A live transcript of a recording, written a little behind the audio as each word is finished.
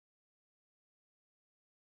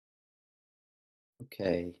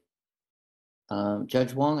Okay.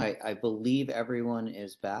 Judge Wong, I believe everyone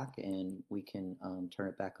is back and we can turn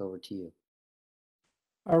it back over to you.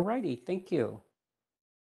 All righty, thank you.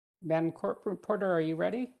 Madam Court Reporter, are you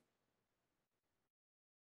ready?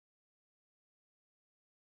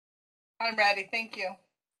 I'm ready, thank you.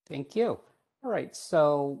 Thank you. All right,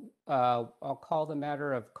 so I'll call the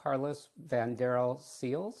matter of Carlos Vanderel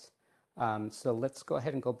Seals. So let's go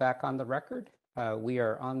ahead and go back on the record. We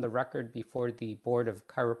are on the record before the Board of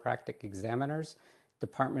Chiropractic Examiners,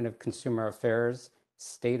 Department of Consumer Affairs,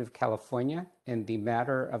 State of California, in the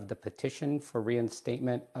matter of the petition for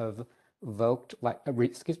reinstatement of revoked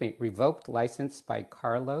license by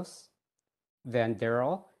Carlos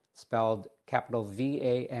Vanderel, spelled capital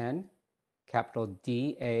V-A-N, capital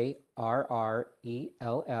D-A-R-R-E-L-L,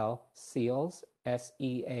 Seals,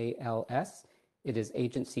 S-E-A-L-S. It is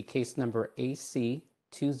agency case number AC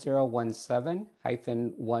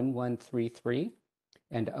 2017-1133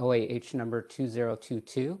 and OAH number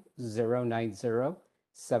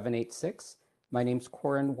 2022-090-786. My name's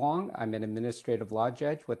Corin Wong. I'm an administrative law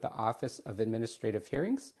judge with the Office of Administrative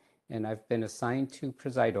Hearings, and I've been assigned to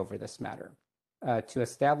preside over this matter. To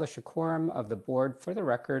establish a quorum of the board, for the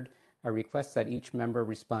record, I request that each member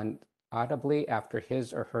respond audibly after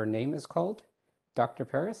his or her name is called. Dr.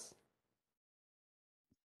 Paris?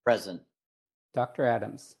 Present. Dr.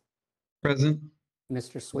 Adams? Present.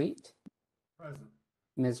 Mr. Sweet? Present.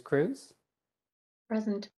 Ms. Cruz?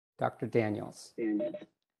 Present. Dr. Daniels?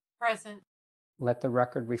 Present. Let the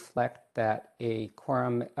record reflect that a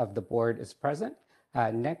quorum of the board is present.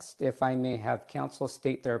 Next, if I may have counsel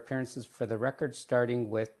state their appearances for the record, starting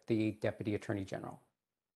with the Deputy Attorney General.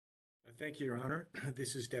 Thank you, Your Honor.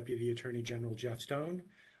 This is Deputy Attorney General Jeff Stone,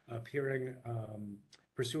 appearing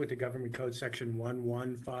pursuant to Government Code Section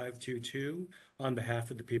 11522 on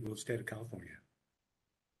behalf of the people of the state of California.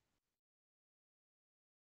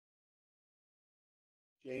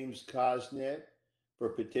 James Cosnet for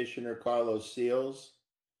petitioner Carlos Seals.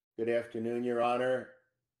 Good afternoon, Your Honor,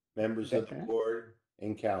 members of the board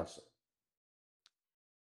and counsel.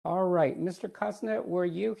 All right, Mr. Cosnet, were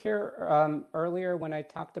you here earlier when I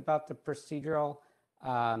talked about the procedural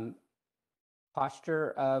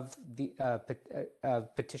posture of the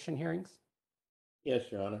petition hearings?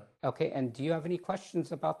 Yes, Your Honor. Okay, and do you have any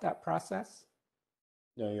questions about that process?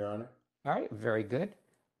 No, Your Honor. All right, very good.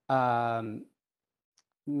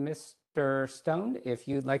 Mr. Stone, if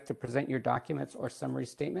you'd like to present your documents or summary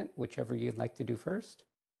statement, whichever you'd like to do first.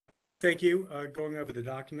 Thank you. Going over the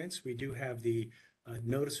documents, we do have the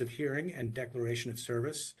notice of hearing and declaration of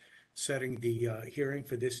service, setting the hearing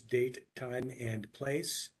for this date, time, and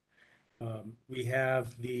place. We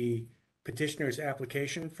have the petitioner's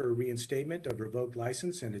application for reinstatement of revoked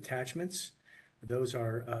license and attachments. Those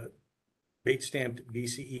are date stamped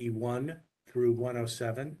VCE 1 through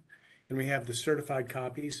 107. And we have the certified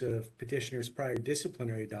copies of petitioner's prior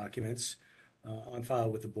disciplinary documents on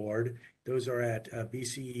file with the board. Those are at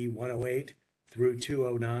BCE 108 through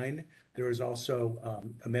 209. There is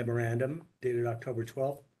also a memorandum dated October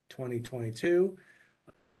 12th, 2022,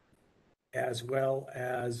 as well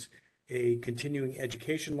as a continuing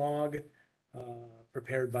education log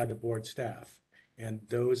prepared by the board staff. And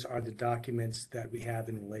those are the documents that we have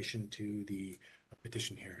in relation to the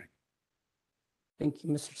petition hearing. Thank you,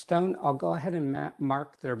 Mr. Stone. I'll go ahead and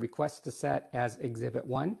mark the request to set as Exhibit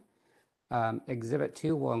 1. Exhibit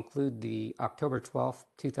 2 will include the October 12th,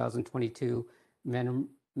 2022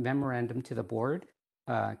 memorandum to the board,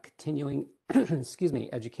 continuing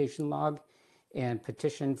education log, and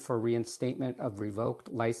petition for reinstatement of revoked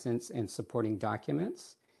license and supporting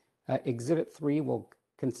documents. Exhibit 3 will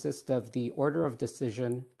consist of the order of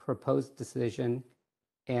decision, proposed decision,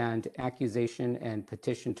 and accusation and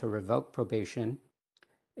petition to revoke probation.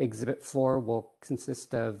 Exhibit 4 will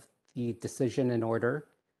consist of the decision and order,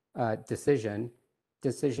 decision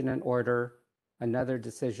and order, another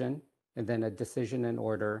decision, and then a decision and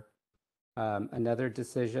order, another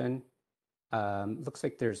decision. Looks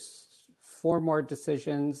like there's 4 more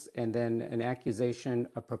decisions, and then an accusation,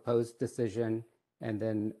 a proposed decision, and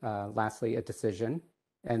then lastly a decision.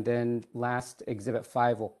 And then last, Exhibit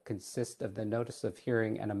 5 will consist of the notice of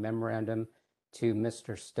hearing and a memorandum to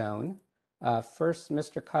Mr. Stone. First,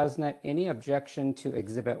 Mr. Cosnet, any objection to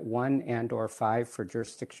Exhibit 1 and or 5 for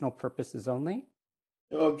jurisdictional purposes only?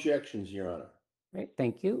 No objections, Your Honor. Great,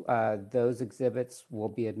 thank you. Those exhibits will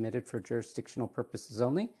be admitted for jurisdictional purposes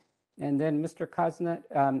only. And then, Mr. Cosnet,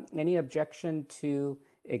 any objection to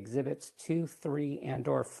Exhibits 2, 3, and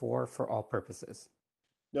or 4 for all purposes?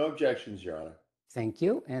 No objections, Your Honor. Thank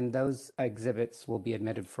you. And those exhibits will be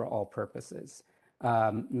admitted for all purposes.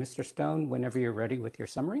 Mr. Stone, whenever you're ready with your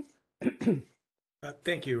summary.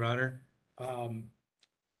 Thank you, Your Honor. The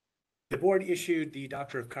board issued the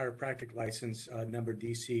Doctor of Chiropractic license number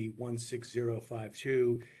DC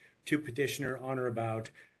 16052 to petitioner on or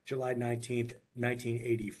about July 19th,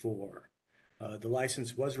 1984. The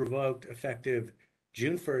license was revoked effective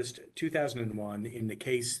June 1st, 2001 in the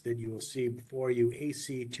case that you will see before you,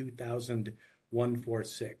 AC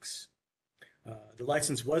 2000-146. The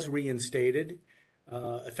license was reinstated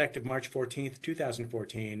effective March 14th,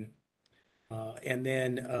 2014, and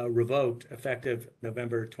then revoked effective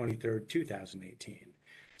November 23rd, 2018.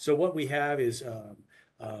 So what we have is an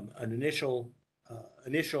initial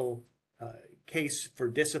case for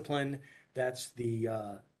discipline. That's the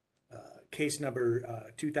case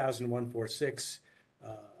number 2001-146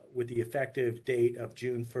 with the effective date of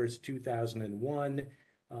June 1st, 2001.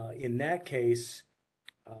 In that case,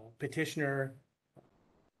 petitioner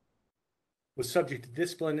was subject to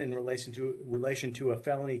discipline in relation to a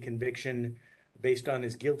felony conviction based on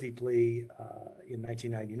his guilty plea in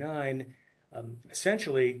 1999,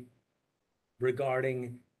 essentially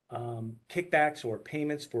regarding kickbacks or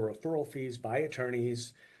payments for referral fees by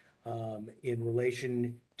attorneys in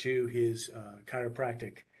relation to his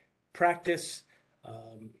chiropractic practice.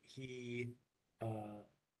 He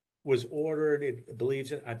was ordered, I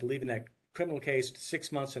believe in that criminal case,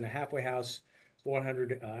 6 months in a halfway house,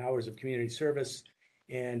 400 hours of community service,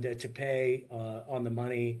 and to pay on the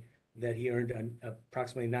money that he earned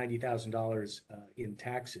approximately $90,000 in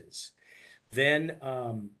taxes. Then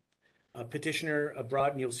a petitioner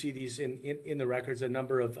brought, and you'll see these in the records, a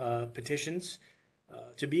number of petitions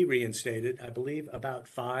to be reinstated, I believe about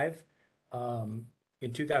 5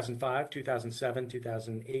 in 2005, 2007,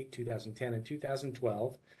 2008, 2010, and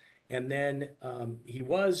 2012. And then he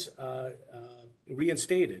was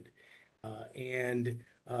reinstated. And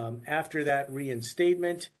after that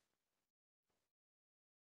reinstatement,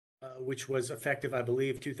 which was effective, I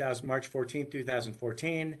believe, March 14,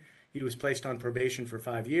 2014, he was placed on probation for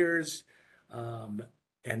 5 years. And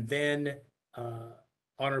then on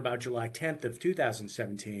or about July 10th of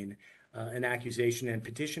 2017, an accusation and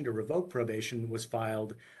petition to revoke probation was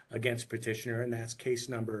filed against petitioner, and that's case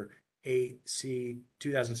number AC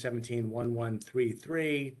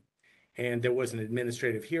 2017-1133. And there was an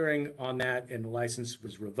administrative hearing on that, and the license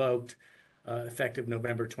was revoked effective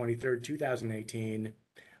November 23rd, 2018.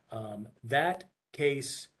 That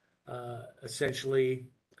case essentially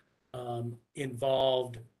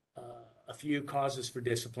involved a few causes for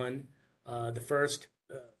discipline. The first,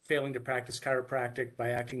 failing to practice chiropractic by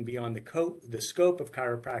acting beyond the scope of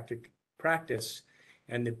chiropractic practice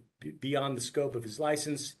and beyond the scope of his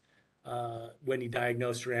license when he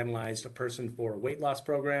diagnosed or analyzed a person for a weight loss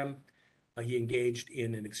program. He engaged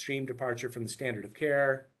in an extreme departure from the standard of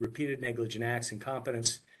care, repeated negligent acts,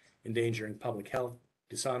 incompetence, endangering public health,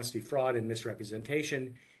 dishonesty, fraud, and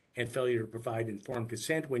misrepresentation, and failure to provide informed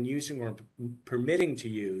consent when using or permitting to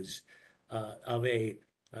use of a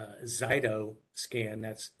Zyto scan,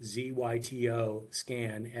 that's ZYTO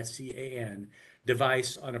scan, SCAN,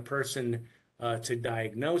 device on a person to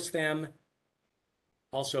diagnose them.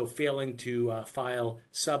 Also failing to file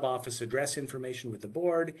sub-office address information with the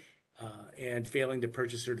board, and failing to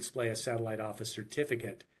purchase or display a satellite office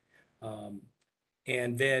certificate.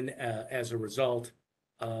 And then as a result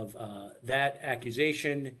of that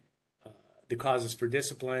accusation, the causes for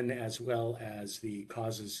discipline as well as the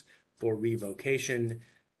causes for revocation,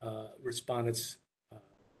 respondent's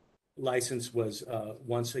license was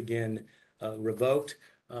once again revoked,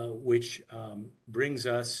 which brings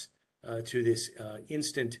us to this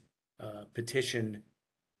instant petition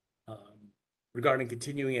regarding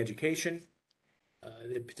continuing education.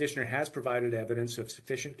 The petitioner has provided evidence of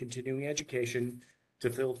sufficient continuing education to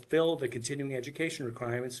fulfill the continuing education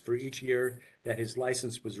requirements for each year that his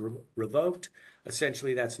license was revoked.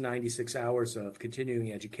 Essentially, that's 96 hours of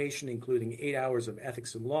continuing education, including 8 hours of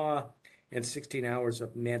ethics and law and 16 hours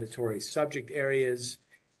of mandatory subject areas.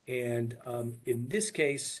 And in this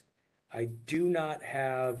case, I do not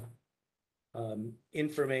have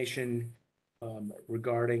information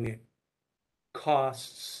regarding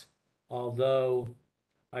costs, although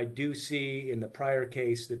I do see in the prior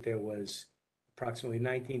case that there was approximately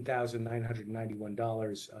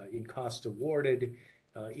 $19,991 in costs awarded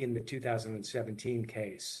in the 2017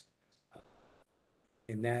 case.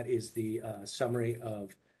 And that is the summary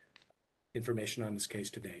of information on this case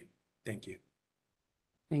today. Thank you.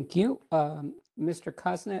 Thank you. Mr.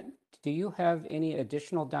 Kosnet, do you have any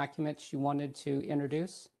additional documents you wanted to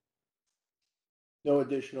introduce? No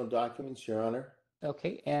additional documents, Your Honor.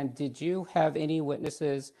 Okay, and did you have any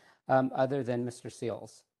witnesses other than Mr.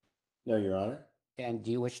 Seals? No, Your Honor. And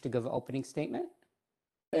do you wish to give an opening statement?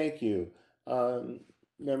 Thank you.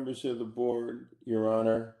 Members of the board, Your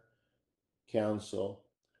Honor, counsel,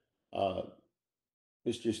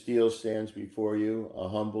 Mr. Steele stands before you, a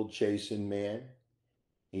humble, chastened man.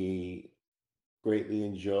 He greatly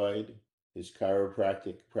enjoyed his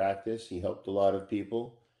chiropractic practice. He helped a lot of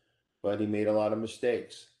people, but he made a lot of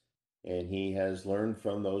mistakes, and he has learned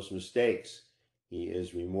from those mistakes. He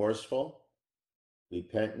is remorseful,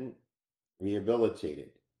 repentant, rehabilitated.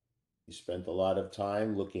 He spent a lot of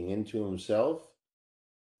time looking into himself,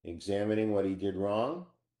 examining what he did wrong,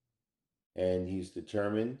 and he's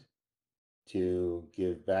determined to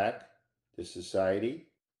give back to society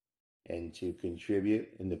and to contribute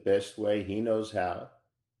in the best way he knows how,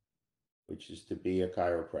 which is to be a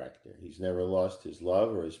chiropractor. He's never lost his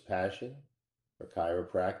love or his passion for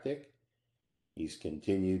chiropractic. He's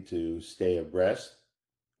continued to stay abreast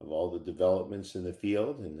of all the developments in the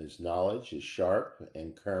field, and his knowledge is sharp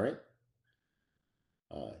and current.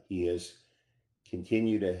 He has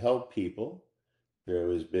continued to help people through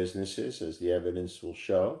his businesses, as the evidence will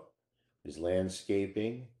show, his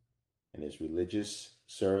landscaping and his religious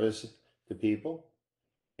service to people,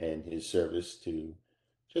 and his service to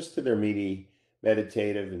just to their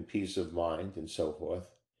meditative and peace of mind and so forth,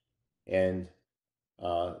 and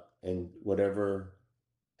whatever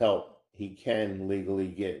help he can legally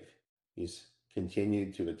give, he's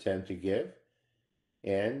continued to attempt to give,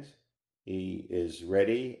 and he is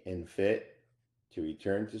ready and fit to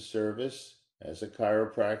return to service as a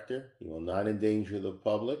chiropractor. He will not endanger the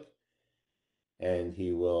public, and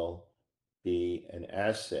he will be an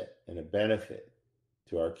asset and a benefit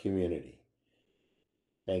to our community.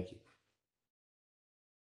 Thank you.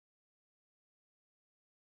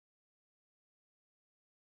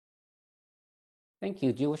 Thank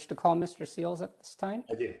you. Do you wish to call Mr. Seals at this time?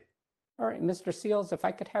 I do. All right, Mr. Seals, if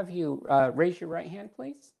I could have you raise your right hand,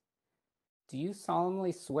 please. Do you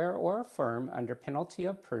solemnly swear or affirm under penalty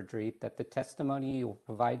of perjury that the testimony you will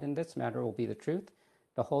provide in this matter will be the truth,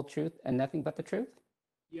 the whole truth, and nothing but the truth?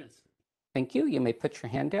 Yes. Thank you. You may put your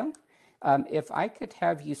hand down. If I could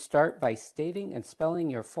have you start by stating and spelling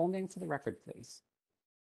your full name for the record, please.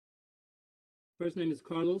 First name is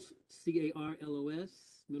Carlos, Carlos.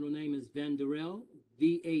 Middle name is Vanderell,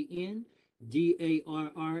 Vandarrell.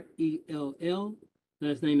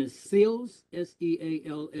 Last name is Seals,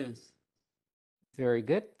 Seals. Very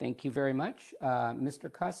good. Thank you very much.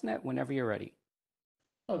 Mr. Cosnet, whenever you're ready.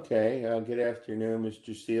 Okay. Good afternoon,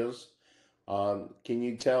 Mr. Seals. Can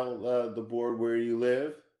you tell the board where you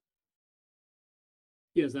live?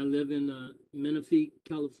 Yes, I live in Menifee,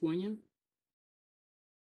 California.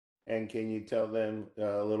 And can you tell them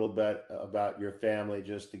a little bit about your family,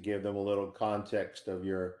 just to give them a little context of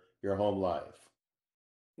your home life?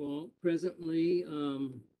 Well, presently,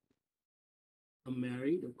 I'm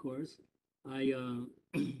married, of course. I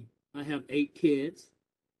I have 8 kids,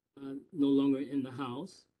 no longer in the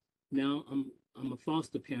house. Now I'm a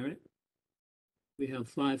foster parent. We have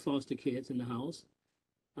 5 foster kids in the house.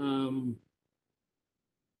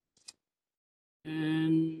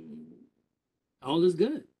 And all is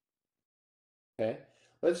good. Okay.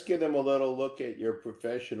 Let's give them a little look at your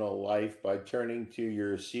professional life by turning to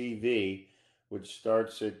your CV, which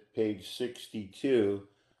starts at page 62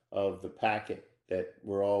 of the packet that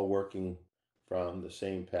we're all working from, the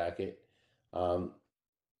same packet. Your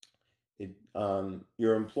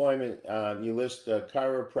employment, you list a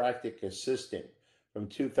chiropractic assistant from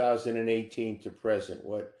 2018 to present.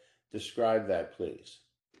 Describe that, please?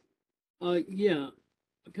 Yeah,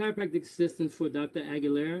 a chiropractic assistant for Dr.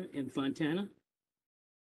 Aguilera in Fontana.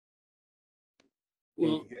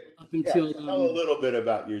 Well, up until tell a little bit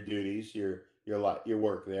about your duties, your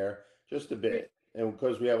work there, just a bit, and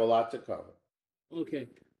because we have a lot to cover. okay,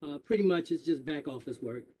 pretty much it's just back office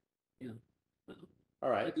work. Yeah. All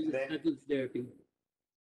right. I do therapy.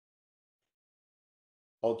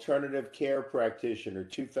 Alternative care practitioner,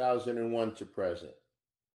 2001 to present.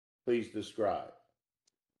 Please describe.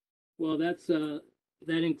 Well, that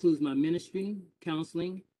includes my ministry,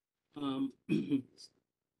 counseling,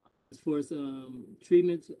 as far as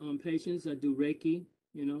treatments on patients. I do Reiki,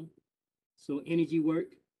 so energy work.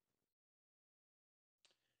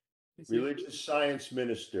 Religious science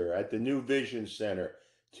minister at the New Vision Center,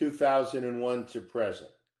 2001 to present.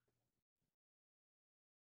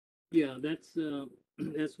 Yeah, that's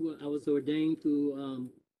what I was ordained through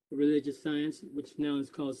religious science, which now is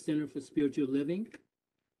called Center for Spiritual Living.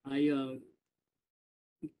 I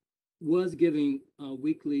was giving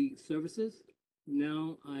weekly services.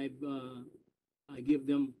 Now I give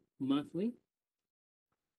them monthly.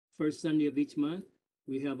 First Sunday of each month,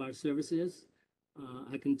 we have our services.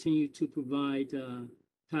 I continue to provide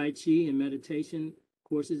Tai Chi and meditation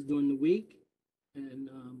courses during the week. and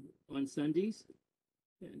on Sundays.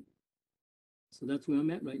 And so that's where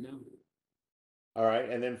I'm at right now. All right.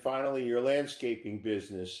 And then finally, your landscaping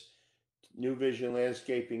business, New Vision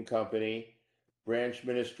Landscaping Company, branch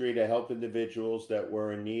ministry to help individuals that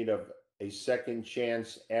were in need of a second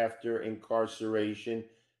chance after incarceration,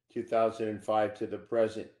 2005 to the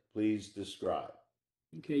present. Please describe.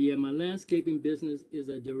 Okay, yeah, my landscaping business is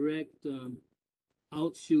a direct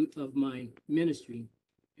outshoot of my ministry.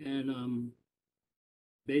 And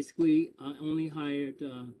basically, I only hired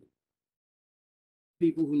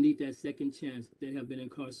people who need that second chance that have been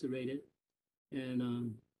incarcerated,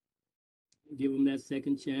 and give them that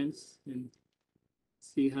second chance and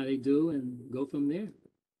see how they do and go from there.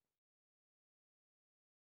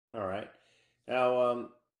 All right. Now,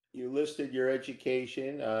 you listed your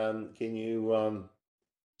education. Can you,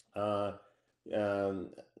 I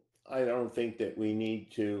don't think that we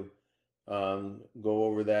need to go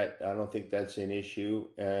over that. I don't think that's an issue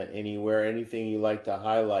anywhere. Anything you like to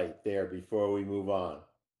highlight there before we move on?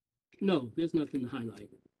 No, there's nothing to highlight.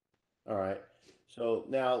 All right. So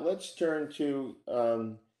now let's turn to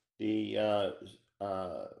the uh,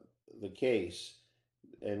 uh, the case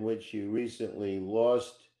in which you recently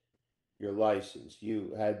lost your license.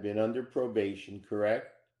 You had been under probation,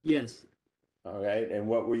 correct? Yes, All right. And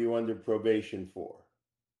what were you under probation for?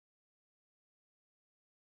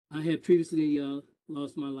 I had previously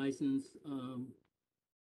lost my license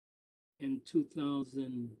in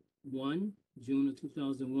 2001, June of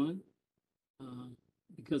 2001, uh,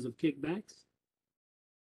 because of kickbacks.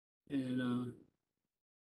 And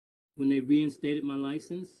when they reinstated my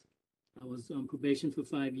license, I was on probation for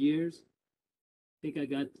 5 years. I think I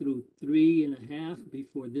got through 3.5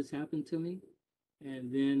 before this happened to me.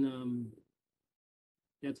 And then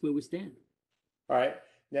that's where we stand. All right.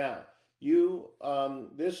 Now, you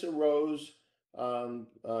this arose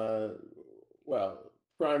well,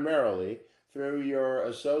 primarily through your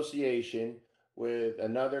association with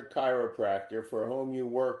another chiropractor for whom you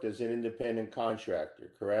worked as an independent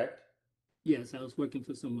contractor, correct? Yes, I was working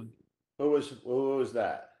for someone, Who was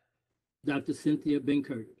that? Dr. Cynthia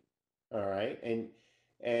Benkert. All right.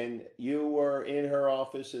 And you were in her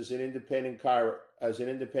office as an independent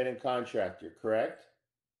contractor, correct?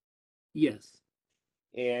 Yes,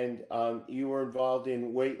 And you were involved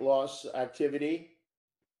in weight loss activity.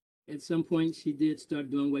 at some point she did start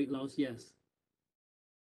doing weight loss. Yes.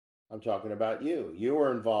 I'm talking about you. You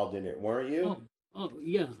were involved in it, weren't you? Oh,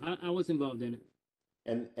 yeah, I was involved in it.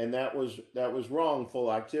 And that was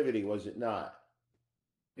wrongful activity, was it not?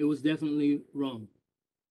 It was definitely wrong.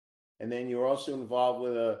 And then you were also involved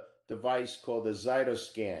with a device called the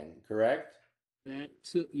Zytoscan, correct?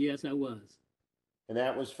 Yes, I was. And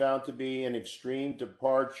that was found to be an extreme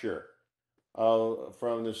departure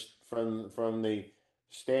from the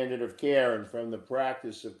standard of care and from the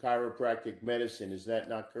practice of chiropractic medicine. Is that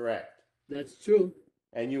not correct? That's true.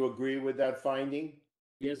 And you agree with that finding?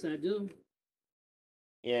 Yes, I do.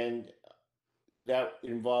 And that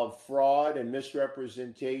involved fraud and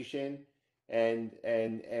misrepresentation and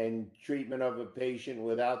treatment of a patient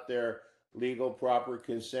without their legal proper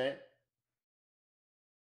consent.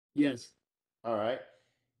 Yes, All right.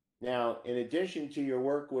 Now, in addition to your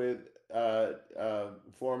work with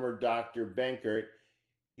former Dr. Benkert,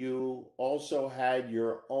 you also had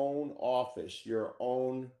your own office, your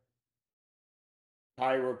own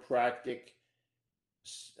chiropractic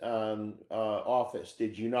office,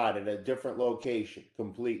 did you not, at a different location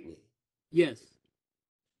completely? yes,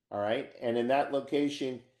 All right. And in that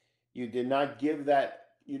location, you did not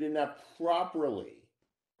properly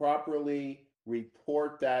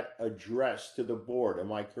report that address to the board.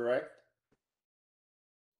 Am I correct?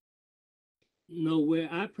 no, where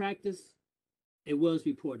I practiced, it was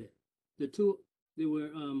reported. The two, they were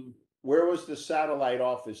Where was the satellite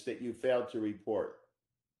office that you failed to report?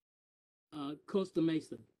 Costa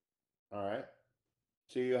Mesa. All right.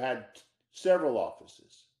 So you had several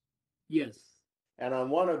offices. Yes, And on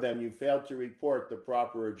one of them, you failed to report the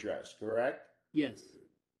proper address, correct? yes,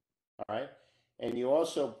 All right. And you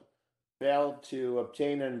also failed to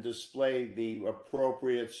obtain and display the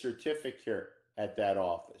appropriate certificate at that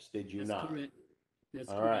office, did you that's not? correct. That's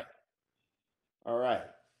All right. correct. All right.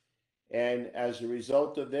 And as a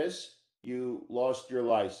result of this, you lost your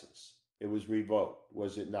license. It was revoked,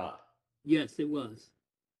 was it not? Yes, it was.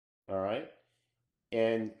 All right.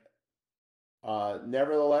 And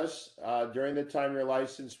nevertheless, during the time your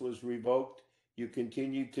license was revoked, you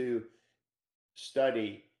continued to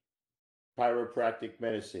study chiropractic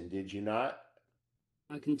medicine, did you not?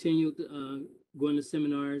 I continued going to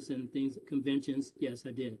seminars and things, conventions. Yes,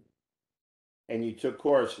 I did. And you took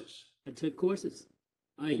courses. I took courses.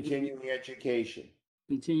 Continuing education.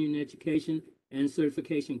 Continuing education and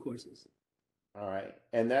certification courses. All right.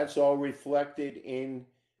 And that's all reflected in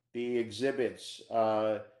the exhibits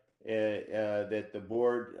that the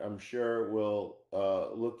board, I'm sure, will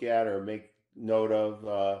look at or make note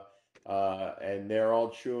of. And they're all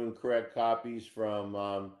true and correct copies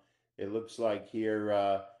from, it looks like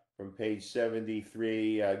here, from page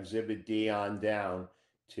 73, Exhibit D on down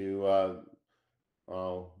to,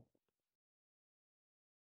 oh,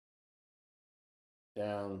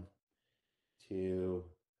 down to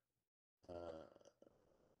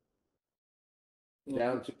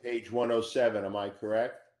down to page 107. Am I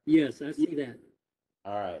correct? Yes, I see that.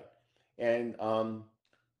 All right. And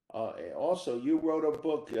also, you wrote a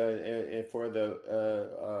book for the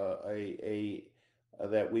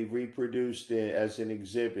that we've reproduced as an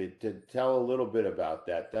exhibit. To tell a little bit about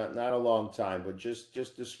that. Not a long time, but just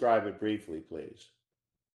describe it briefly, please.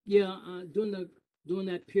 Yeah, during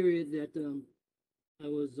that period that I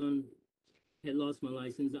was had lost my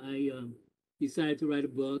license, I decided to write a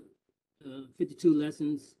book, 52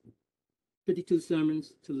 lessons, 52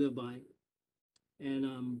 sermons to live by,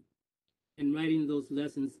 and in writing those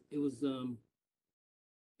lessons, it was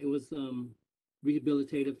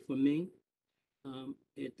rehabilitative for me.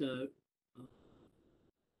 It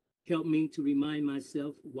helped me to remind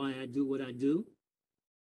myself why I do what I do,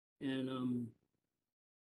 and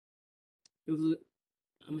it was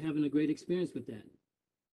I'm having a great experience with that.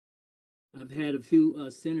 I've had a few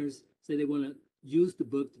centers say they want to use the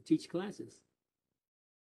book to teach classes.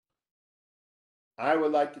 I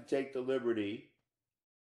would like to take the liberty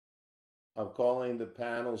of calling the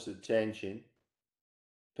panel's attention,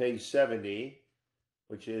 page 70,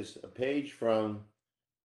 which is a page from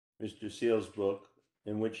Mr. Seale's book,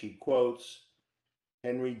 in which he quotes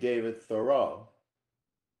Henry David Thoreau.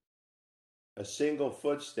 A single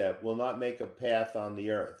footstep will not make a path on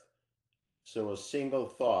the earth, so a single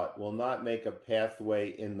thought will not make a pathway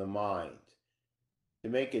in the mind. To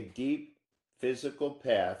make a deep physical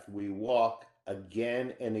path, we walk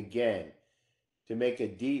again and again. To make a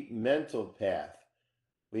deep mental path,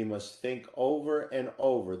 we must think over and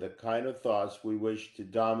over the kind of thoughts we wish to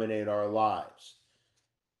dominate our lives.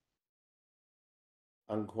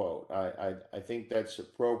 Unquote. I think that's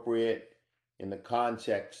appropriate in the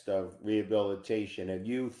context of rehabilitation. Have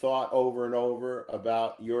you thought over and over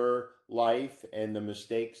about your life and the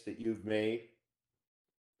mistakes that you've made?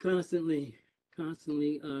 Constantly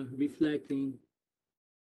reflecting.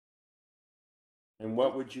 And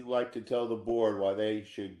what would you like to tell the board why they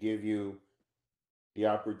should give you the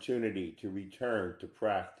opportunity to return to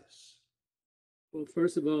practice? Well,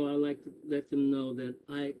 first of all, I'd like to let them know that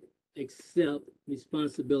I accept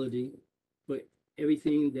responsibility for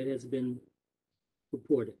everything that has been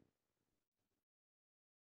reported.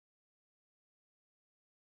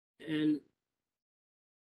 And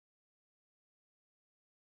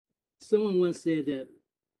someone once said that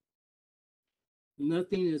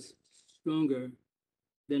nothing is stronger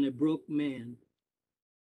than a broke man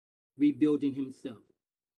rebuilding himself.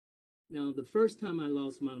 Now, the first time I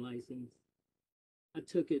lost my license, I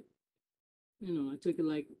took it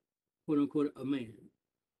like, quote unquote, a man.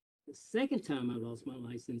 The second time I lost my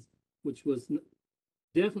license, which was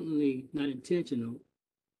definitely not intentional,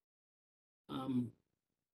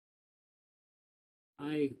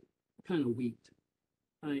 I kind of weaked.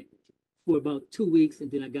 For about 2 weeks, and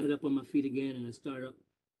then I got up on my feet again, and I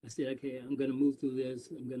said, okay, I'm going to move through this.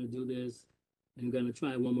 I'm going to do this. I'm going to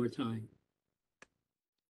try one more time.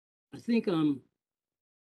 I think I'm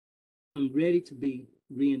ready to be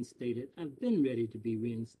reinstated. I've been ready to be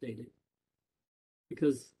reinstated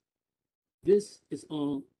because this is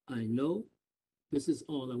all I know. This is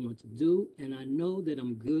all I want to do. And I know that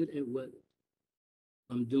I'm good at what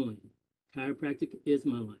I'm doing. Chiropractic is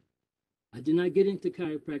my life. I did not get into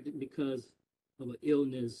chiropractic because of an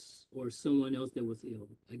illness or someone else that was ill.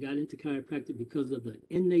 I got into chiropractic because of the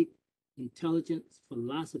innate intelligence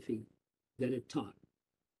philosophy that it taught.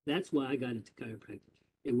 That's why I got into chiropractic.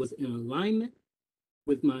 It was in alignment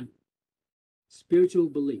with my spiritual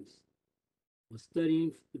beliefs. I was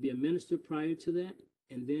studying to be a minister prior to that,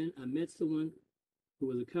 and then I met someone who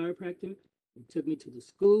was a chiropractor and took me to the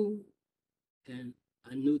school, and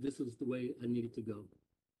I knew this was the way I needed to go.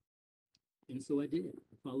 And so I did.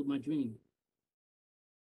 I followed my dream.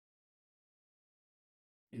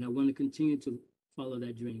 And I want to continue to follow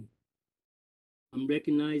that dream. I'm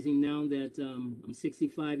recognizing now that I'm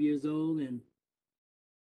 65 years old, and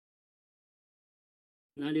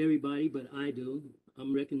not everybody, but I do.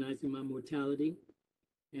 I'm recognizing my mortality,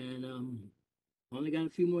 and only got a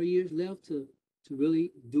few more years left to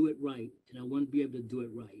really do it right, and I want to be able to do it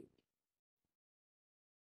right.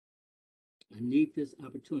 I need this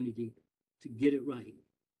opportunity to get it right.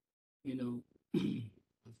 You know, I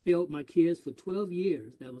failed my kids for 12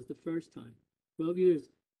 years. That was the first time. 12 years,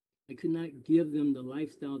 I could not give them the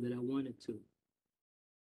lifestyle that I wanted to.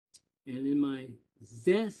 And in my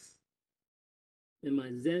zest,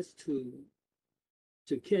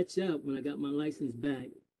 to catch up when I got my license back,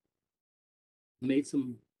 I made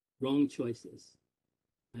some wrong choices.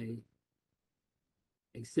 I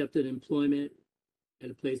accepted employment at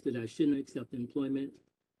a place that I shouldn't accept employment.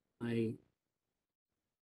 I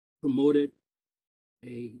promoted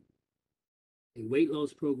a weight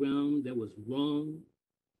loss program that was wrong.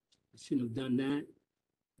 I shouldn't have done that.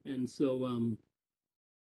 And so,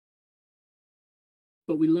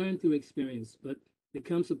 but we learn through experience. But there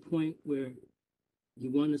comes a point where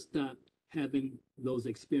you want to stop having those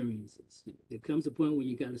experiences. There comes a point when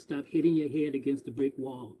you got to stop hitting your head against the brick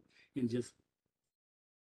wall and just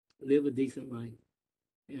live a decent life.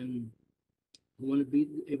 And I want to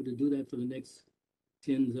be able to do that for the next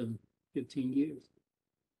 10 to 15 years.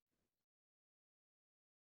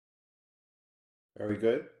 Very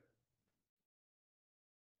good.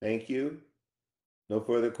 Thank you. No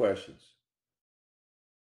further questions.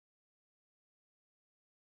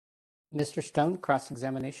 Mr. Stone,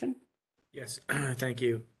 cross-examination. Yes, thank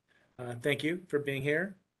you. Thank you for being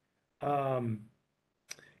here.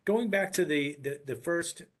 Going back to the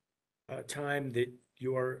first time that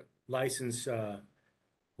your license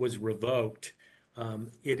was revoked,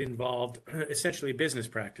 it involved essentially business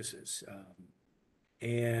practices.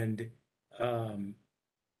 And can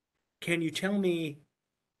you tell me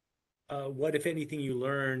what, if anything, you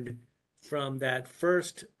learned from that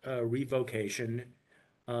first revocation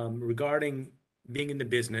regarding being in the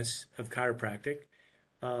business of chiropractic?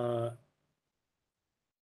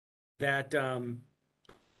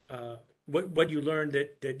 What you learned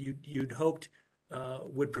that you'd hoped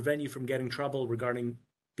would prevent you from getting trouble regarding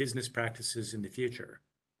business practices in the future?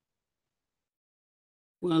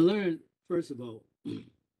 Well, I learned, first of all,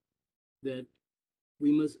 that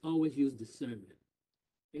we must always use discernment.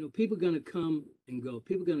 You know, people are going to come and go.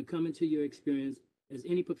 People are going to come into your experience as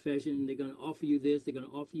any profession. They're going to offer you this, they're going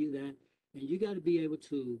to offer you that. And you got to be able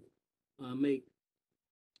to make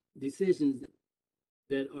decisions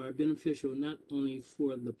that are beneficial not only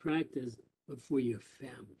for the practice, but for your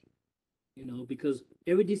family. You know, because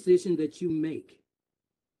every decision that you make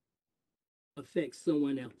affects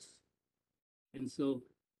someone else. And so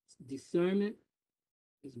discernment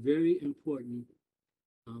is very important,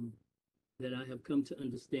 that I have come to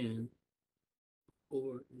understand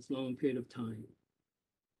over this long period of time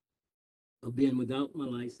of being without my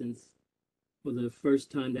license for the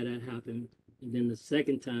first time that happened, and then the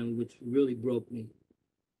second time, which really broke me,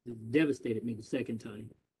 it devastated me the second time.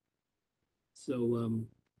 So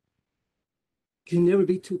can never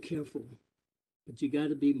be too careful, but you got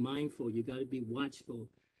to be mindful, you got to be watchful,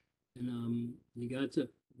 and you got to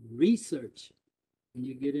research when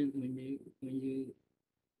you get in,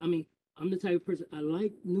 I mean, I'm the type of person, I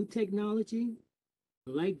like new technology.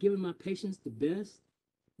 I like giving my patients the best,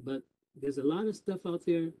 but there's a lot of stuff out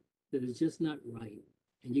there that is just not right.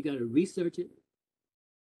 And you got to research it.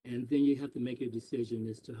 And then you have to make your decision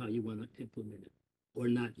as to how you want to implement it or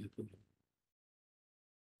not implement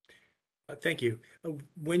it. Thank you.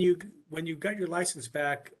 When you got your license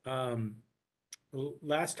back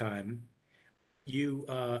last time, you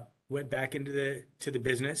went back into the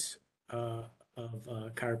business of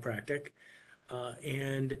chiropractic,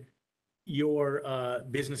 and your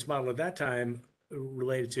business model at that time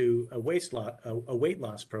related to a weight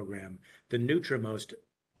loss program, the Nutrimost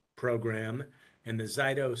program, and the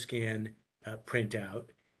Zytoscan printout,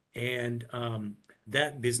 and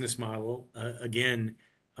that business model again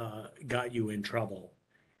got you in trouble.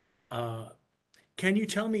 Can you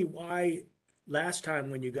tell me why last time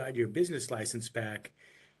when you got your business license back,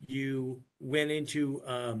 you went into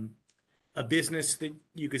a business that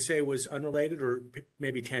you could say was unrelated or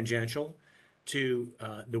maybe tangential to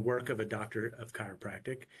the work of a doctor of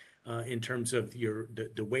chiropractic in terms of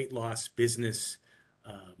the weight loss business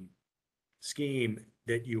scheme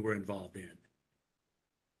that you were involved in?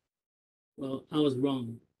 Well, I was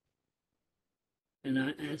wrong. And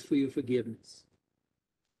I ask for your forgiveness.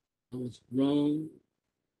 I was wrong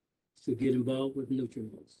to get involved with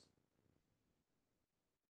Nutrimost.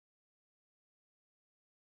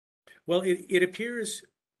 Well, it appears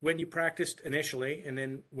when you practiced initially and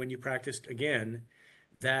then when you practiced again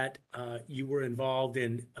that you were involved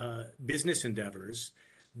in business endeavors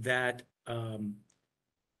that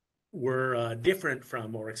were different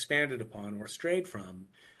from or expanded upon or strayed from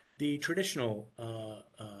the traditional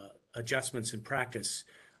adjustments in practice,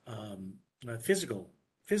 physical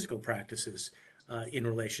physical practices in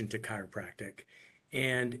relation to chiropractic.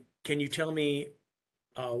 And can you tell me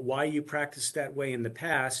why you practiced that way in the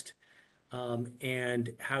past and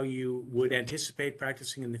how you would anticipate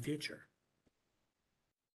practicing in the future?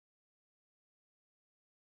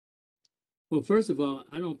 Well, first of all,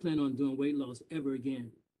 I don't plan on doing weight loss ever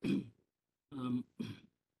again. um,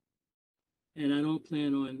 and I don't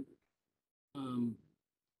plan on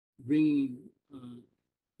bringing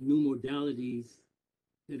new modalities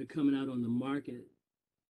that are coming out on the market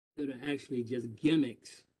that are actually just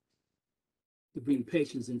gimmicks to bring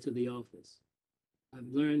patients into the office. I've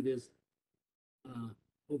learned this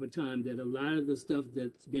over time that a lot of the stuff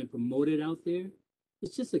that's being promoted out there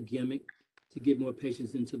is just a gimmick to get more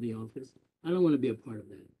patients into the office. I don't want to be a part of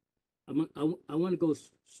that. I want to go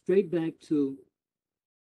straight back to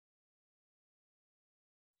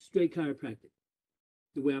straight chiropractic,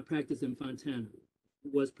 the way I practiced in Fontana,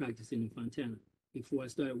 was practicing in Fontana before I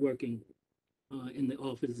started working in the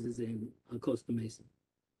offices in Costa Mesa.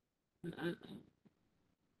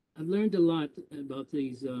 I've learned a lot about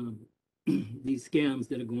these these scams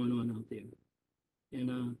that are going on out there,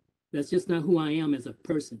 and that's just not who I am as a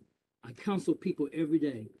person. I counsel people every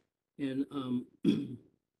day, and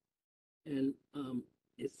and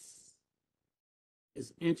it's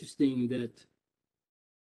interesting that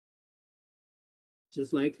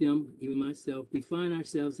just like them, even myself, we find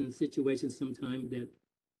ourselves in situations sometimes that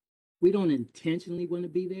we don't intentionally want to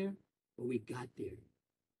be there, but we got there.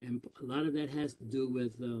 And a lot of that has to do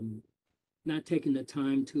with not taking the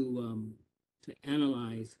time to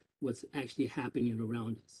analyze what's actually happening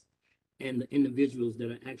around us and the individuals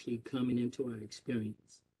that are actually coming into our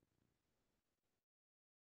experience.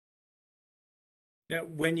 Now,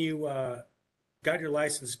 when you got your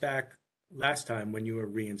license back last time when you were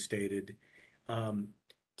reinstated,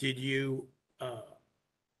 did you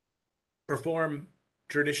perform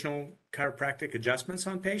traditional chiropractic adjustments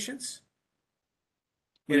on patients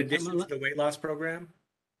in addition to the weight loss program?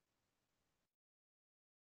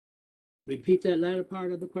 Repeat that latter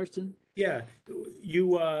part of the question. Yeah, you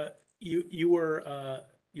were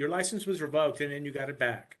your license was revoked and then you got it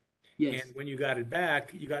back. Yes. And when you got it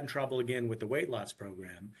back, you got in trouble again with the weight loss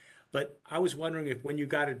program. But I was wondering if when you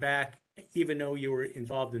got it back, even though you were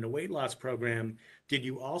involved in a weight loss program, did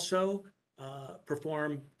you also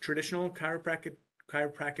perform traditional chiropractic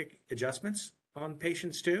adjustments on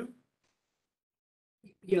patients too?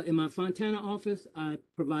 Yeah, in my Fontana office, I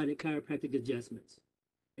provided chiropractic adjustments.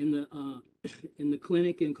 In the in the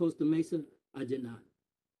clinic in Costa Mesa, I did not.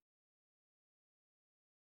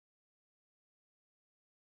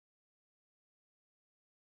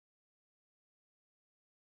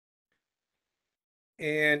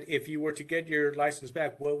 And if you were to get your license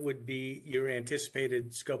back, what would be your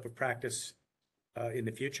anticipated scope of practice in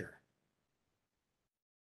the future?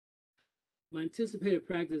 My anticipated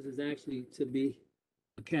practice is actually to be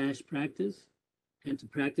a cash practice and to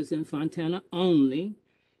practice in Fontana only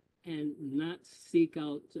and not seek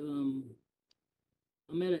out. I'm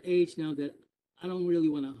at an age now that I don't really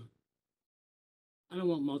want to, I don't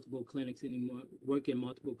want multiple clinics anymore, work in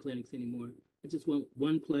multiple clinics anymore. I just want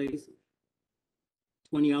one place,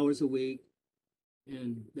 20 hours a week,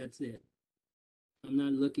 and that's it. I'm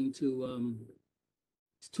not looking to,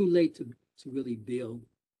 it's too late to really build.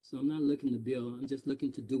 So I'm not looking to build. I'm just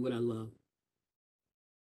looking to do what I love.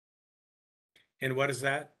 And what is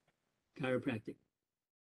that? Chiropractic.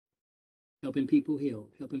 Helping people heal,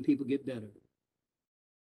 helping people get better.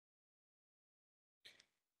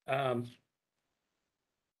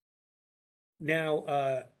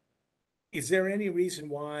 Now, is there any reason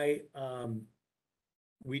why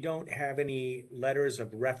we don't have any letters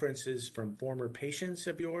of references from former patients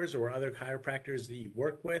of yours or other chiropractors that you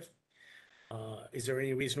work with? Is there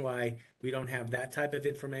any reason why we don't have that type of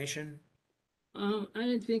information? I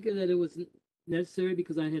didn't think that it was necessary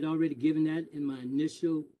because I had already given that in my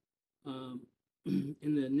initial, in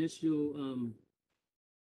the initial,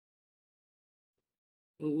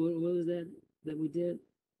 what was that we did,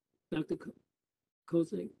 Dr.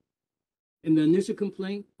 Kosek? In the initial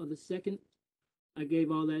complaint of the second, I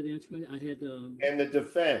gave all that information. I had And the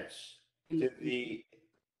defense to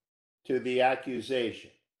the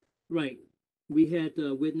accusation. right. We had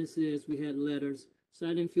witnesses, we had letters, so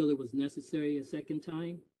I didn't feel it was necessary a second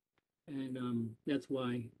time, and that's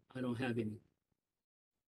why I don't have any.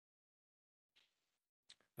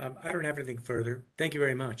 I don't have anything further. Thank you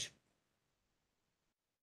very much.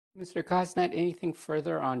 Mr. Cosnet, anything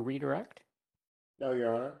further on redirect? No,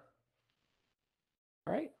 Your Honor.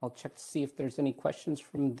 All right, I'll check to see if there's any questions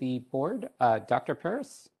from the board. Dr.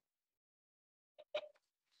 Paris?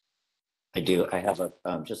 I do. I have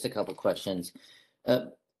just a couple questions.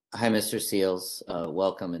 Hi, Mr. Seals.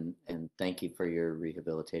 Welcome and thank you for your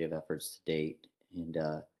rehabilitative efforts to date and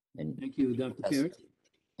Thank you, Dr. Ferris.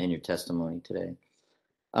 and your testimony today.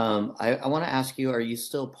 I want to ask you, are you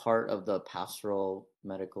still part of the Pastoral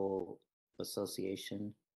Medical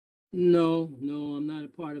Association? No, I'm not a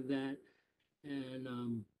part of that. And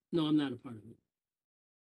no, I'm not a part of it.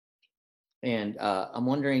 And I'm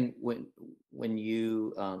wondering when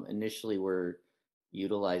you initially were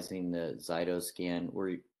utilizing the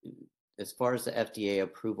Zytoscan, as far as the FDA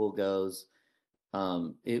approval goes,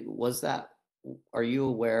 are you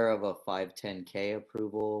aware of a 510K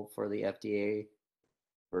approval for the FDA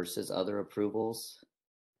versus other approvals?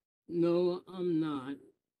 No, I'm not.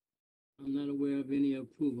 I'm not aware of any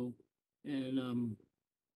approval. And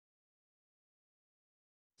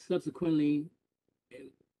subsequently,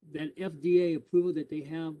 that FDA approval that they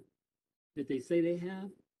have, that they say they have,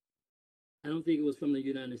 I don't think it was from the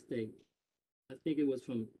United States. I think it was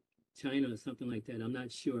from China or something like that. I'm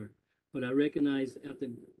not sure. But I recognize after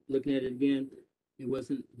looking at it again, it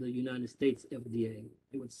wasn't the United States FDA.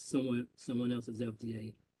 It was someone else's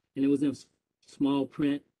FDA. And it was in small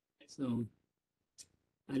print. So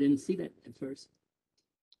I didn't see that at first.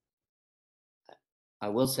 I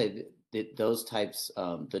will say that those types,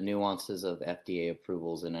 the nuances of FDA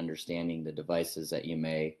approvals and understanding the devices that you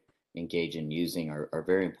may engage in using are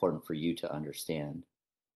very important for you to understand.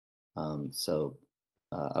 So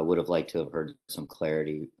I would have liked to have heard some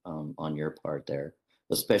clarity on your part there,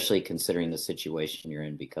 especially considering the situation you're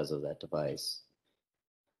in because of that device.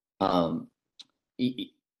 I'm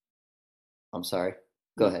sorry.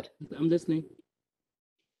 Go ahead. I'm listening.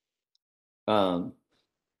 I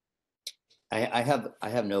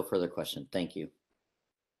have no further question. Thank you.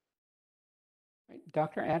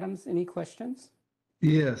 Dr. Adams, any questions?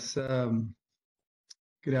 Yes.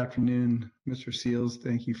 Good afternoon, Mr. Seals.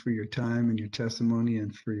 Thank you for your time and your testimony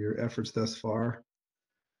and for your efforts thus far.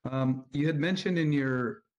 You had mentioned in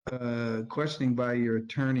your questioning by your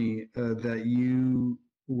attorney that you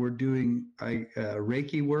were doing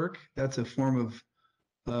Reiki work. That's a form of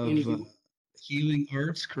Energy. healing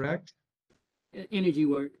arts, correct? Energy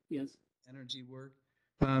work, yes. Energy work.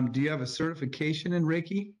 Do you have a certification in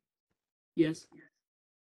Reiki? Yes.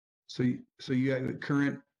 So you have a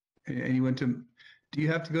current, and you went to, do you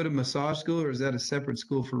have to go to massage school or is that a separate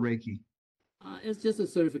school for Reiki? It's just a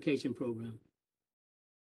certification program.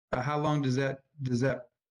 How long does that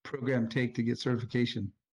program take to get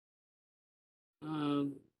certification? 4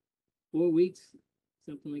 weeks,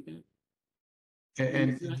 something like that.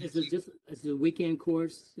 And It's a weekend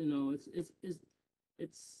course. You know,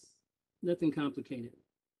 it's nothing complicated.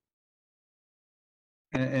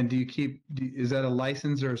 and do you keep, is that a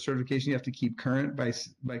license or a certification you have to keep current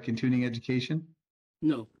by continuing education?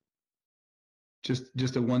 No.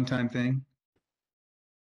 Just a one-time thing?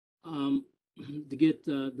 To get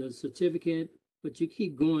the certificate, but you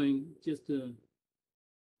keep going just to,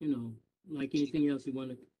 you know, like anything else, you want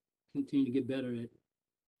to continue to get better at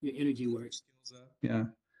your energy work. Yeah.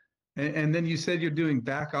 And then you said you're doing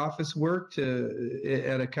back office work at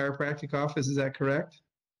a chiropractic office. Is that correct?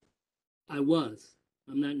 I was.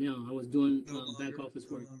 I'm not now. I was doing back office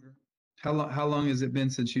work. How long has it been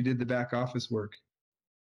since you did the back office work?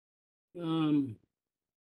 A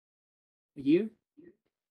year.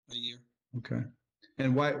 A year. Okay.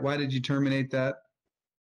 And why did you terminate that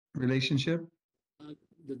relationship?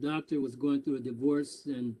 The doctor was going through a divorce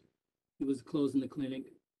and he was closing the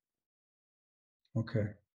clinic. Okay.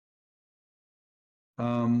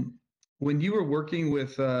 When you were working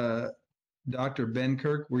with Dr.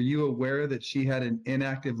 Benkirk, were you aware that she had an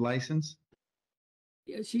inactive license?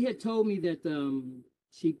 Yeah, she had told me that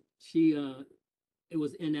she it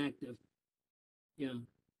was inactive. Yeah,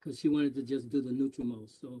 because she wanted to just do the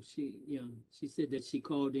Nutrimost. So she said that she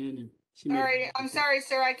called in and she Sorry, I'm sorry,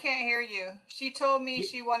 sir. I can't hear you. She told me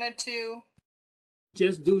she wanted to.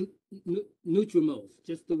 just do Nutrimost,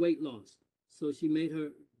 just the weight loss. So she made her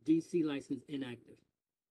DC license inactive.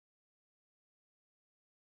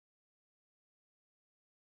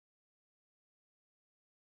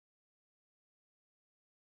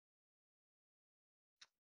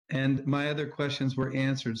 And my other questions were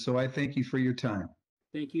answered, so I thank you for your time.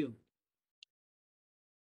 Thank you.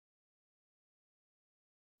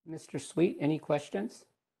 Mr. Sweet, any questions?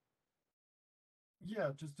 Yeah,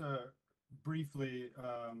 just briefly,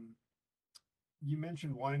 you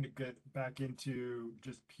mentioned wanting to get back into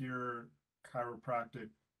just pure chiropractic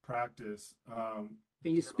practice. Can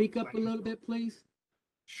you speak up a little bit, please?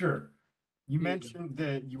 Sure. You There you go. mentioned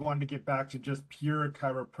that you wanted to get back to just pure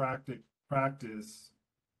chiropractic practice.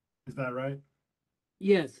 Is that right?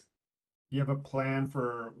 Yes. you have a plan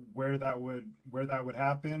for where that would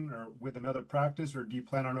happen, or with another practice, or do you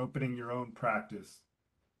plan on opening your own practice?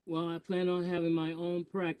 Well, I plan on having my own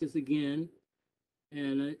practice again,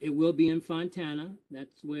 and it will be in Fontana.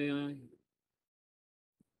 That's where I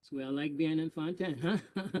like being, in Fontana,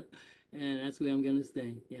 and that's where I'm gonna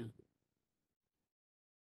stay. Yeah.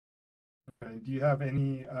 Okay. Do you have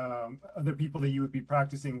any other people that you would be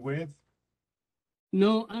practicing with?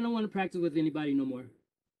 No, I don't want to practice with anybody no more.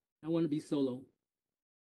 I want to be solo.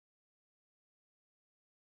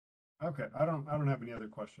 Okay, I don't have any other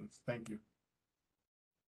questions. Thank you.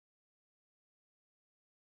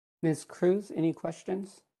 Ms. Cruz, any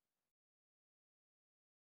questions?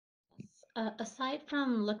 Aside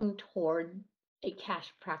from looking toward a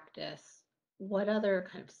cash practice, what other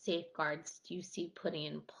kind of safeguards do you see putting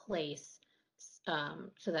in place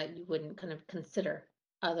so that you wouldn't kind of consider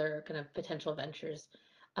other kind of potential ventures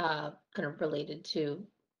kind of related to,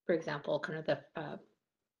 for example, kind of the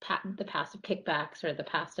passive kickbacks or the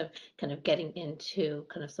passive kind of getting into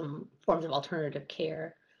kind of some forms of alternative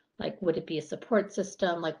care? Like, would it be a support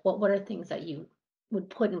system? Like, what are things that you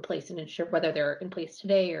would put in place and ensure, whether they're in place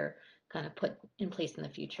today or kind of put in place in the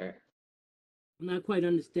future? I'm not quite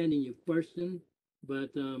understanding your question,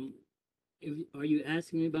 but are you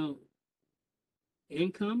asking me about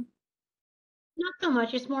income? Not so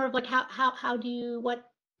much. It's more of like how do you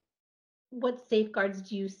what safeguards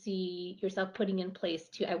do you see yourself putting in place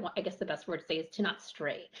to, I guess the best word to say is to not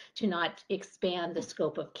stray, to not expand the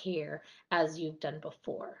scope of care as you've done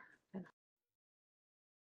before?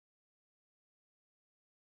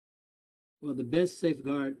 Well, the best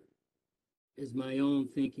safeguard is my own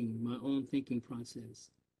thinking process.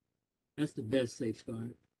 That's the best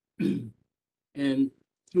safeguard. And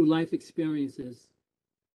through life experiences,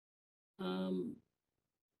 um,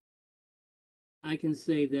 I can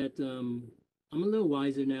say that I'm a little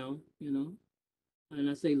wiser now, and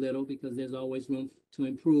I say little because there's always room to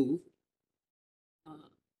improve. Uh,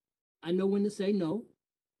 I know when to say no.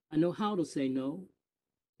 I know how to say no,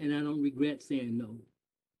 and I don't regret saying no.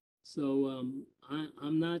 So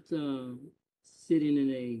I'm not sitting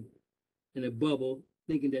in a bubble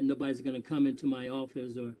thinking that nobody's going to come into my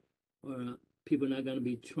office, or people are not going to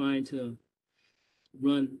be trying to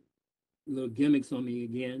run little gimmicks on me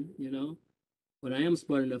again. But I am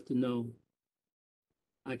smart enough to know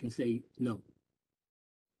I can say no.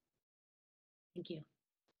 Thank you.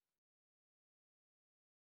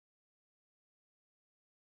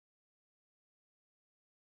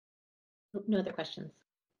 No other questions.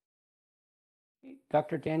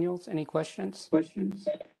 Dr. Daniels, any questions?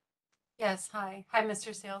 Yes, hi. Hi,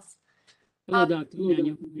 Mr. Sales. Hello, Dr.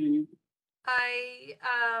 Daniel. I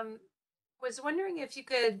was wondering if you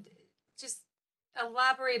could just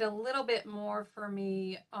elaborate a little bit more for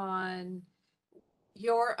me on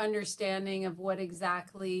your understanding of what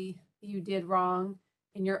exactly you did wrong.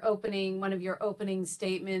 In one of your opening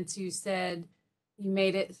statements, you said you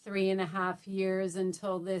made it 3.5 years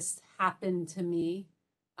until this happened to me.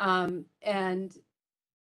 And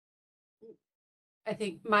I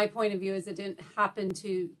think my point of view is it didn't happen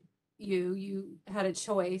to you. You had a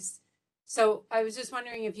choice. So I was just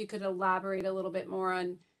wondering if you could elaborate a little bit more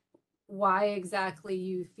on why exactly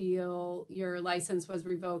you feel your license was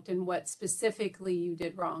revoked and what specifically you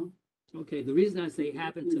did wrong. Okay, the reason I say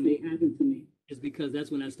happened to me is because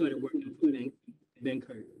that's when I started working for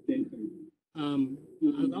Benkert. I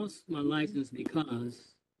lost my license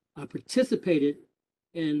because I participated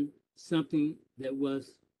in something that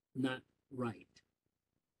was not right.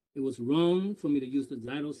 It was wrong for me to use the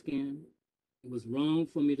Zyto scan. It was wrong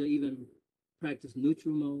for me to even practice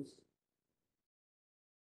Nutrimost.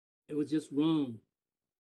 It was just wrong.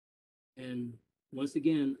 And once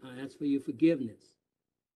again, I ask for your forgiveness.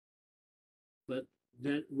 But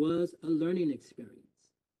that was a learning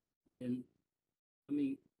experience. And I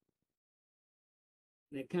mean,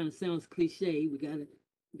 that kind of sounds cliche. We gotta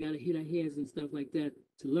hit our heads and stuff like that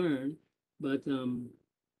to learn. But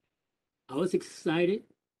I was excited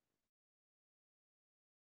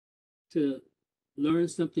to learn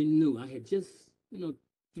something new. I had just,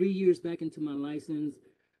 3 years back into my license.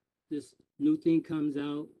 This new thing comes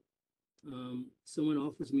out. Someone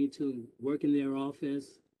offers me to work in their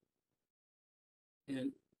office,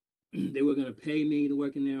 and they were going to pay me to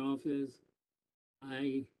work in their office.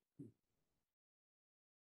 I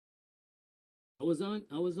was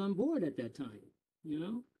on board at that time.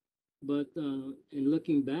 But in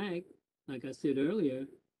looking back, like I said earlier,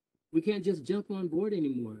 we can't just jump on board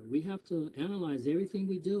anymore. We have to analyze everything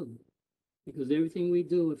we do, because everything we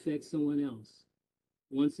do affects someone else.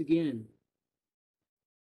 Once again,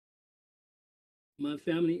 my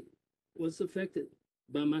family was affected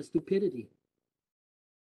by my stupidity.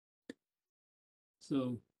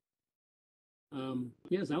 So,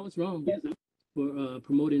 yes, I was wrong for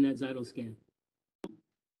promoting that Zyto scan.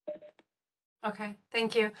 Okay,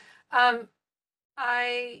 thank you.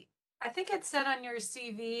 I think it said on your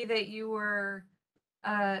CV that you were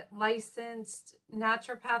a licensed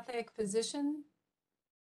naturopathic physician.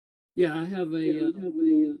 Yeah, I have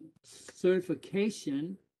a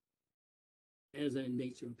certification as a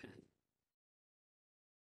naturopath.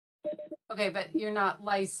 Okay, but you're not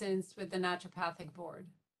licensed with the naturopathic board.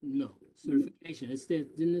 No, certification. It said,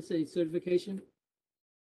 didn't it say certification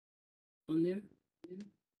on there?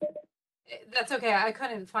 That's okay. I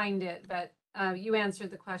couldn't find it, but you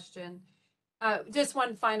answered the question. Just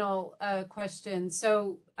one final question.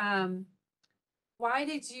 So, why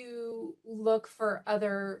did you look for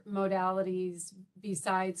other modalities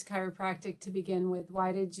besides chiropractic to begin with?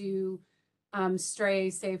 Why did you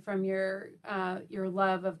stray, say, from your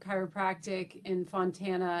love of chiropractic in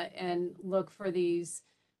Fontana and look for these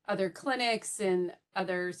other clinics and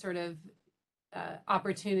other sort of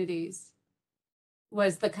opportunities?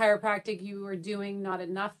 Was the chiropractic you were doing not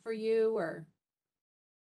enough for you, or?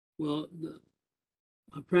 Well,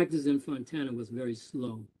 my practice in Fontana was very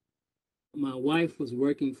slow. My wife was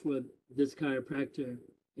working for this chiropractor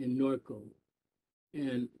in Norco,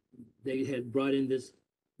 and they had brought in this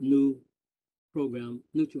new program,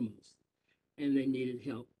 Nutrimos, and they needed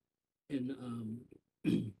help in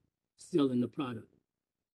selling the product.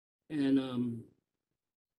 And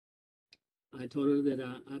I told her that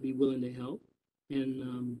I'd be willing to help,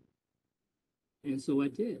 and so I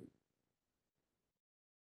did.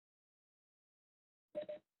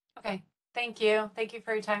 Okay, thank you. Thank you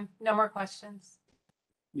for your time. No more questions.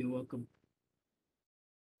 You're welcome.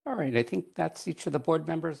 All right, I think that's each of the board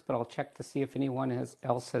members, but I'll check to see if anyone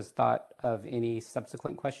else has thought of any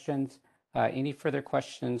subsequent questions. Any further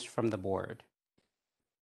questions from the board?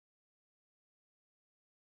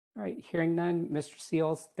 All right, hearing none, Mr.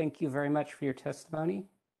 Seals, thank you very much for your testimony.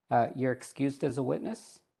 You're excused as a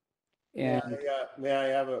witness. And May I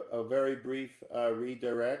have a very brief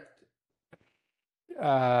redirect?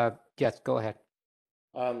 yes, go ahead.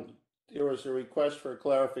 There was a request for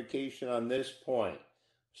clarification on this point.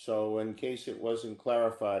 So in case it wasn't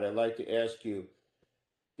clarified, I'd like to ask you,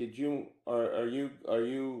 did you, will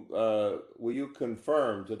you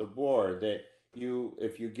confirm to the board that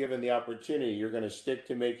if you're given the opportunity, you're going to stick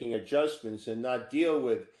to making adjustments and not deal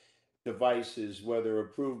with devices, whether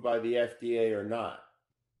approved by the FDA or not?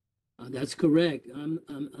 That's correct. I'm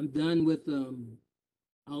done with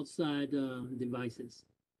outside devices.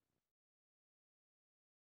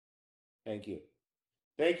 Thank you.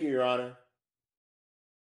 Thank you, Your Honor.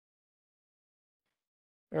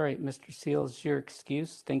 All right, Mr. Seals, you're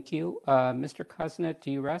excused. Thank you. Mr. Kusnet,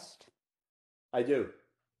 do you rest? I do.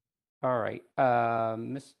 All right.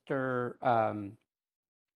 Mr.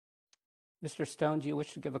 Stone, do you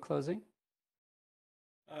wish to give a closing?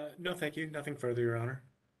 No, thank you. Nothing further, Your Honor.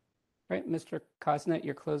 All right, Mr. Kusnet,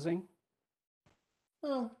 your closing?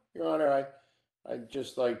 Well, Your Honor, I'd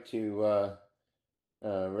just like to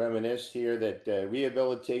reminisce here that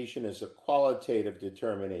rehabilitation is a qualitative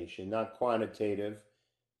determination, not quantitative,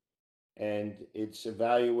 and it's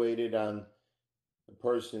evaluated on the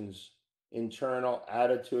person's internal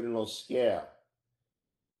attitudinal scale.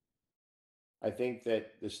 I think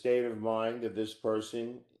that the state of mind of this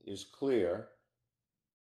person is clear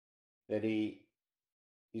that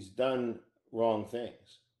he's done wrong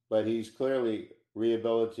things, but he's clearly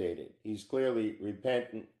rehabilitated. He's clearly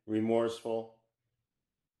repentant, remorseful,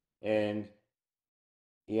 and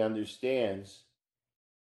he understands.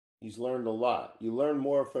 He's learned a lot. You learn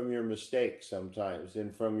more from your mistakes sometimes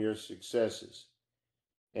than from your successes.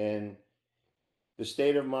 And the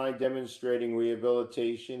state of mind demonstrating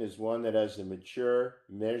rehabilitation is one that has a mature,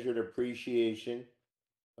 measured appreciation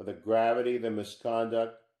of the gravity of the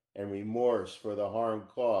misconduct and remorse for the harm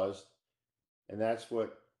caused. And that's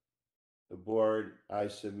what the board I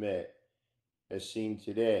submit has seen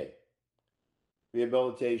today.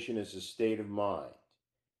 Rehabilitation is a state of mind,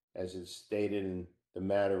 as it's stated in the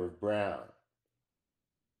matter of Brown.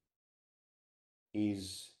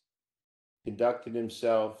 He's conducted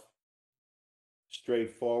himself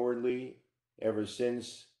straightforwardly ever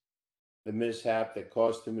since the mishap that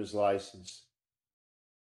cost him his license.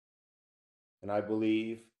 And I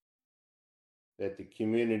believe that the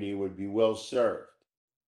community would be well served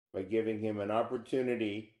by giving him an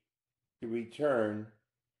opportunity to return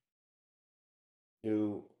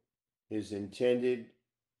to his intended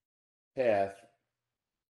path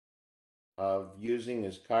of using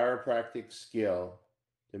his chiropractic skill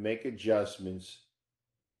to make adjustments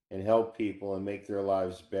and help people and make their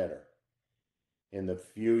lives better in the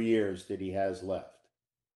few years that he has left.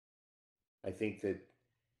 I think that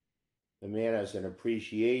the man has an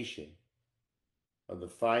appreciation of the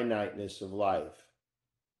finiteness of life,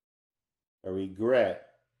 a regret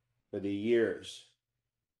for the years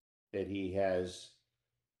that he has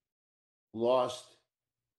lost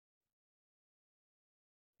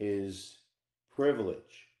his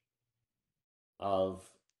privilege of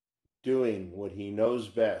doing what he knows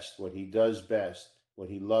best, what he does best, what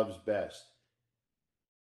he loves best.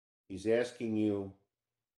 He's asking you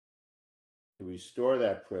to restore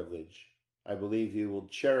that privilege. I believe he will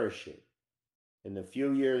cherish it. In the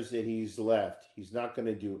few years that he's left, he's not going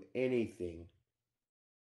to do anything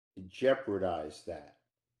to jeopardize that.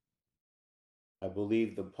 I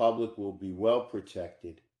believe the public will be well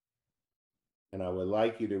protected, and I would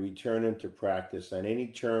like you to return him to practice on any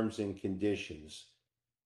terms and conditions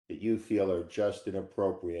that you feel are just and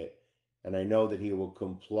appropriate, and I know that he will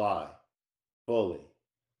comply fully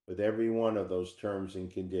with every one of those terms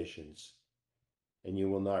and conditions, and you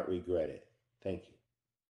will not regret it. Thank you.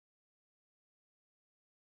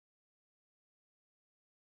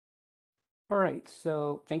 All right,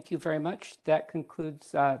 so thank you very much. That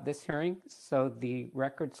concludes this hearing. So the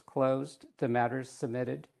record's closed, the matter's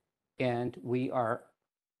submitted, and we are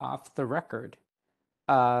off the record.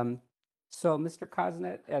 So Mr.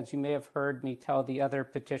 Kosnet, as you may have heard me tell the other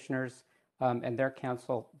petitioners and their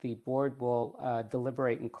counsel, the board will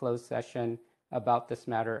deliberate in closed session about this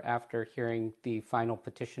matter after hearing the final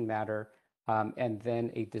petition matter, and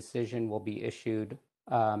then a decision will be issued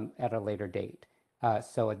at a later date.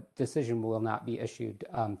 So a decision will not be issued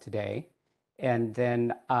today. And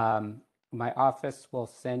then my office will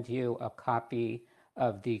send you a copy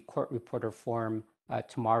of the court reporter form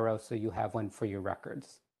tomorrow, so you have one for your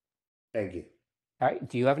records. Thank you. All right,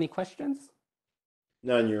 do you have any questions?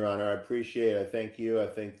 None, Your Honor. I appreciate it. I thank you. I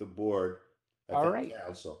thank the board. I thank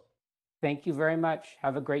counsel. Thank you very much.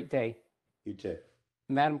 Have a great day. You too.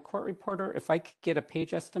 Madam Court Reporter, if I could get a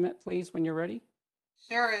page estimate, please, when you're ready.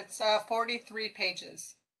 Sure, it's 43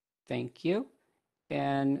 pages. Thank you.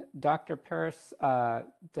 And Dr. Paris,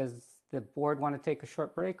 does the board want to take a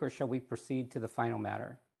short break, or shall we proceed to the final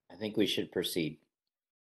matter? I think we should proceed.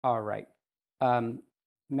 All right.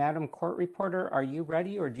 Madam Court Reporter, are you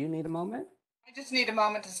ready, or do you need a moment? I just need a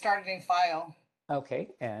moment to start a new file. Okay,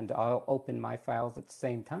 and I'll open my files at the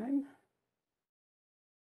same time.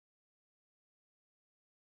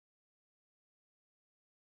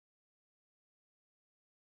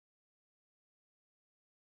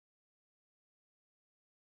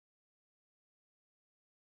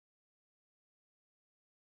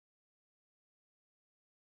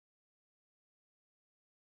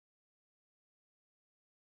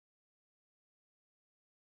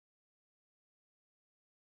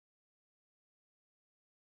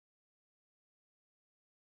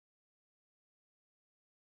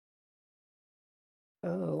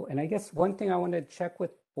 Oh, and I guess one thing I wanted to check with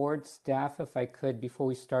board staff, if I could, before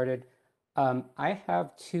we started. I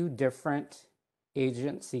have two different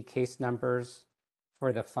agency case numbers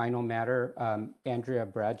for the final matter, Andrea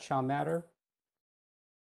Bradshaw matter.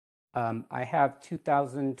 I have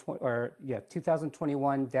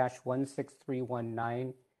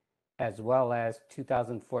 2021-16319, as well as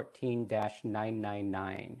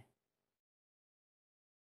 2014-999.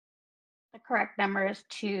 The correct number is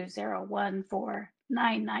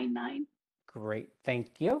 2014999. Great, thank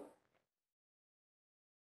you.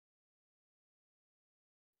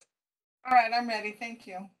 All right, I'm ready. Thank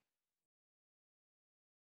you.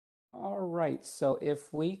 All right, so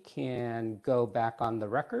if we can go back on the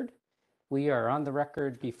record, we are on the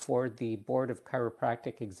record before the Board of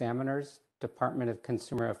Chiropractic Examiners, Department of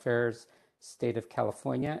Consumer Affairs, State of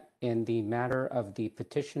California, in the matter of the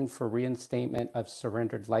petition for reinstatement of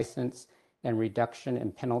surrendered license and reduction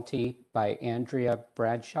in penalty by Andrea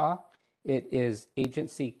Bradshaw. It is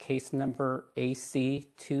agency case number AC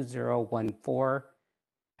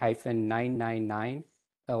 2014-999,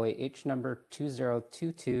 OAH number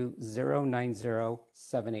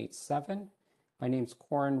 2022-090-787. My name's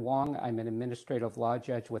Corin Wong. I'm an administrative law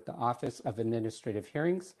judge with the Office of Administrative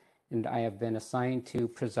Hearings, and I have been assigned to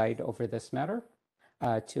preside over this matter.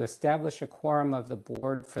 To establish a quorum of the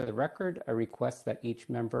board for the record, I request that each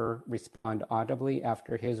member respond audibly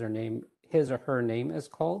after his or her name is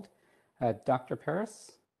called. Dr.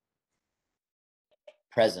 Paris?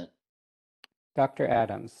 Present. Dr.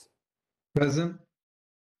 Adams? Present.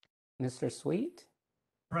 Mr. Sweet?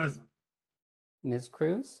 Present. Ms.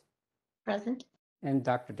 Cruz? Present. And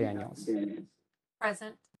Dr. Daniels?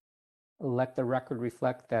 Present. Let the record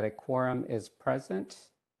reflect that a quorum is present.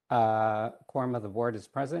 quorum of the board is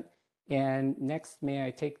present. And next, may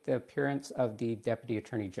I take the appearance of the Deputy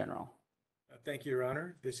Attorney General? Thank you, Your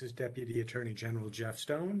Honor. This is Deputy Attorney General Jeff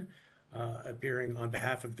Stone, appearing on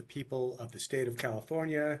behalf of the people of the state of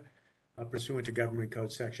California, pursuant to Government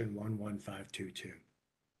Code Section 11522.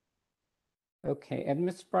 Okay, and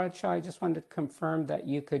Ms. Bradshaw, I just wanted to confirm that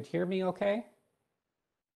you could hear me okay?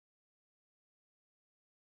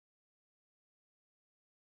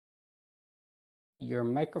 Your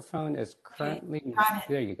microphone is currently, got it.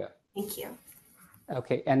 there you go. Thank you.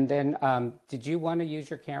 Okay, and then did you want to use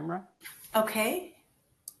your camera? Okay.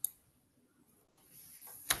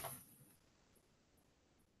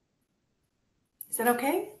 Is that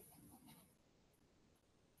okay?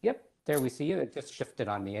 Yep, there we see you. It just shifted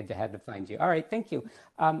on me. I had to find you. All right, thank you.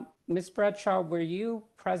 Ms. Bradshaw, were you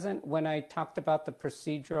present when I talked about the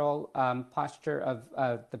procedural posture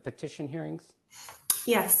of the petition hearings?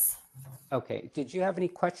 Yes. Okay, did you have any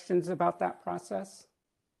questions about that process?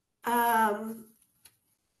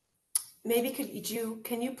 Maybe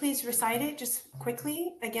can you please recite it just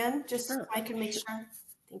quickly again, just Sure. so I can make sure?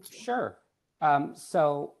 Thank you. Sure.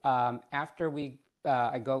 After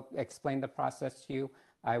I go explain the process to you,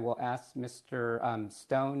 I will ask Mr.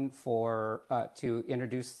 Stone to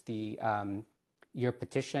introduce your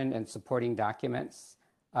petition and supporting documents,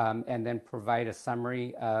 and then provide a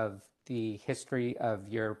summary of the history of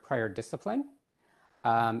your prior discipline.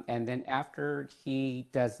 And then after he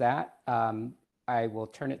does that, I will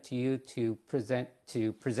turn it to you to present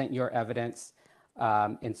your evidence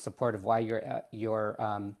in support of why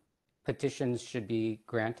your petitions should be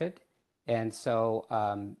granted. And so,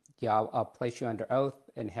 I'll place you under oath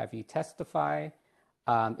and have you testify.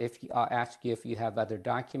 I'll ask you if you have other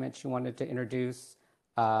documents you wanted to introduce.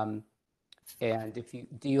 And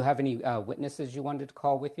do you have any witnesses you wanted to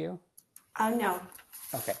call with you? No.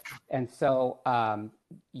 Okay, and so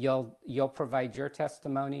you'll provide your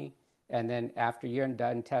testimony, and then after you're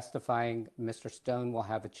done testifying, Mr. Stone will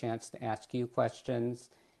have a chance to ask you questions.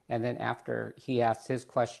 And then after he asks his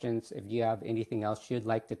questions, if you have anything else you'd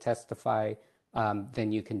like to testify,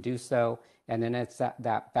 then you can do so. And then it's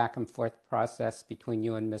that back and forth process between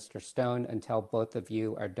you and Mr. Stone until both of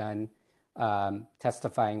you are done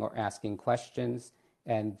testifying or asking questions.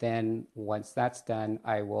 And then once that's done,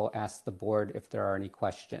 I will ask the board if there are any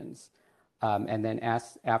questions. And then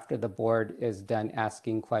after the board is done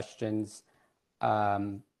asking questions,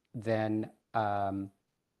 then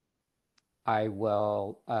I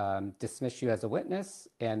will dismiss you as a witness,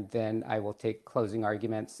 and then I will take closing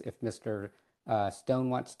arguments if Mr. Stone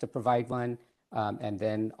wants to provide one, and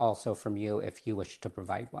then also from you if you wish to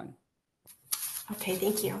provide one. Okay,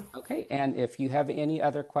 thank you. Okay, and if you have any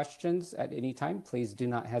other questions at any time, please do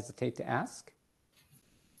not hesitate to ask.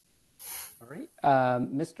 All right,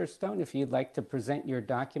 Mr. Stone, if you'd like to present your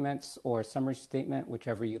documents or summary statement,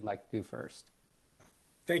 whichever you'd like to do first.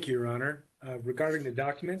 Thank you, Your Honor. Regarding the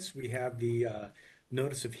documents, we have the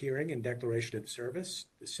notice of hearing and declaration of service,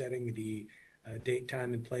 setting the date,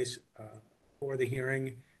 time, and place for the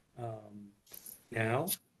hearing now.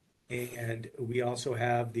 And we also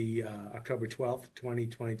have the October 12th,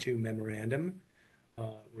 2022 memorandum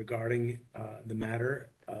regarding the matter,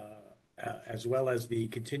 as well as the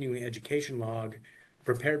continuing education log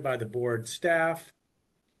prepared by the board staff.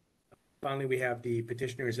 Finally, we have the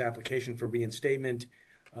petitioner's application for reinstatement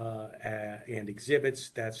and exhibits.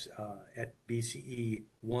 That's at BCE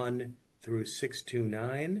 1 through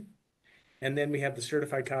 629. And then we have the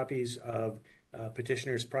certified copies of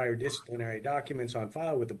petitioner's prior disciplinary documents on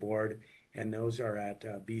file with the board, and those are at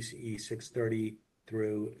BCE 630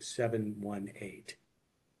 through 718.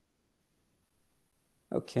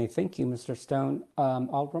 Okay, thank you, Mr. Stone.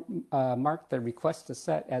 I'll mark the request to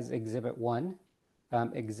set as Exhibit 1.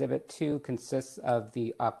 Exhibit 2 consists of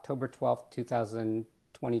the October 12th,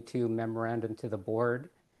 2022 memorandum to the board,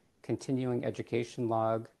 continuing education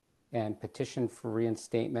log, and petition for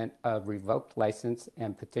reinstatement of revoked license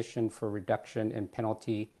and petition for reduction in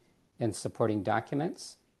penalty and supporting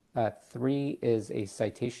documents. 3 is a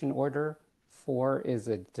citation order. 4 is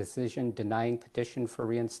a decision denying petition for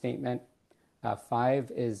reinstatement.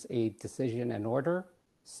 5 is a decision and order,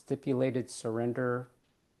 stipulated surrender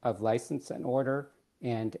of license and order,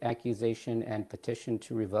 and accusation and petition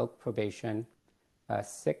to revoke probation.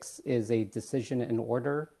 6 is a decision and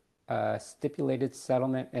order, stipulated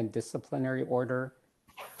settlement and disciplinary order,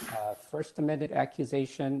 first amended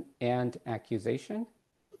accusation and accusation.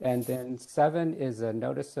 And then 7 is a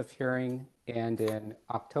notice of hearing and an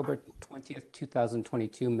October 20th,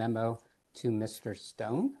 2022 memo to Mr.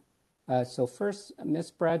 Stone. So first,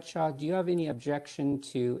 Ms. Bradshaw, do you have any objection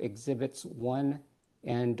to Exhibits 1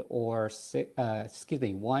 and or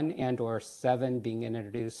one and or seven being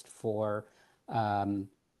introduced for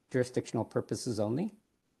jurisdictional purposes only?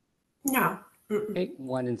 No. Okay,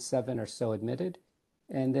 1 and 7 are so admitted.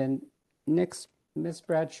 And then next, Ms.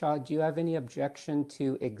 Bradshaw, do you have any objection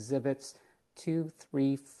to exhibits 2,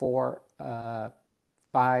 3, 4,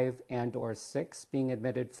 5, and or 6 being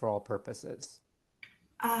admitted for all purposes?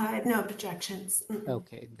 No objections.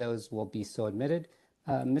 Okay, those will be so admitted.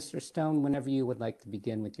 Mr. Stone, whenever you would like to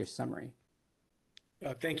begin with your summary.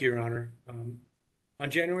 Thank you, Your Honor. On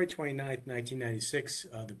January 29th, 1996,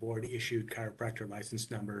 the board issued chiropractor license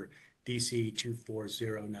number DC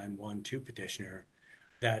 240912 to petitioner.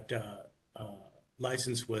 That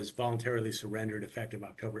license was voluntarily surrendered effective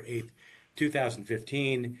October 8th,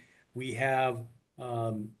 2015. We have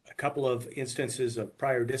a couple of instances of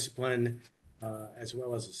prior discipline as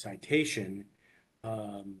well as a citation.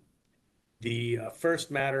 The first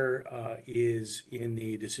matter is in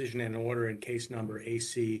the decision and order in case number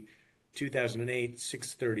AC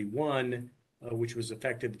 2008-631, which was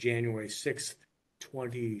effective January 6th,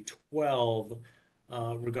 2012,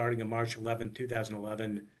 regarding a March 11,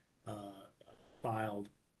 2011 filed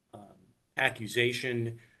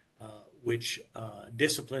accusation which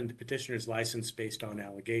disciplined the petitioner's license based on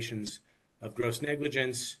allegations of gross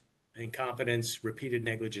negligence, incompetence, repeated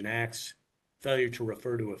negligent acts, failure to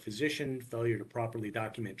refer to a physician, failure to properly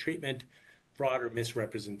document treatment, fraud or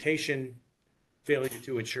misrepresentation, failure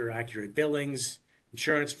to ensure accurate billings,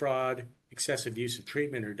 insurance fraud, excessive use of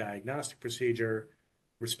treatment or diagnostic procedure,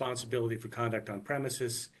 responsibility for conduct on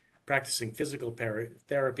premises, practicing physical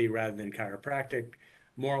therapy rather than chiropractic,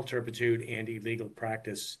 moral turpitude, and illegal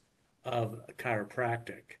practice of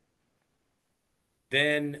chiropractic.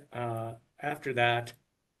 Then after that,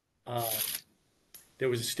 there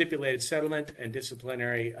was a stipulated settlement and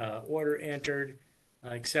disciplinary order entered,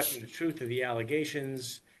 accepting the truth of the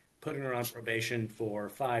allegations, putting her on probation for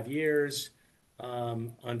 5 years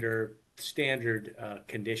under standard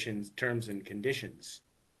conditions, terms and conditions.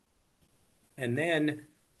 And then,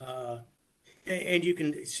 and you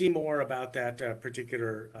can see more about that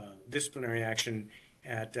particular disciplinary action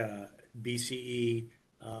at BCE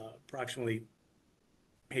approximately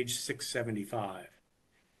page 675.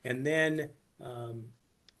 And then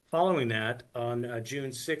following that, on June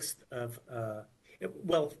 6th of,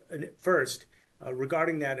 first,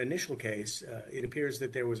 regarding that initial case, it appears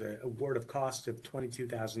that there was a award of cost of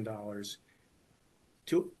 $22,000,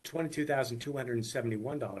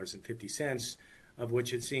 $22,271.50, of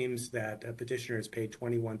which it seems that a petitioner has paid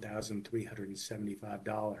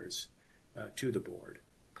 $21,375 to the board.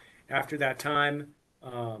 After that time,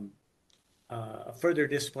 a further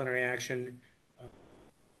disciplinary action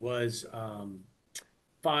was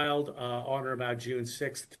filed on or about June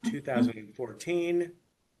 6th, 2014.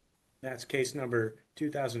 That's case number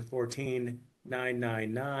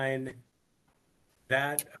 2014-999.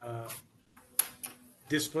 That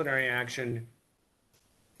disciplinary action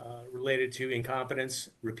related to incompetence,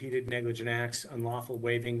 repeated negligent acts, unlawful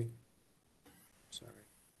waiving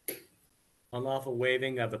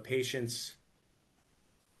of a patient's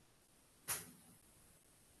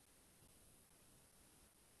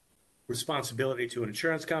responsibility to an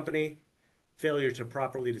insurance company, failure to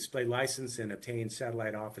properly display license and obtain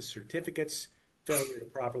satellite office certificates, failure to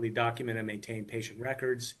properly document and maintain patient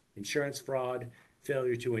records, insurance fraud,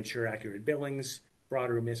 failure to ensure accurate billings, fraud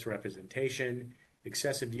or misrepresentation,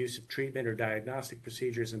 excessive use of treatment or diagnostic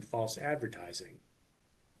procedures, and false advertising.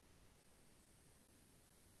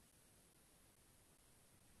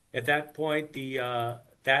 At that point,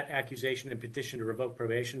 that accusation and petition to revoke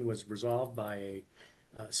probation was resolved by a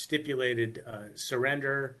stipulated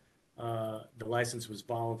surrender. The license was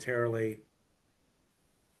voluntarily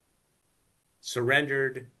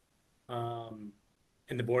surrendered, and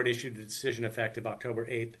the board issued a decision effective October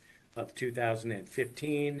 8th of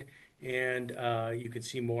 2015. And you can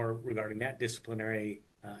see more regarding that disciplinary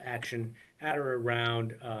action at or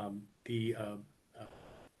around the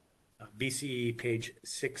BCE page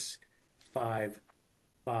 655.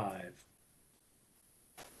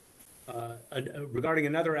 Regarding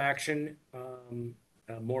another action,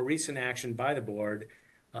 a more recent action by the board,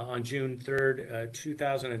 on June 3rd,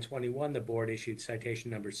 2021, the board issued citation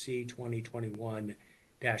number C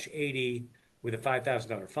 2021-80 with a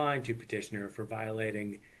 $5,000 fine to petitioner for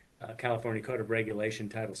violating California Code of Regulation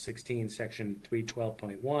Title 16, Section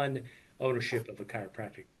 312.1, ownership of a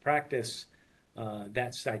chiropractic practice.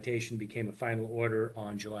 That citation became a final order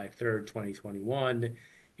on July 3rd, 2021,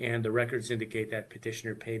 and the records indicate that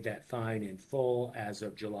petitioner paid that fine in full as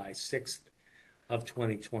of July 6th of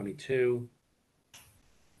 2022.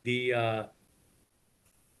 The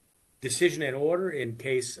decision and order in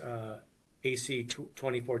case AC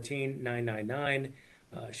 2014-999.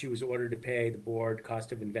 She was ordered to pay the board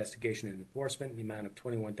cost of investigation and enforcement in the amount of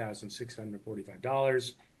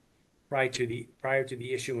 $21,645 prior to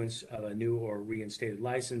the issuance of a new or reinstated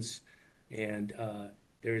license, and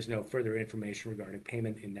there is no further information regarding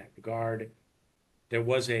payment in that regard. There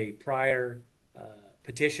was a prior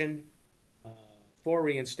petition for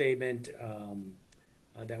reinstatement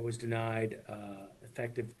that was denied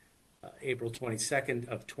effective April 22nd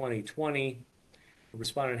of 2020. The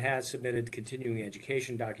respondent has submitted continuing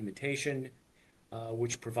education documentation,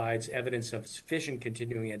 which provides evidence of sufficient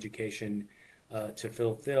continuing education to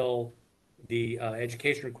fulfill the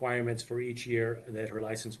education requirements for each year that her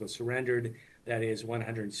license was surrendered. That is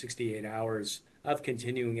 168 hours of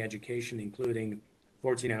continuing education, including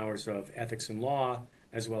 14 hours of ethics and law,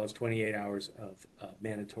 as well as 28 hours of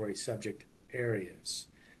mandatory subject areas.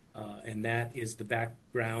 And that is the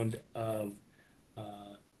background of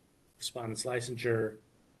respondent's licensure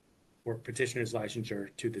or petitioner's licensure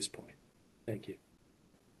to this point. Thank you.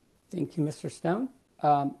 Thank you, Mr. Stone.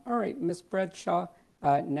 All right, Ms. Bradshaw,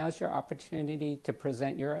 now's your opportunity to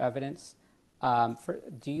present your evidence.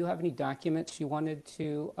 Do you have any documents you wanted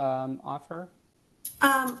to offer?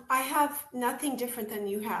 I have nothing different than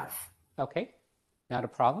you have. Okay, not a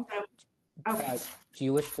problem. Okay. Do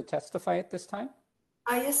you wish to testify at this time?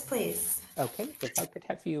 Yes, please. Okay, if I could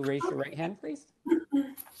have you raise your right hand, please.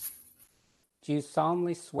 Do you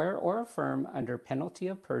solemnly swear or affirm under penalty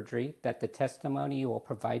of perjury that the testimony you will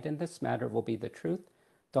provide in this matter will be the truth,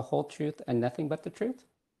 the whole truth, and nothing but the truth?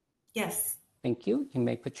 Yes. Thank you. You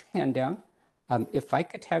may put your hand down. If I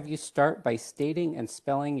could have you start by stating and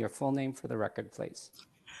spelling your full name for the record, please.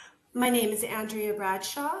 My name is Andrea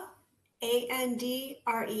Bradshaw,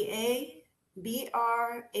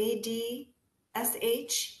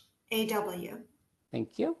 AndreaBradshAW.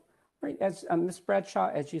 Thank you. All right, as Ms. Bradshaw,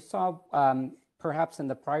 as you saw perhaps in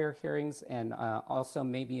the prior hearings and also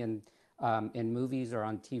maybe in movies or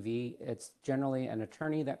on TV, it's generally an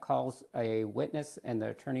attorney that calls a witness, and the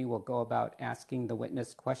attorney will go about asking the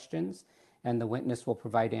witness questions, and the witness will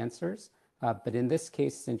provide answers. But in this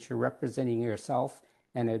case, since you're representing yourself,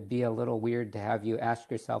 and it'd be a little weird to have you ask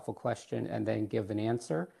yourself a question and then give an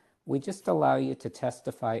answer, we just allow you to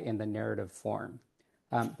testify in the narrative form.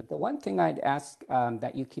 But the one thing I'd ask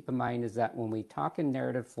that you keep in mind is that when we talk in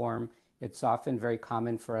narrative form, it's often very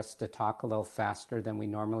common for us to talk a little faster than we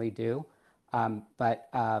normally do. But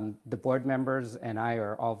the board members and I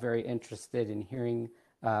are all very interested in hearing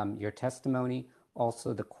your testimony,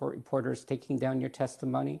 also the court reporters taking down your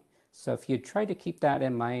testimony. So if you try to keep that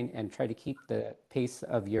in mind and try to keep the pace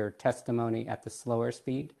of your testimony at the slower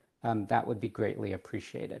speed, that would be greatly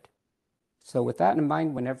appreciated. So with that in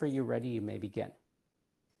mind, whenever you're ready, you may begin.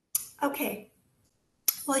 Okay.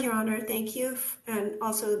 Well, Your Honor, thank you, and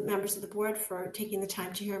also members of the board for taking the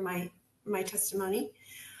time to hear my testimony.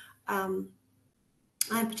 I'm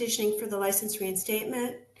petitioning for the license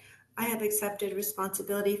reinstatement. I have accepted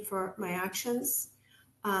responsibility for my actions.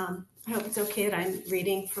 I hope it's okay that I'm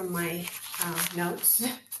reading from my notes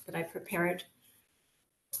that I prepared.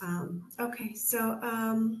 Okay, so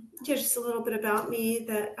yeah, just a little bit about me.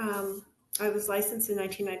 That I was licensed in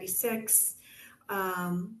 1996.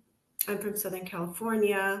 I'm from Southern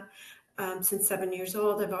California. Since 7 years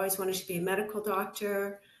old, I've always wanted to be a medical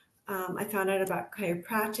doctor. I found out about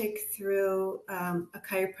chiropractic through a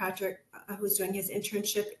chiropractor who was doing his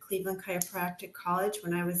internship at Cleveland Chiropractic College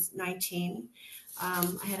when I was 19.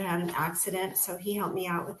 I had an accident, so he helped me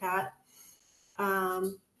out with that.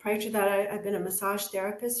 Prior to that, I've been a massage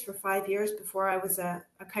therapist for 5 years before I was a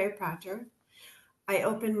chiropractor. I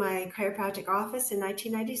opened my chiropractic office in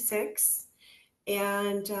 1996.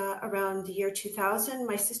 And around the year 2000,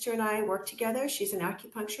 my sister and I worked together. She's an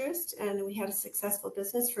acupuncturist, and we had a successful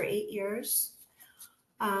business for 8 years.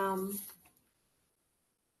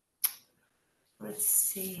 Let's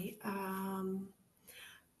see.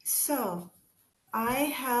 So I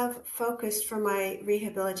have focused for my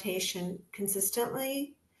rehabilitation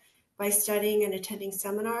consistently by studying and attending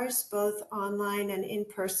seminars, both online and in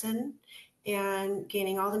person, and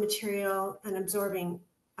gaining all the material and absorbing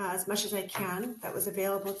as much as I can that was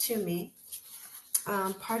available to me.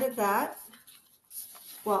 Part of that,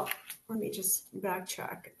 well, let me just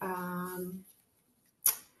backtrack.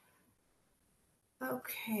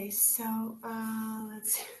 Okay, so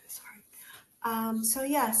let's see, sorry.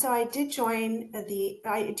 So I did join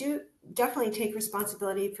I do definitely take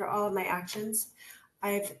responsibility for all of my actions.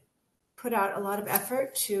 I've put out a lot of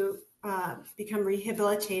effort to become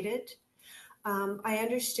rehabilitated. I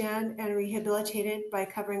understand and rehabilitated by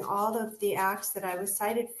covering all of the acts that I was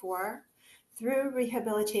cited for Through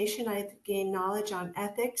rehabilitation, I've gained knowledge on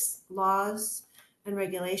ethics, laws and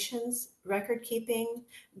regulations, record keeping,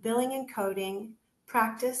 billing and coding,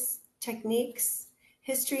 practice, techniques,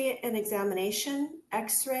 history and examination,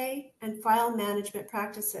 x-ray, and file management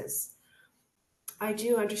practices. I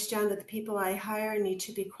do understand that the people I hire need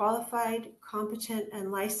to be qualified, competent,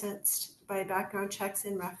 and licensed by background checks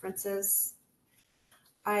and references.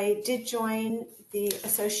 I did join the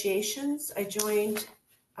associations. I joined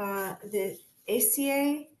the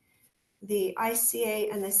ACA, the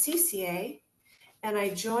ICA, and the CCA, and I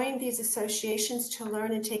joined these associations to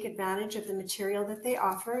learn and take advantage of the material that they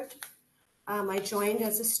offered. I joined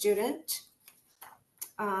as a student.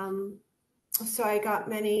 So I got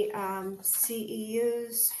many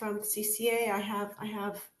CEUs from CCA. I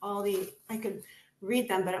have all I could read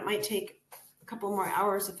them, but it might take a couple more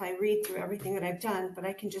hours if I read through everything that I've done, but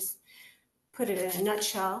I can just put it in a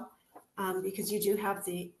nutshell because you do have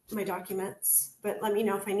my documents, but let me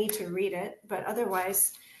know if I need to read it. But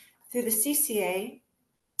otherwise, through the CCA,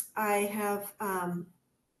 I have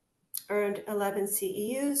earned 11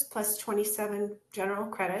 CEUs plus 27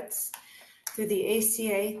 general credits. Through the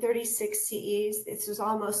ACA, 36 CEs. This was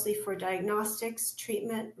all mostly for diagnostics,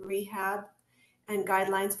 treatment, rehab, and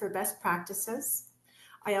guidelines for best practices.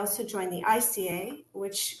 I also joined the ICA,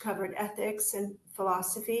 which covered ethics and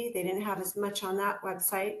philosophy. They didn't have as much on that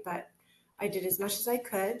website, but I did as much as I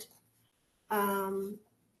could. And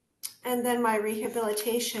then my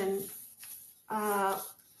rehabilitation,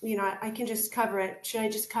 I can just cover it. Should I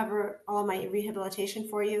just cover all my rehabilitation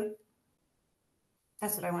for you?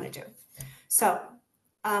 That's what I want to do. So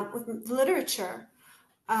with literature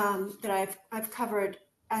that I've covered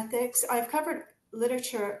ethics, I've covered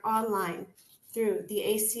literature online through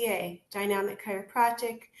the ACA, Dynamic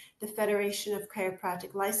Chiropractic, the Federation of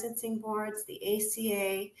Chiropractic Licensing Boards, the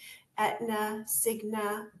ACA, Aetna,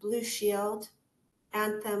 Cigna, Blue Shield,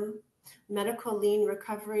 Anthem, Medical Lean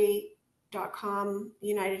Recovery.com,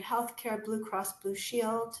 United Healthcare, Blue Cross Blue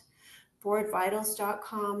Shield,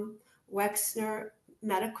 BoardVitals.com, Wexner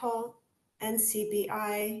Medical,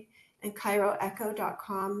 NCBI, and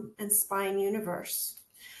ChiroEcho.com, and Spine Universe.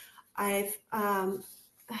 I've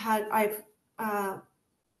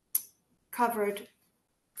covered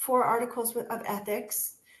 4 articles of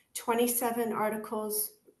ethics, 27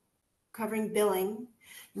 articles covering billing,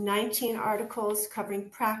 19 articles covering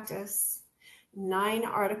practice, 9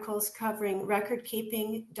 articles covering record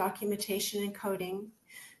keeping, documentation, and coding,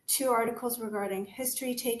 2 articles regarding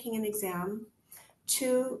history taking and exam,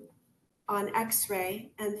 2 on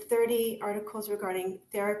x-ray, and 30 articles regarding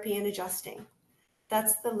therapy and adjusting.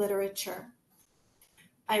 That's the literature.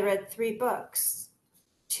 I read 3 books,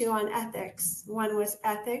 2 on ethics. One was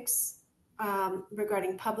Ethics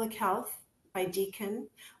regarding public health by Deacon.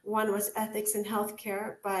 One was Ethics in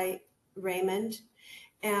Healthcare by Raymond.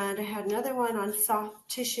 And I had another one on soft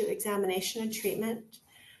tissue examination and treatment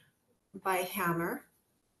by Hammer.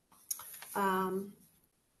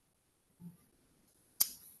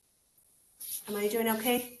 Am I doing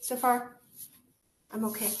okay so far? I'm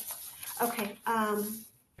okay. Okay.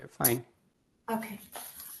 You're fine. Okay.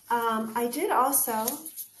 I did also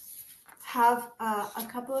have a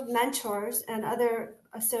couple of mentors and other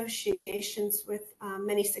associations with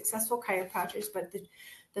many successful chiropractors, but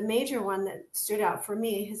the major one that stood out for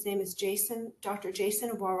me, his name is Dr.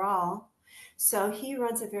 Jason Worrall. So he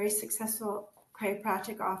runs a very successful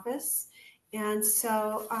chiropractic office. And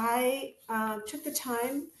so I took the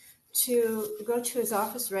time to go to his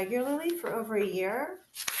office regularly for over a year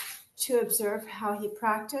to observe how he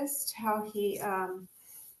practiced, how he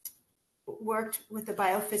worked with the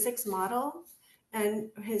biophysics model, and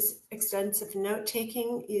his extensive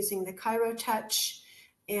note-taking using the ChiroTouch.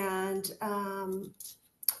 And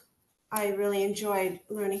I really enjoyed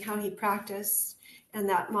learning how he practiced and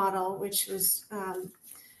that model, which was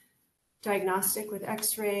diagnostic with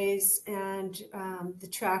x-rays and the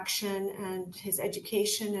traction, and his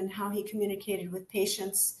education and how he communicated with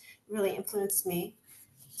patients really influenced me.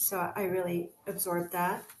 So I really absorbed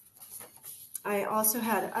that. I also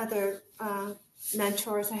had other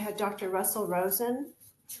mentors. I had Dr. Russell Rosen,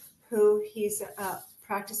 who he's a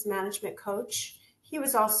practice management coach. He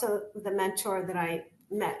was also the mentor that I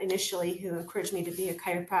met initially, who encouraged me to be a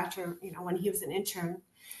chiropractor, when he was an intern.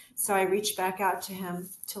 So I reached back out to him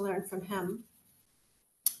to learn from him.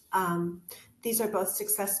 These are both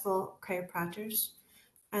successful chiropractors,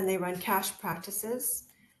 and they run cash practices.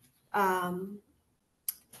 In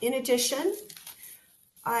addition,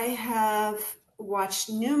 I have watched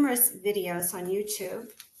numerous videos on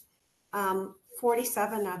YouTube,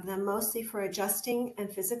 47 of them, mostly for adjusting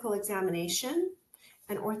and physical examination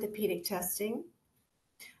and orthopedic testing.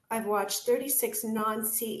 I've watched 36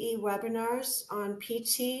 non-CE webinars on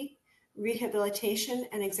PT, rehabilitation,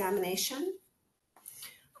 and examination.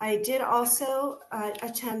 I did also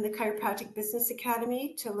attend the Chiropractic Business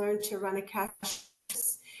Academy to learn to run a cash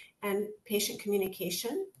and patient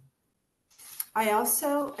communication. I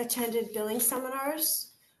also attended billing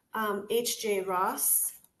seminars, H.J.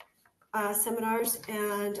 Ross seminars,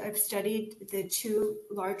 and I've studied the 2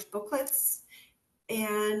 large booklets.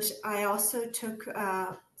 And I also took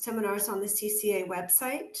seminars on the CCA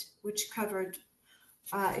website, which covered,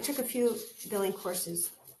 I took a few billing courses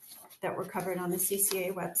that were covered on the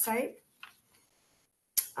CCA website.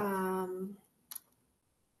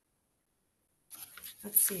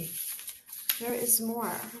 Let's see, there is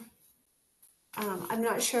more. I'm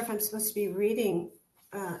not sure if I'm supposed to be reading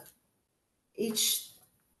each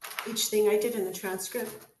thing I did in the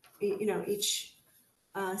transcript, you know, each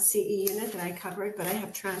CE unit that I covered, but I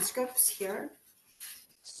have transcripts here.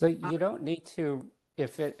 So you don't need to,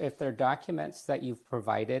 if they're documents that you've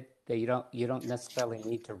provided, that you don't necessarily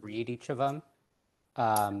need to read each of them.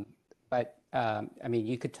 I mean,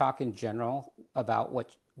 you could talk in general about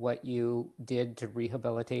what you did to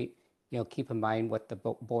rehabilitate. You know, keep in mind what the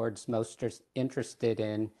board's most interested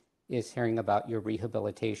in is hearing about your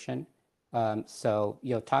rehabilitation. So,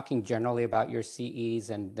 you know, talking generally about your CEs,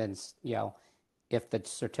 and then, you know, if the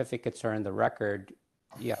certificates are in the record,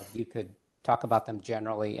 yeah, you could talk about them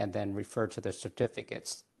generally and then refer to the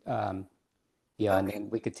certificates. Yeah, and then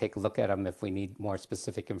we could take a look at them if we need more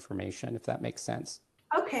specific information, if that makes sense.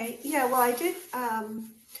 Okay, yeah, well, I did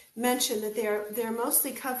mention that they're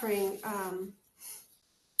mostly covering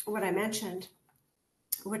what I mentioned,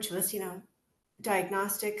 which was, you know,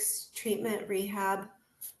 diagnostics, treatment, rehab,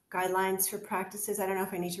 guidelines for practices. I don't know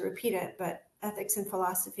if I need to repeat it, but ethics and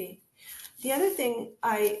philosophy. The other thing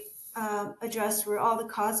I addressed were all the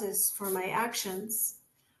causes for my actions.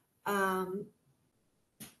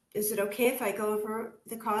 Is it okay if I go over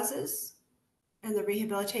the causes and the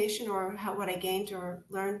rehabilitation, or what I gained or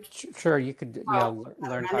learned? Sure, you could, you know,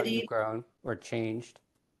 learn how you've grown or changed.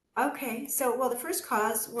 Okay, so, well, the first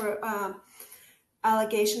cause were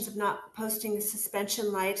allegations of not posting a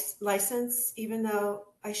suspension license, even though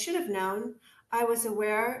I should have known. I was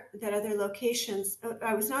aware that other locations,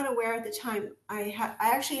 I was not aware at the time. I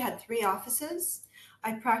actually had 3 offices.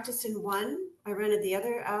 I practiced in one, I rented the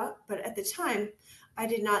other out, but at the time, I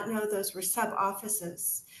did not know those were sub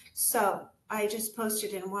offices. So I just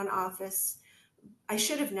posted in one office. I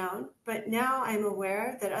should have known, but now I'm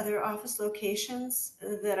aware that other office locations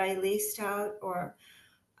that I leased out, or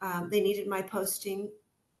they needed my posting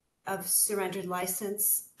of surrendered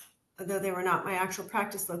license, though they were not my actual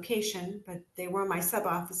practice location, but they were my sub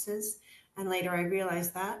offices. And later I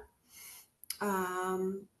realized that.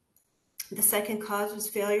 The second cause was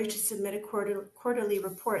failure to submit quarterly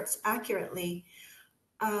reports accurately.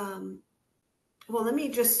 Well, let me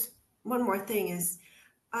just, one more thing is,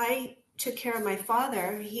 I took care of my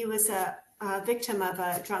father. He was a victim of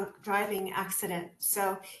a drunk driving accident.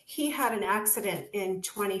 So he had an accident in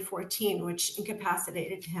 2014, which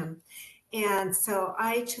incapacitated him. And so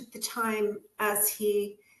I took the time as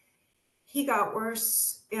he got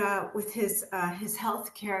worse with his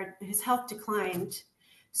health care, his health declined.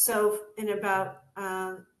 So in about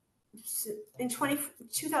in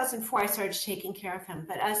 2004, I started taking care of him.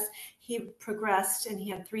 But as he progressed and he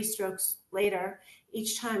had 3 strokes later,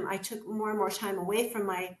 each time I took more and more time away from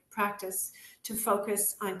my practice to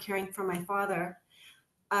focus on caring for my father.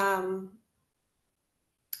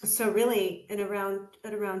 So really, at around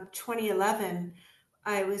 2011,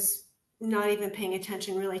 I was not even paying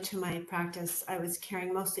attention really to my practice. I was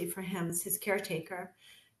caring mostly for him as his caretaker,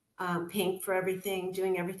 paying for everything,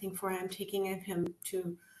 doing everything for him, taking him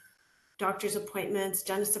to doctor's appointments,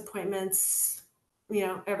 dentist appointments, you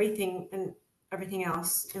know, everything and everything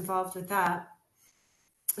else involved with that.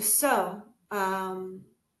 So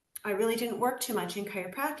I really didn't work too much in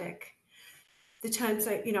chiropractic. The times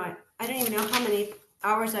I don't even know how many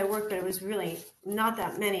hours I worked, but it was really not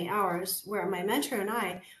that many hours, where my mentor and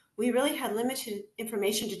I, we really had limited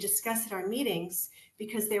information to discuss at our meetings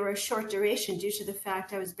because they were a short duration due to the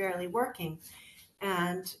fact I was barely working.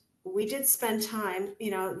 And we did spend time, you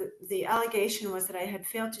know, the allegation was that I had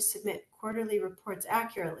failed to submit quarterly reports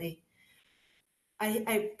accurately.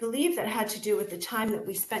 I believe that had to do with the time that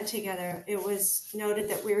we spent together. It was noted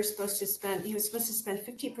that he was supposed to spend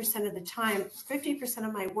 50% of the time, 50%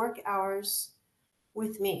 of my work hours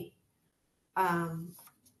with me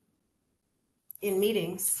in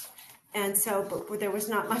meetings. And so, but there was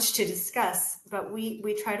not much to discuss, but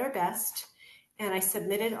we tried our best, and I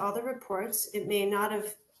submitted all the reports. It may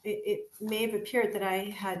have appeared that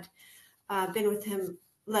I had been with him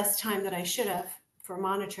less time than I should have for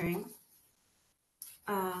monitoring.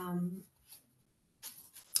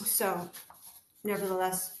 So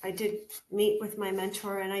nevertheless, I did meet with my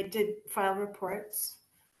mentor and I did file reports.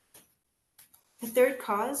 The third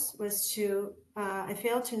cause was I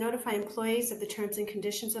failed to notify employees of the terms and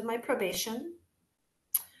conditions of my probation.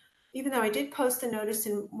 Even though I did post a notice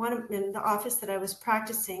in the office that I was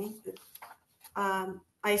practicing, I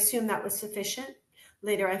assumed that was sufficient.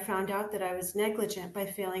 Later, I found out that I was negligent by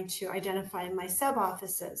failing to identify my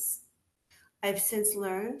sub-offices. I've since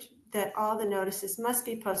learned that all the notices must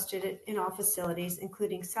be posted in all facilities,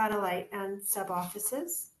 including satellite and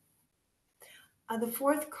sub-offices. The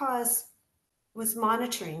fourth cause was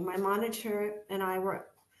monitoring. My monitor and I were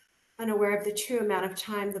unaware of the true amount of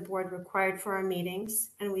time the board required for our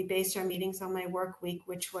meetings, and we based our meetings on my work week,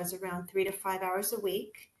 which was around 3 to 5 hours a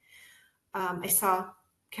week. I saw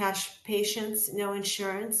cash patients, no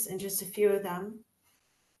insurance, and just a few of them.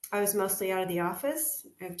 I was mostly out of the office.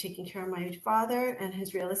 I've taken care of my father and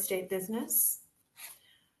his real estate business.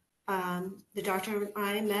 The doctor and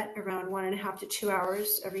I met around 1.5 to 2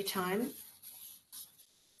 hours every time.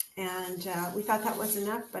 And we thought that was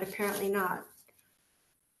enough, but apparently not.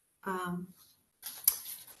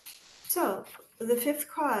 So the fifth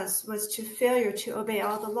cause was to failure to obey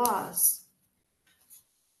all the laws.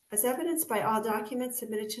 As evidenced by all documents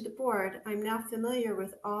submitted to the board, I'm now familiar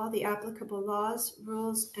with all the applicable laws,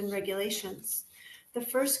 rules, and regulations. The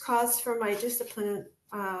first cause for my discipline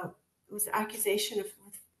was accusation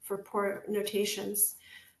for poor notations,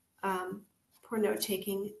 poor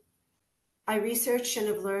note-taking. I researched and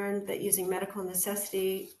have learned that using medical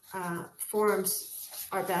necessity forms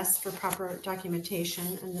are best for proper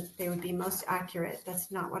documentation and that they would be most accurate.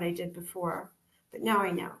 That's not what I did before, but now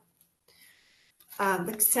I know.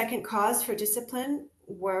 The second cause for discipline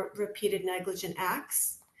were repeated negligent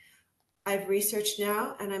acts. I've researched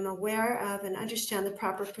now and I'm aware of and understand the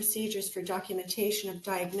proper procedures for documentation of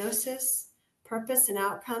diagnosis, purpose, and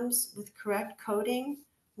outcomes with correct coding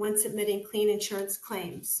when submitting clean insurance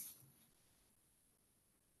claims.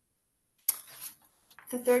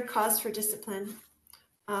 The third cause for discipline.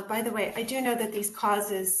 By the way, I do know that these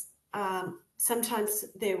causes, sometimes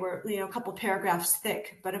they were, a couple paragraphs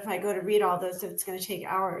thick, but if I go to read all those, it's going to take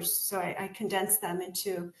hours. So I condensed them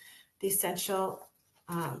into the essential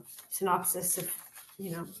synopsis of,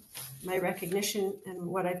 my recognition and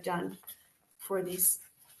what I've done for these.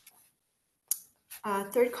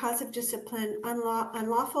 Third cause of discipline,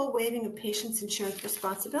 unlawful waiving of patient's insurance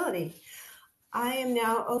responsibility. I am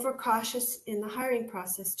now overcautious in the hiring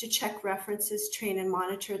process to check references, train, and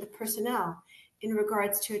monitor the personnel in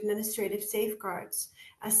regards to administrative safeguards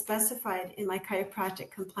as specified in my chiropractic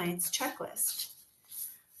compliance checklist,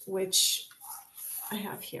 which I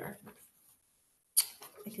have here.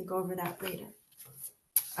 I can go over that later.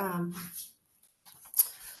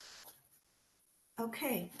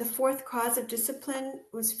 Okay, the fourth cause of discipline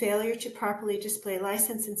was failure to properly display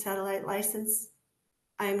license and satellite license.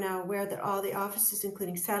 I am now aware that all the offices,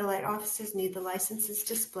 including satellite offices, need the licenses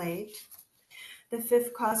displayed. The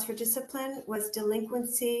fifth cause for discipline was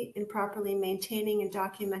delinquency in properly maintaining and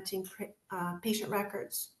documenting patient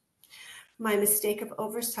records. My mistake of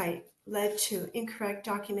oversight led to incorrect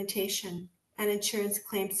documentation and insurance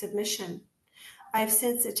claim submission. I have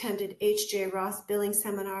since attended H.J. Ross billing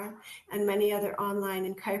seminar and many other online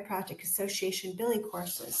and chiropractic association billing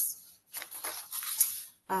courses.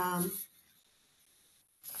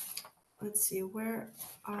 Let's see, where,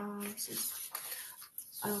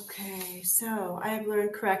 okay, so I have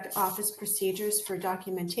learned correct office procedures for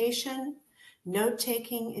documentation,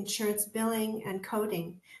 note-taking, insurance billing, and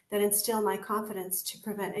coding that instill my confidence to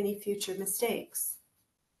prevent any future mistakes.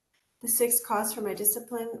 The sixth cause for my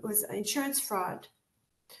discipline was insurance fraud.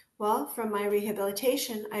 Well, from my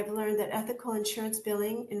rehabilitation, I've learned that ethical insurance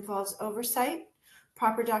billing involves oversight,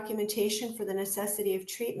 proper documentation for the necessity of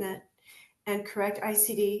treatment, and correct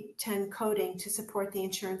ICD-10 coding to support the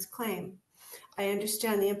insurance claim. I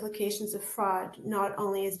understand the implications of fraud not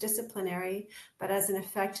only as disciplinary, but as an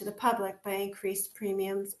effect to the public by increased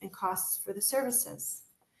premiums and costs for the services.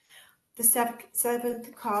 The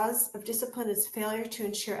seventh cause of discipline is failure to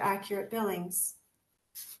ensure accurate billings.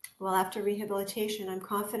 Well, after rehabilitation, I'm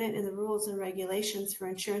confident in the rules and regulations for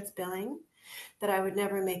insurance billing that I would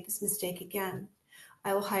never make this mistake again.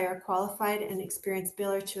 I will hire a qualified and experienced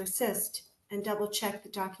biller to assist and double check the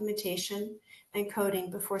documentation and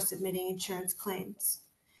coding before submitting insurance claims.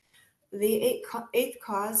 The eighth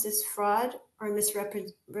cause is fraud or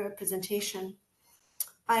misrepresentation.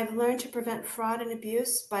 I've learned to prevent fraud and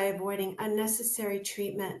abuse by avoiding unnecessary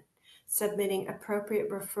treatment, submitting appropriate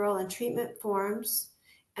referral and treatment forms,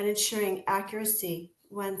 and ensuring accuracy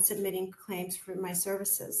when submitting claims for my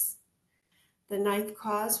services. The ninth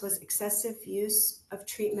cause was excessive use of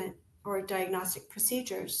treatment or diagnostic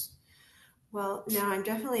procedures. Well, now I'm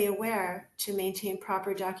definitely aware to maintain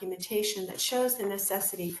proper documentation that shows the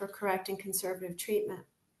necessity for correct and conservative treatment.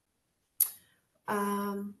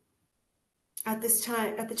 At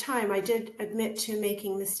the time, I did admit to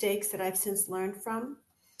making mistakes that I've since learned from.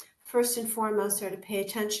 First and foremost are to pay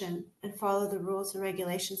attention and follow the rules and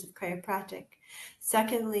regulations of chiropractic.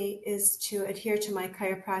 Secondly is to adhere to my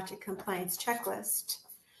chiropractic compliance checklist,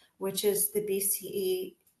 which is the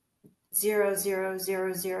BCE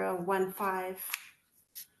 000015.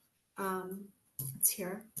 It's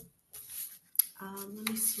here. Let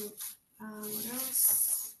me see. What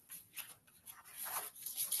else?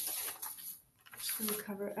 Just going to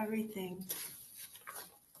cover everything.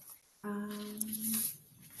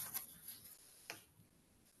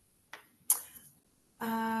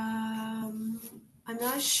 I'm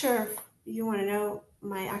not sure if you want to know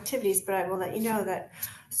my activities, but I will let you know that.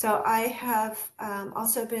 So I have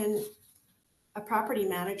also been a property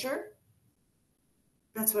manager.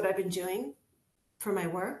 That's what I've been doing for my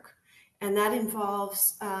work. And that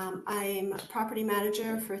involves, I'm a property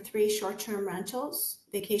manager for 3 short-term rentals,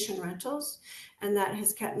 vacation rentals, and that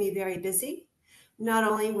has kept me very busy, not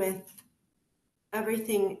only with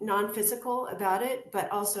everything non-physical about it, but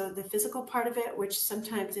also the physical part of it, which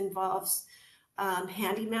sometimes involves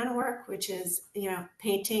handyman work, which is,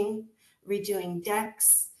 painting, redoing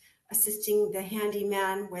decks, assisting the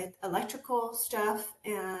handyman with electrical stuff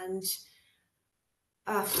and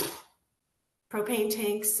propane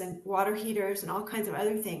tanks and water heaters and all kinds of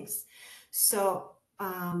other things. So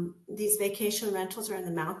these vacation rentals are in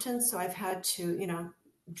the mountains. So I've had to,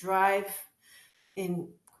 drive in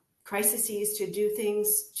crises to do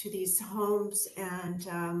things to these homes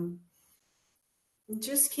and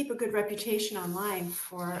just keep a good reputation online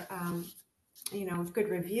for, good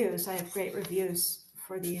reviews. I have great reviews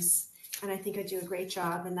for these, and I think I do a great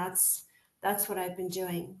job. And that's what I've been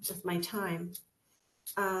doing with my time.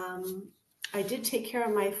 I did take care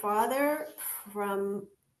of my father from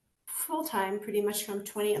full-time pretty much from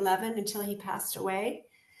 2011 until he passed away,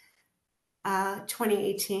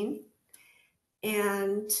 2018.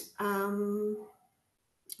 And so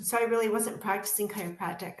I really wasn't practicing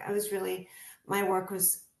chiropractic. My work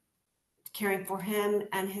was caring for him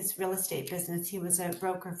and his real estate business. He was a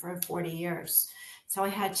broker for 40 years. So I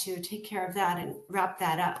had to take care of that and wrap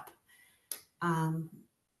that up.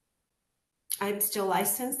 I'm still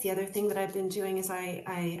licensed. The other thing that I've been doing is I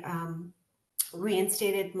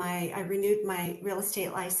renewed my real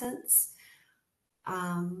estate license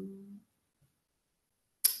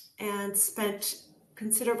and spent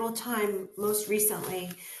considerable time most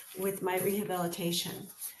recently with my rehabilitation.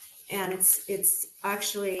 And it's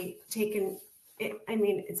actually taken,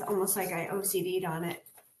 it's almost like I OCD'd on it,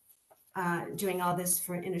 doing all this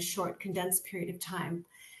in a short condensed period of time.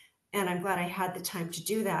 And I'm glad I had the time to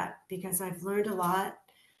do that because I've learned a lot.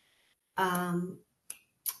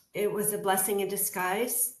 It was a blessing in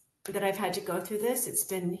disguise that I've had to go through this. It's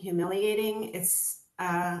been humiliating. It's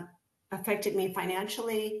affected me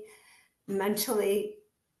financially, mentally,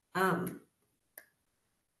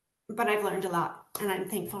 but I've learned a lot, and I'm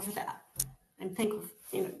thankful for that. I'm thankful,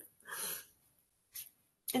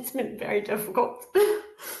 it's been very difficult.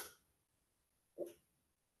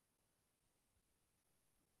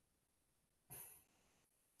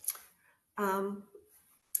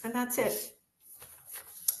 And that's it.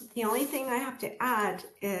 The only thing I have to add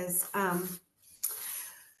is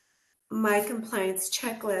my compliance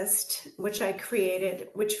checklist, which I created,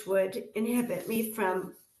 which would inhibit me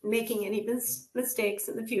from making any mistakes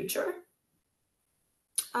in the future.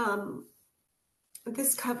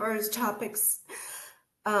 This covers topics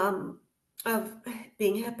of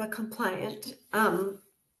being HIPAA compliant,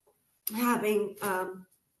 having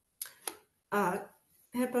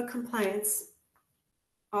HIPAA compliance,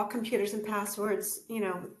 all computers and passwords,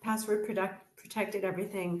 password protected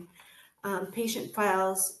everything, patient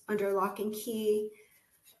files under lock and key,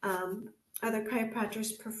 other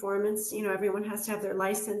chiropractors' performance, everyone has to have their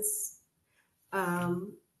license. The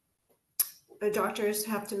doctors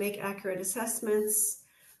have to make accurate assessments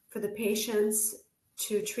for the patients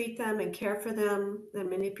to treat them and care for them. They're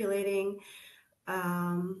manipulating.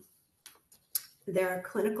 There are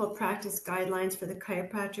clinical practice guidelines for the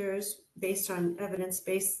chiropractors based on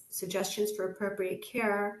evidence-based suggestions for appropriate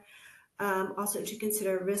care. Also to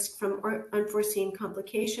consider risk from unforeseen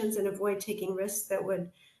complications and avoid taking risks that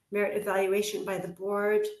would merit evaluation by the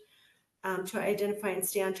board, to identify and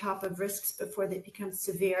stay on top of risks before they become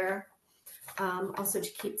severe. Also to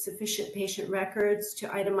keep sufficient patient records, to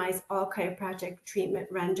itemize all chiropractic treatment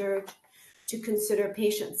rendered, to consider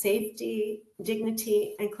patient safety,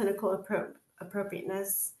 dignity, and clinical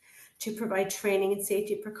appropriateness, to provide training and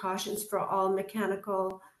safety precautions for all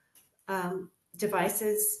mechanical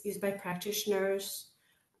devices used by practitioners.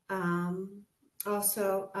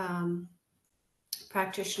 Also,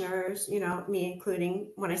 practitioners, me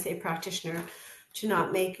including, when I say practitioner, to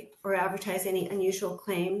not make or advertise any unusual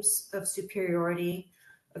claims of superiority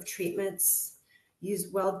of treatments, use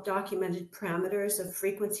well-documented parameters of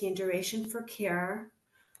frequency and duration for care.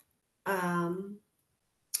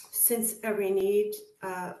 Since every need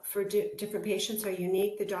for different patients are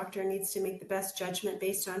unique, the doctor needs to make the best judgment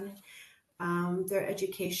based on their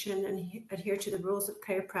education and adhere to the rules of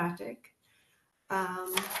chiropractic.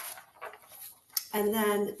 And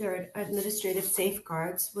then there are administrative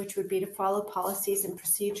safeguards, which would be to follow policies and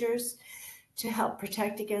procedures to help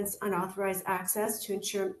protect against unauthorized access, to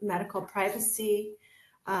ensure medical privacy,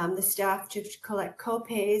 the staff to collect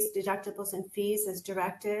co-pays, deductibles, and fees as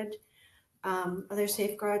directed. Other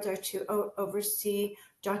safeguards are to oversee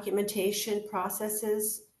documentation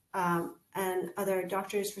processes and other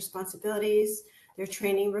doctors' responsibilities, their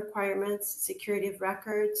training requirements, security of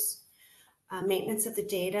records, maintenance of the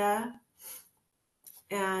data,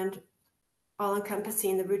 and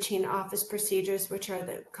all-encompassing the routine office procedures, which are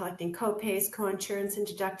the collecting co-pays, co-insurance, and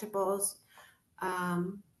deductibles,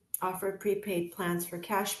 offer prepaid plans for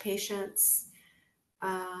cash patients.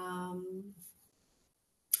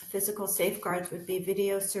 Physical safeguards would be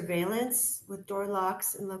video surveillance with door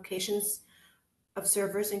locks and locations of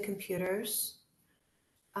servers and computers.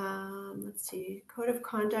 Let's see, code of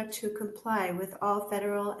conduct to comply with all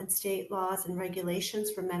federal and state laws and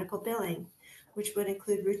regulations for medical billing, which would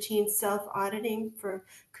include routine self-auditing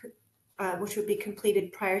which would be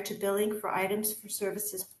completed prior to billing for items for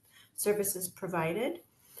services provided,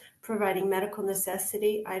 providing medical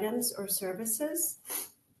necessity items or services,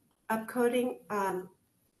 upcoding,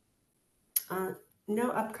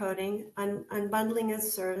 no upcoding, unbundling of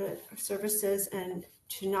services and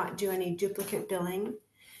to not do any duplicate billing,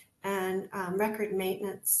 and record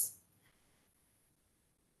maintenance,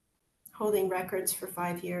 holding records for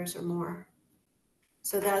 5 years or more.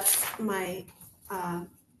 So that's my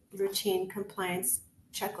routine compliance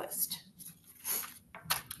checklist.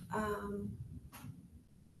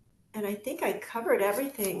 And I think I covered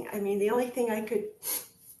everything. I mean, the only thing I could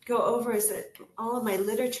go over is that all of my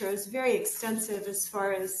literature is very extensive as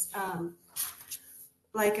far as,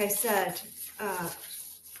 like I said,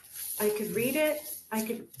 I could read it, I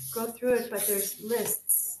could go through it, but there's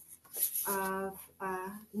lists of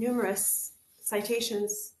numerous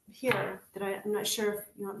citations here that I'm not sure if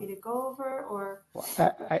you want me to go over or. Well,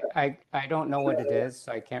 I don't know what it is,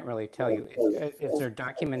 so I can't really tell you. Is there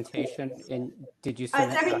documentation in, did you It's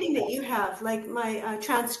submit? everything that you have, like my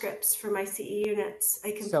transcripts for my CE units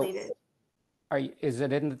I completed. So is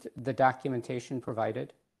it in the documentation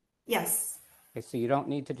provided? Yes. Okay, so you don't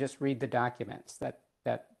need to just read the documents. That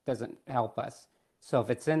doesn't help us. So if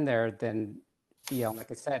it's in there, then,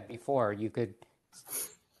 like I said before, you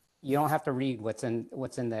don't have to read what's in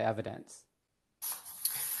the evidence.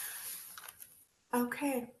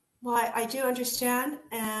 Okay. Well, I do understand,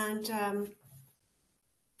 and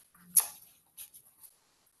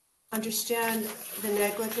understand the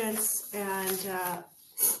negligence and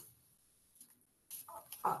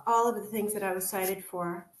all of the things that I was cited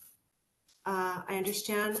for. I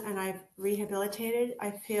understand, and I've rehabilitated.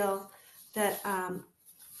 I feel that I'm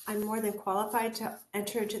more than qualified to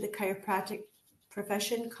enter into the chiropractic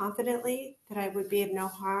profession confidently, that I would be of no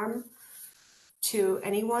harm to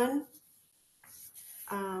anyone.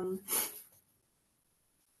 I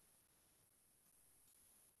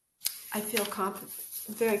feel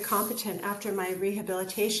very competent after my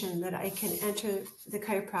rehabilitation that I can enter the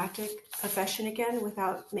chiropractic profession again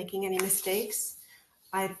without making any mistakes.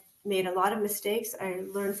 I've made a lot of mistakes. I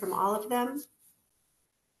learned from all of them.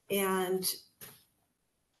 And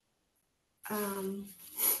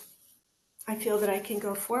I feel that I can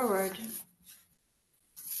go forward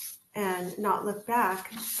and not look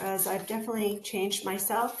back, as I've definitely changed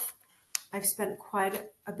myself. I've spent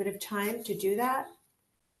quite a bit of time to do that.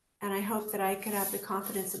 And I hope that I could have the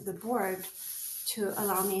confidence of the board to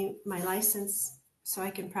allow me my license so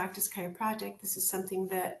I can practice chiropractic. This is something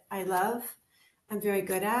that I love. I'm very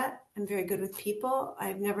good at. I'm very good with people.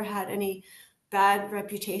 I've never had any bad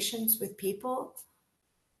reputations with people.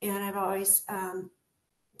 And I've always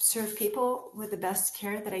served people with the best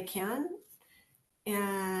care that I can.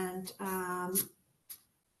 And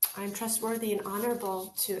I'm trustworthy and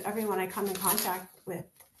honorable to everyone I come in contact with.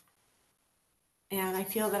 and I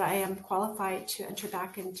feel that I am qualified to enter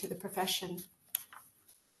back into the profession.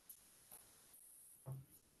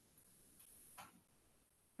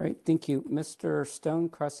 All right, thank you. Mr. Stone,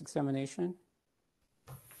 cross-examination.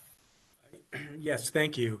 Yes,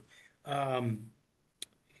 thank you.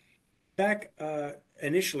 Back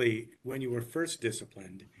initially, when you were first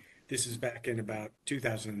disciplined, this is back in about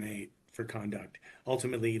 2008 for conduct,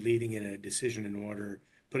 ultimately leading in a decision in order,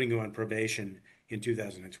 putting you on probation in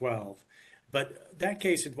 2012. But that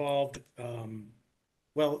case involved,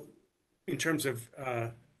 well, in terms of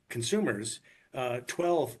consumers, about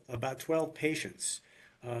 12 patients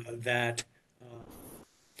that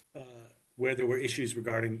where there were issues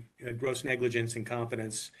regarding gross negligence,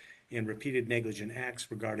 incompetence, and repeated negligent acts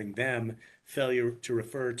regarding them, failure to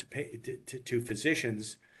refer to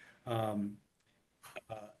physicians.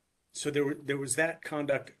 So there was that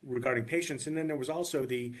conduct regarding patients, and then there was also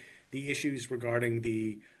the issues regarding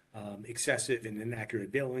the excessive and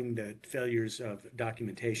inaccurate billing, the failures of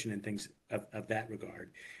documentation and things of that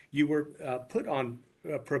regard. You were put on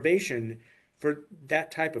probation for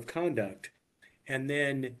that type of conduct, and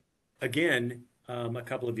then again, a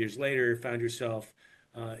couple of years later, found yourself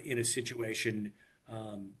in a situation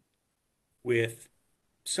with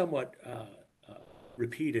somewhat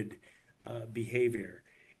repeated behavior.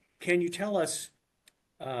 Can you tell us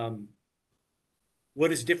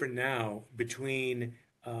what is different now between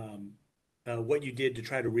what you did to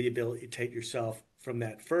try to rehabilitate yourself from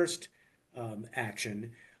that first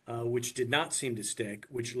action, which did not seem to stick,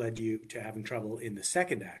 which led you to having trouble in the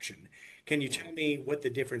second action? Can you tell me what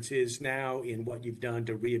the difference is now in what you've done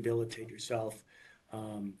to rehabilitate yourself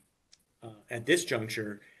at this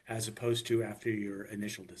juncture as opposed to after your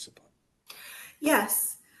initial discipline?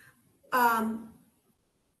 Yes.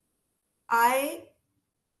 I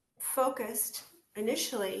focused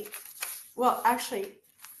initially, well, actually,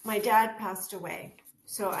 my dad passed away.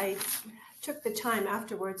 So I took the time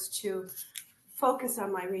afterwards to focus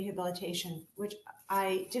on my rehabilitation, which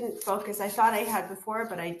I didn't focus. I thought I had before,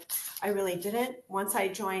 but I really didn't. Once I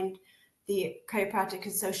joined the chiropractic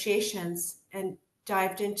associations and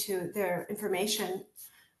dived into their information,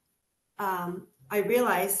 I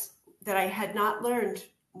realized that I had not learned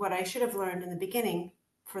what I should have learned in the beginning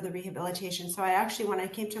for the rehabilitation. So I actually, when I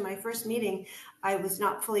came to my first meeting, I was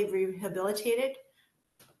not fully rehabilitated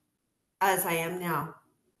as I am now.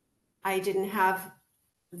 I didn't have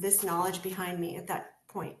this knowledge behind me at that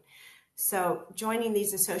point. So joining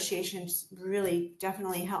these associations really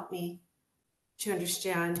definitely helped me to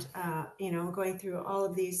understand, going through all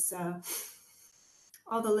of these,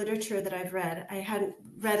 all the literature that I've read. I hadn't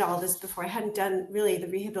read all this before. I hadn't done really the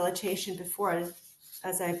rehabilitation before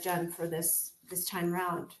as I've done for this time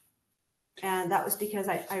round. And that was because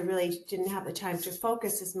I really didn't have the time to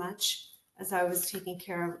focus as much as I was taking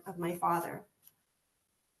care of my father.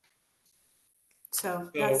 So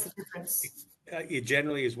that's the difference. It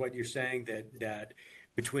generally is what you're saying, that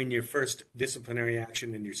between your first disciplinary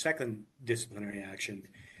action and your second disciplinary action,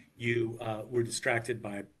 you were distracted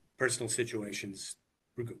by personal situations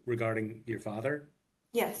regarding your father?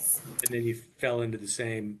 Yes. And then you fell into the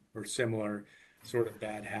same or similar sort of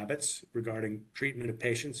bad habits regarding treatment of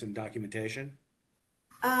patients and documentation?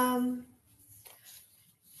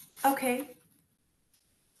 Okay.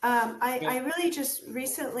 I really just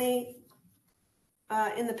recently,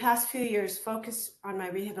 in the past few years, focused on my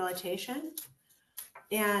rehabilitation.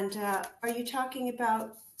 And are you talking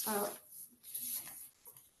about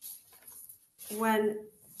when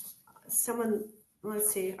someone,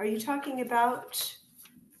 let's see, are you talking about,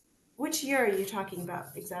 which year are you talking about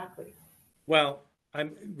exactly? Well, I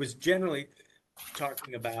was generally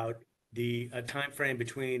talking about the time frame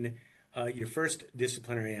between your first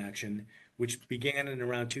disciplinary action, which began in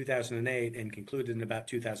around 2008 and concluded in about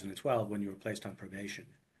 2012 when you were placed on probation.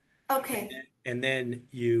 Okay. And then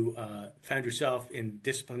you found yourself in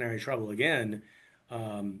disciplinary trouble again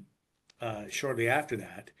shortly after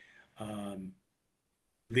that,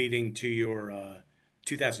 leading to your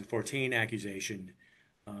 2014 accusation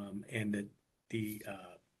and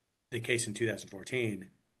the case in 2014.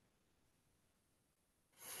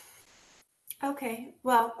 Okay.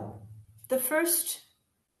 Well, the first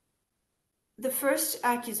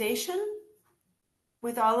accusation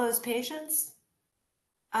with all those patients,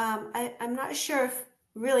 I'm not sure if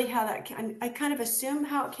really how that came. I kind of assume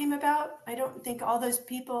how it came about. I don't think all those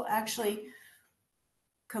people actually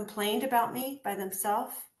complained about me by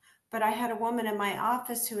themselves, but I had a woman in my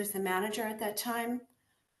office who was the manager at that time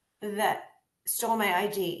that stole my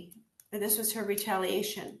ID, and this was her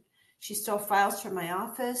retaliation. She stole files from my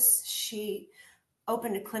office. She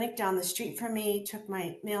opened a clinic down the street from me, took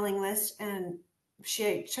my mailing list, and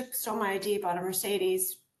she stole my ID, bought a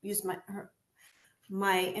Mercedes, used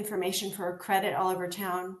my information for credit all over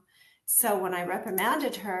town. So when I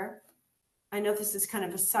reprimanded her, I know this is kind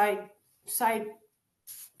of a side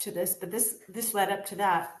to this, but this led up to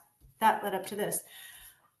that led up to this.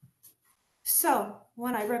 So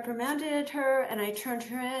when I reprimanded her and I turned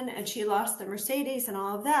her in and she lost the Mercedes and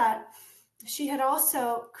all of that, she had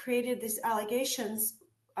also created these allegations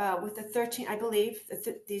with the 13, I believe,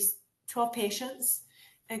 these 12 patients,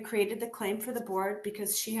 and created the claim for the board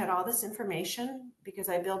because she had all this information, because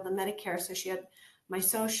I billed the Medicare. So she had my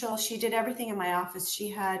social, she did everything in my office. She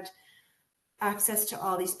had access to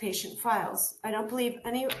all these patient files. I don't believe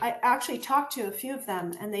I actually talked to a few of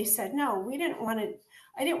them and they said, no, I didn't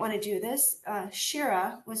want to do this.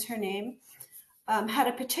 Shira was her name, had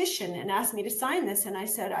a petition and asked me to sign this. And I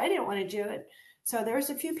said, I didn't want to do it. So there's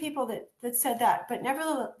a few people that said that, but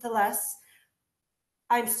nevertheless,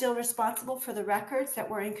 I'm still responsible for the records that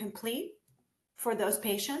were incomplete for those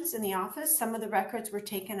patients in the office. Some of the records were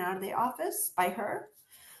taken out of the office by her.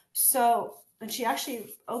 So, and she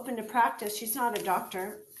actually opened a practice. She's not a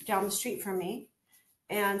doctor, down the street from me,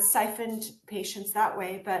 and siphoned patients that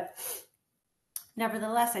way. But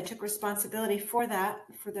nevertheless, I took responsibility for that,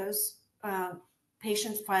 for those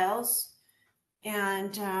patients' files.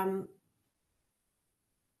 And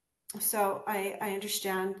so I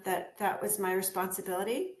understand that that was my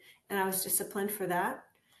responsibility, and I was disciplined for that.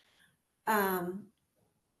 I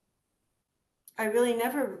really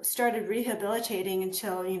never started rehabilitating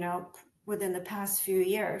until, within the past few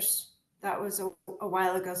years. That was a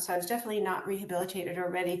while ago. So I was definitely not rehabilitated or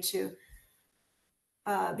ready to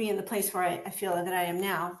be in the place where I feel that I am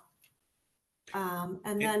now.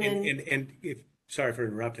 Sorry for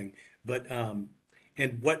interrupting, but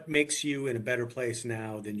and what makes you in a better place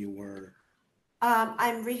now than you were?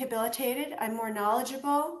 I'm rehabilitated. I'm more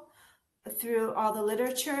knowledgeable through all the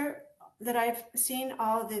literature that I've seen,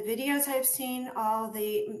 all the videos I've seen, all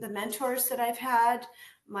the mentors that I've had,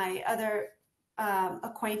 my other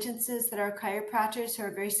acquaintances that are chiropractors who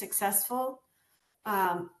are very successful,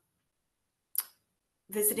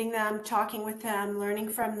 visiting them, talking with them, learning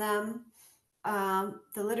from them,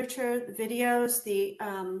 the literature, the videos,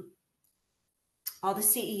 all the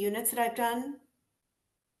CE units that I've done.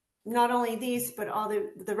 Not only these, but all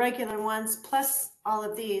the regular ones, plus all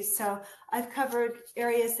of these. So I've covered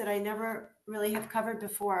areas that I never really have covered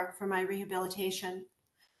before for my rehabilitation.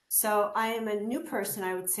 So I am a new person,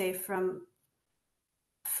 I would say, from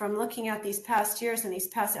looking at these past years and these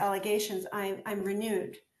past allegations. I'm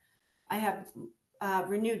renewed. I have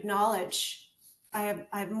renewed knowledge. I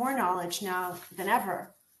have more knowledge now than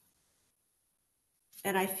ever.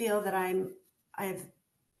 And I feel that I have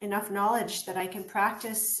enough knowledge that I can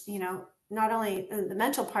practice, not only the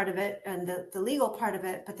mental part of it and the legal part of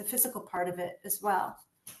it, but the physical part of it as well.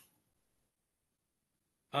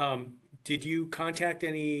 Did you contact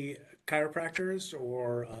any chiropractors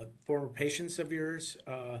or former patients of yours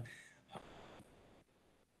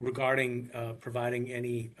regarding providing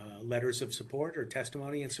any letters of support or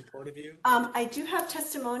testimony in support of you? I do have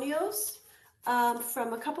testimonials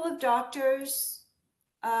from a couple of doctors,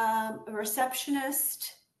 a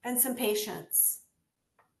receptionist, and some patients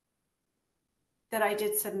that I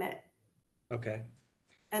did submit. Okay.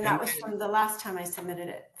 And that was from the last time I submitted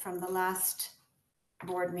it, from the last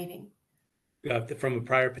board meeting. From a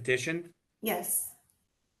prior petition? Yes.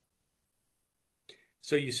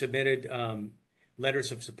 So you submitted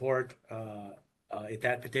letters of support at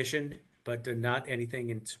that petition, but not anything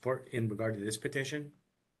in support in regard to this petition?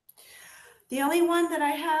 The only one that I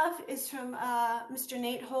have is from Mr.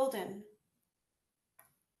 Nate Holden.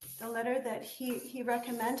 The letter that he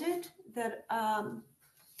recommended, that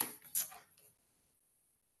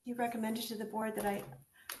he recommended to the board that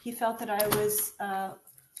he felt that I was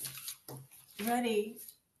ready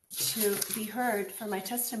to be heard for my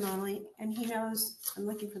testimony, and he knows I'm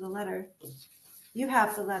looking for the letter. You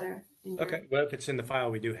have the letter. Okay, well, if it's in the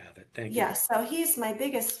file, we do have it. Thank you. Yeah, so he's my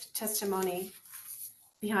biggest testimony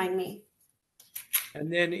behind me.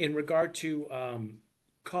 And then in regard to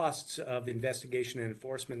costs of investigation and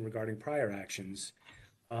enforcement regarding prior actions,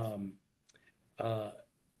 do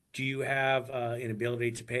you have an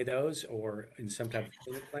ability to pay those or in some type of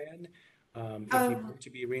payment plan if you were to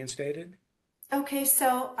be reinstated? Okay,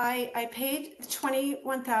 so I paid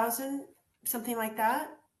 21,000, something like that.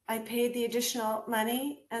 I paid the additional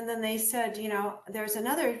money, and then they said, there's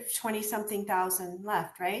another 20-something thousand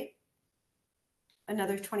left, right?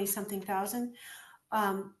 Another 20-something thousand.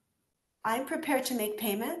 I'm prepared to make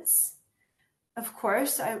payments. Of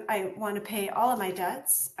course, I want to pay all of my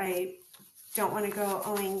debts. I don't want to go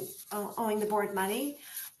owing the board money.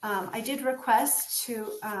 I did request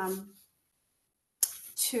to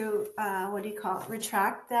what do you call it?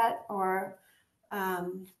 Retract that, or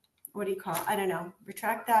what do you call it? I don't know.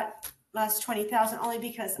 Retract that last 20,000 only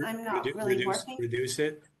because I'm not really working. Reduce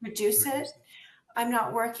it. Reduce it. I'm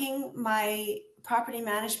not working. My property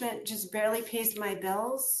management just barely pays my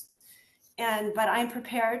bills, but I'm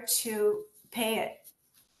prepared to pay it.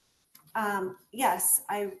 Yes,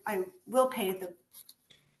 I will pay it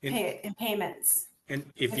in payments.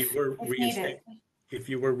 And if you were if reinstated, needed. if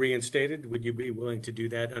you were reinstated, would you be willing to do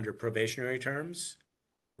that under probationary terms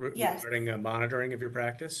Yes. regarding monitoring of your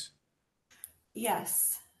practice?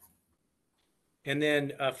 Yes. And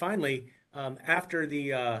then finally, after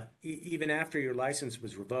even after your license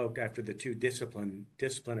was revoked, after the two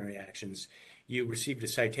disciplinary actions, you received a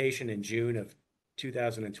citation in June of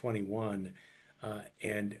 2021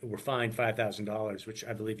 and were fined $5,000, which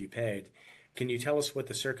I believe you paid. Can you tell us what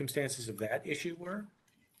the circumstances of that issue were?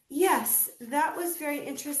 Yes, that was very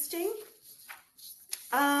interesting.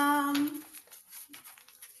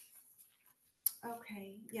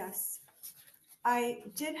 Okay, yes. I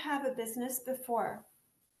did have a business before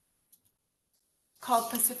called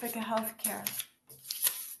Pacifica Healthcare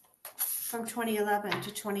from 2011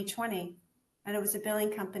 to 2020, and it was a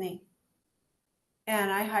billing company.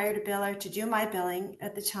 And I hired a biller to do my billing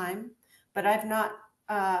at the time, but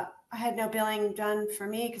I had no billing done for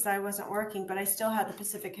me because I wasn't working, but I still had the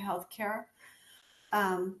Pacifica Healthcare.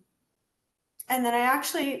 And then I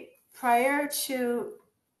actually, prior to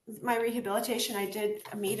my rehabilitation, I did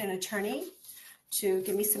meet an attorney to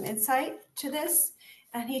give me some insight to this.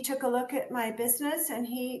 And he took a look at my business, and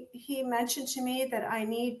he mentioned to me that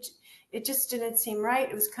it just didn't seem right.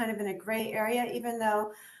 It was kind of in a gray area, even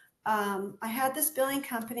though I had this billing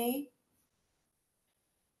company.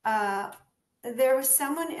 There was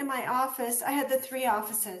someone in my office. I had the 3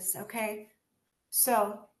 offices, okay?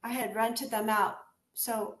 So I had rented them out.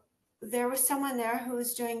 So there was someone there who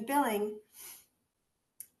was doing billing,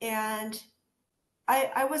 and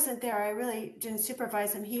I wasn't there. I really didn't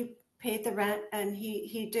supervise him. He paid the rent, and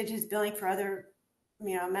he did his billing for other,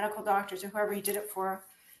 medical doctors or whoever he did it for,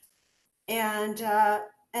 and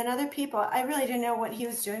other people. I really didn't know what he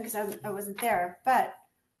was doing because I wasn't there, but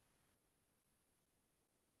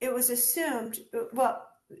it was assumed, well,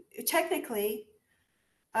 technically,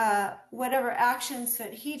 whatever actions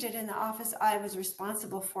that he did in the office, I was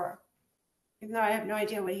responsible for, even though I have no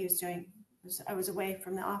idea what he was doing. I was away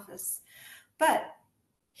from the office, but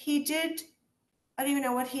he did. I don't even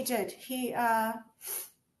know what he did. He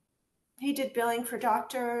did billing for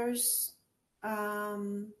doctors. I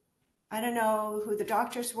don't know who the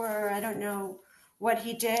doctors were. I don't know what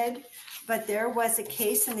he did, but there was a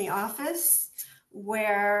case in the office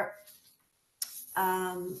where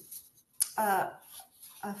a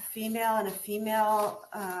female and a female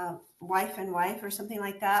wife and wife or something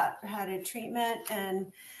like that had a treatment,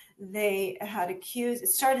 and they had accused, it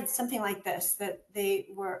started something like this, that they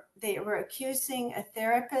were accusing a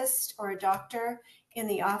therapist or a doctor in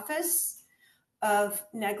the office of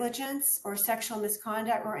negligence or sexual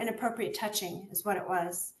misconduct or inappropriate touching is what it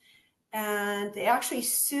was. And they actually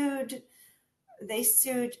sued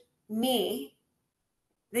me.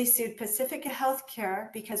 They sued Pacifica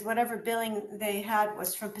Healthcare because whatever billing they had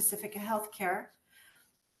was from Pacifica Healthcare.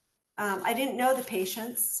 I didn't know the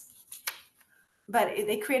patients, but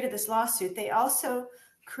they created this lawsuit. They also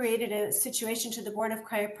created a situation to the Board of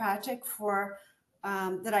Chiropractic for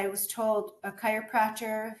that I was told a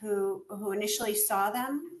chiropractor who initially saw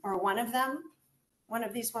them, or one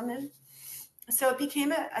of these women. So it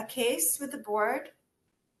became a case with the board.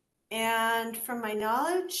 And from my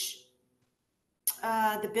knowledge,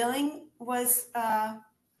 the billing was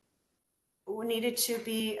needed to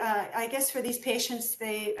be, I guess for these patients,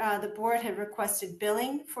 the board had requested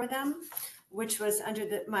billing for them, which was under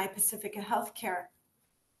my Pacifica Healthcare.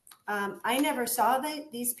 I never saw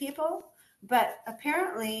these people, but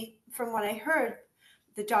apparently, from what I heard,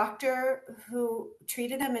 the doctor who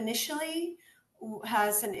treated them initially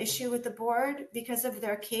has an issue with the board because of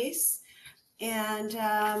their case. And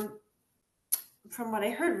from what I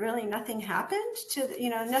heard, really nothing happened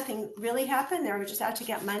nothing really happened. They were just out to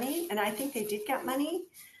get money. And I think they did get money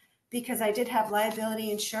because I did have liability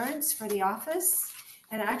insurance for the office.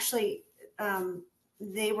 And actually,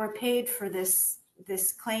 they were paid for this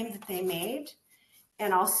claim that they made.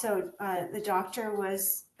 And also the doctor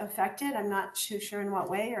was affected. I'm not too sure in what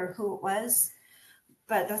way or who it was,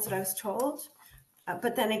 but that's what I was told.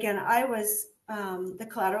 But then again, I was the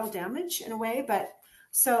collateral damage in a way. But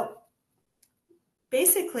so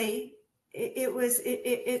basically,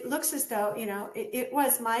 it looks as though, it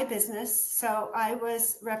was my business. So I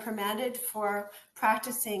was reprimanded for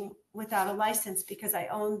practicing without a license because I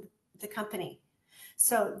owned the company.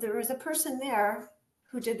 So there was a person there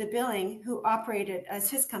who did the billing who operated as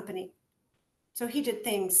his company. So he did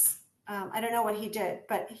things, I don't know what he did,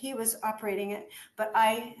 but he was operating it. But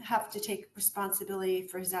I have to take responsibility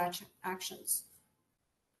for his actions.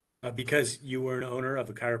 Because you were an owner of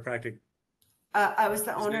a chiropractic I was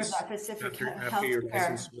the owner of business that Pacific after your Healthcare.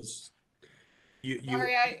 license was, you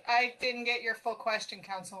Sorry, I didn't get your full question,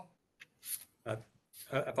 Counsel.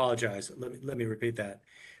 apologize. Let me repeat that.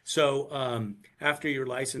 So after your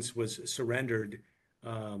license was surrendered,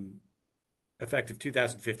 effective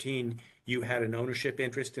 2015, you had an ownership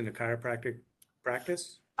interest in a chiropractic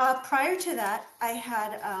practice? Prior to that, I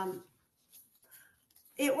had,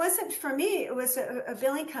 it wasn't for me, it was a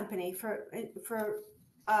billing company for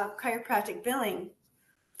chiropractic billing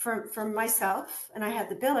for myself. And I had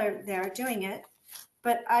the biller there doing it,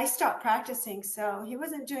 but I stopped practicing. So he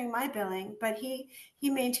wasn't doing my billing, but he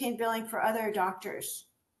maintained billing for other doctors,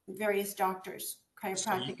 various doctors,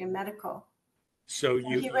 chiropractic and medical. So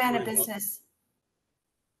He ran a business.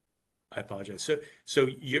 I apologize. So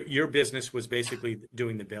your business was basically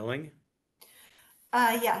doing the billing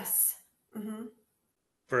Yes. Mm-hmm.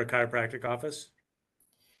 for a chiropractic office?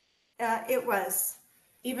 It was,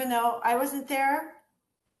 even though I wasn't there,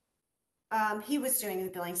 he was doing the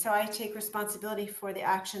billing. So I take responsibility for the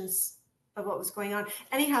actions of what was going on.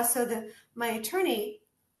 Anyhow, so my attorney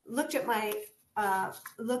looked at my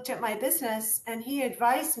business, and he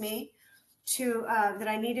advised me to that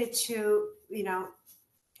I needed to,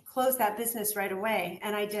 close that business right away,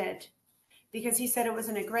 and I did, because he said it was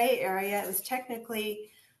in a gray area. It was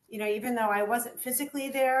technically, even though I wasn't physically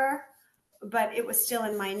there, but it was still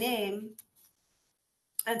in my name,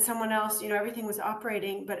 and someone else, everything was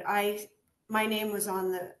operating, but my name was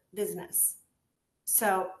on the business.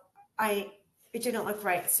 So it didn't look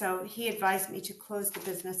right. So he advised me to close the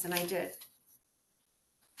business, and I did.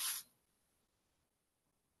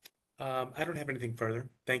 I don't have anything further.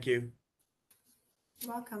 Thank you.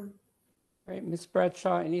 You're welcome. All right, Ms.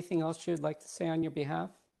 Bradshaw, anything else you'd like to say on your behalf?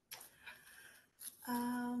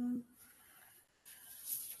 I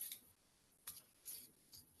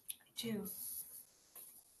do.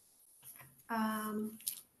 Are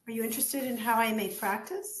you interested in how I made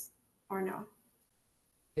practice or no?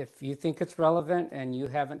 If you think it's relevant and you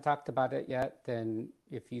haven't talked about it yet, then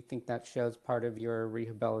if you think that shows part of your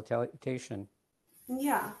rehabilitation.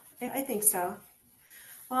 Yeah, I think so.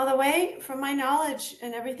 Well, the way, from my knowledge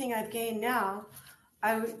and everything I've gained now,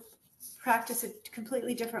 I would practice a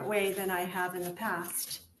completely different way than I have in the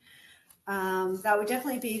past. That would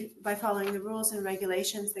definitely be by following the rules and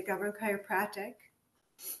regulations that govern chiropractic.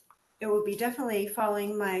 It would be definitely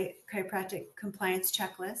following my chiropractic compliance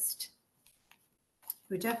checklist.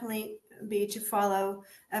 It would definitely be to follow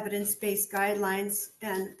evidence-based guidelines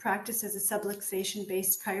and practice as a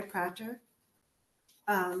subluxation-based chiropractor.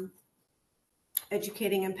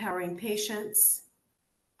 Educating, empowering patients,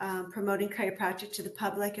 promoting chiropractic to the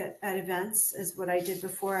public at events is what I did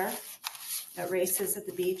before, at races, at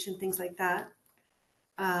the beach, and things like that.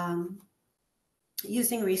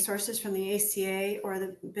 Using resources from the ACA or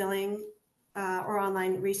the billing or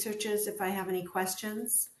online researches if I have any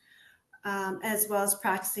questions, as well as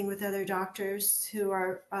practicing with other doctors who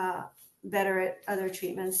are better at other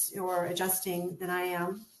treatments or adjusting than I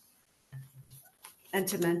am, and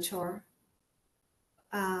to mentor.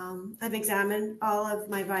 I've examined all of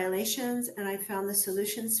my violations, and I've found the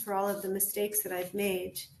solutions for all of the mistakes that I've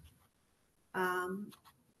made.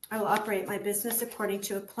 I will operate my business according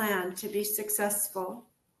to a plan to be successful,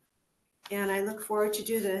 and I look forward to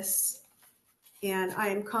do this. And I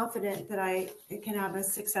am confident that I can have a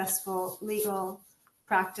successful legal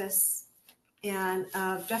practice, and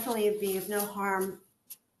definitely be of no harm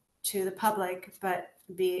to the public, but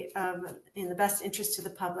be in the best interest of the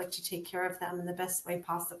public, to take care of them in the best way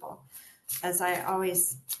possible, as I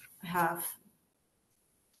always have.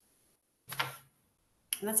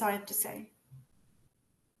 And that's all I have to say.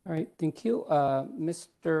 All right, thank you.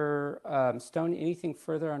 Mr. Stone, anything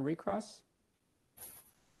further on recross?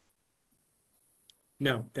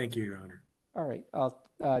 No, thank you, Your Honor. All right, I'll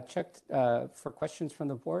check for questions from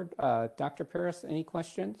the board. Dr. Paris, any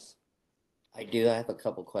questions? I do. I have a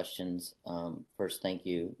couple questions. First, thank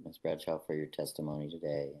you, Ms. Bradshaw, for your testimony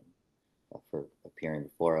today and for appearing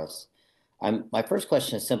before us. My first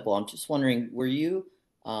question is simple. I'm just wondering, were you,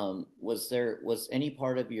 was any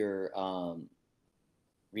part of your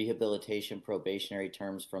rehabilitation probationary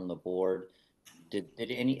terms from the board, at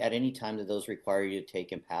any time did those require you to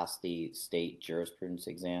take and pass the state jurisprudence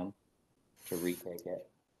exam? to retake it?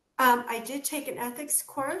 I did take an ethics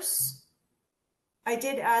course. I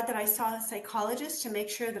did add that I saw a psychologist to make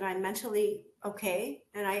sure that I'm mentally okay,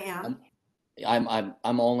 and I am.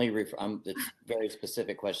 I'm only it's a very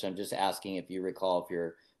specific question. I'm just asking if you recall if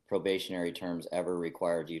your probationary terms ever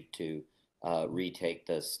required you to retake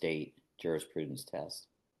the state jurisprudence test.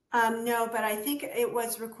 No, but I think it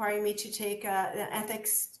was requiring me to take an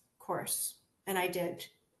ethics course, and I did.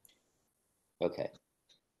 Okay, It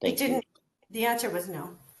thank you. didn't, the answer was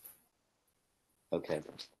no. Okay,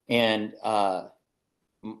 and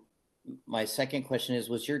my second question is,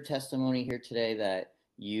 was your testimony here today that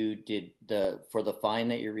you did for the fine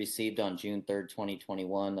that you received on June 3rd,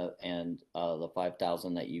 2021, and the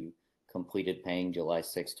 5,000 that you completed paying July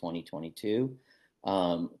 6, 2022?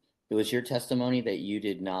 It was your testimony that you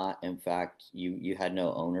did not, in fact, you had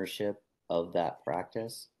no ownership of that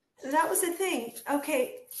practice? That was the thing.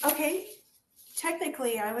 Okay.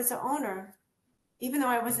 Technically, I was the owner, even though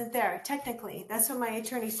I wasn't there. Technically, that's what my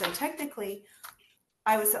attorney said. Technically,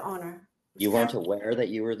 I was the owner. You weren't aware that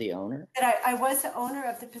you were the owner? That I was the owner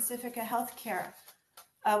of the Pacifica Healthcare,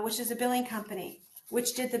 which is a billing company,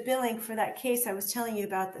 which did the billing for that case I was telling you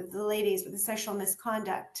about, the ladies with the sexual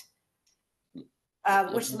misconduct,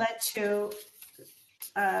 which led to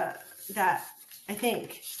that, I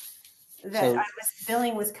think, that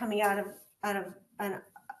billing was coming out of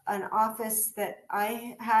an office that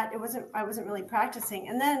I had. I wasn't really practicing.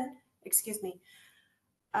 And then, excuse me,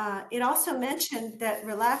 it also mentioned that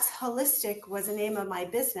Relax Holistic was the name of my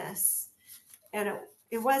business, and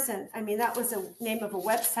it wasn't. I mean, that was the name of a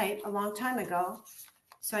website a long time ago,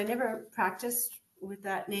 so I never practiced with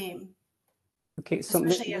that name. Okay, so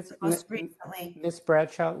especially most recently. Ms.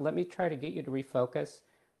 Bradshaw, let me try to get you to refocus.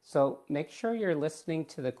 So make sure you're listening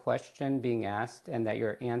to the question being asked and that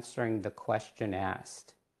you're answering the question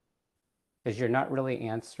asked, because you're not really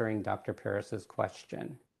answering Dr. Paris's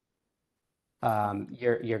question.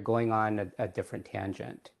 You're going on a different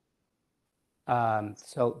tangent.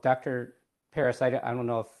 So Dr. Paris, I don't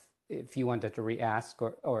know if you wanted to re-ask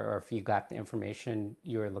or if you got the information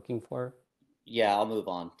you were looking for. Yeah, I'll move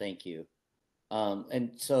on. Thank you.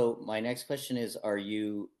 And so my next question is, are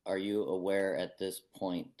you aware at this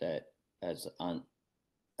point that as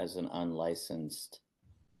an unlicensed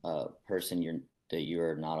person, that you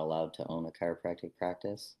are not allowed to own a chiropractic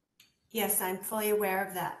practice? Yes, I'm fully aware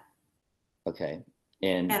of that. Okay.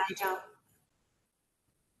 And I don't.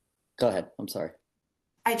 Go ahead. I'm sorry.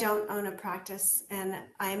 I don't own a practice, and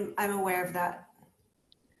I'm aware of that.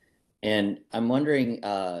 And I'm wondering,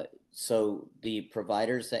 so the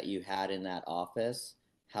providers that you had in that office,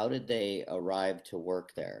 how did they arrive to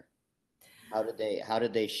work there? How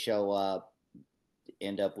did they show up,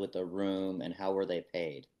 end up with a room, and how were they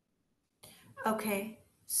paid? Okay,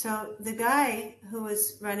 so the guy who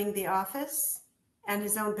was running the office and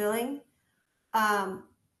his own billing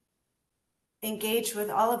engaged with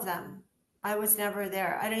all of them. I was never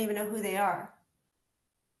there. I don't even know who they are.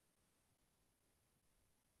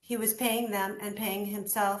 He was paying them and paying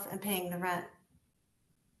himself and paying the rent.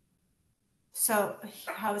 So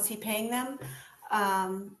how is he paying them?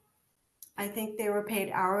 I think they were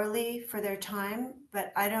paid hourly for their time,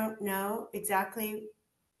 but I don't know exactly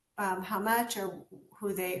how much or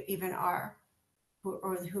who they even are,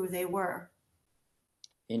 or who they were.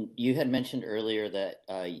 And you had mentioned earlier that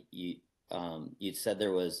you said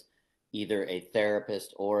there was either a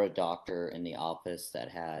therapist or a doctor in the office that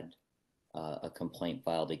had a complaint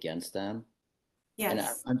filed against them. Yes. And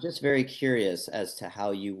I'm just very curious as to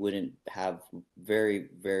how you wouldn't have very,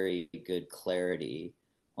 very good clarity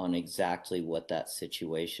on exactly what that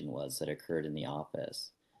situation was that occurred in the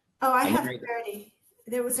office. Oh, I have clarity.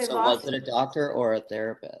 There was a So was it a doctor or a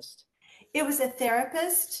therapist? It was a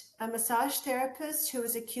therapist, a massage therapist who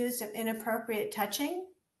was accused of inappropriate touching.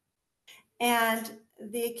 And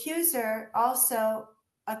the accuser also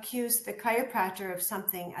accused the chiropractor of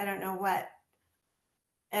something, I don't know what,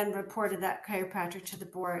 and reported that chiropractor to the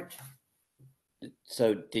board.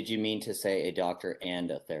 So did you mean to say a doctor and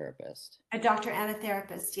a therapist? A doctor and a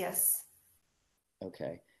therapist, yes.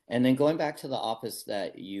 Okay. And then going back to the office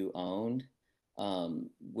that you owned,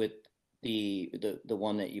 with the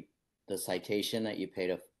one that the citation that you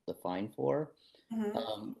paid the fine for,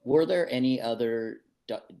 were there any other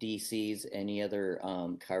DCs, any other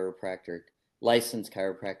licensed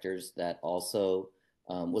chiropractors that also,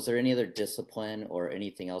 was there any other discipline or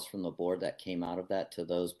anything else from the board that came out of that to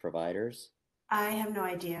those providers? I have no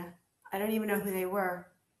idea. I don't even know who they were.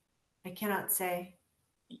 I cannot say.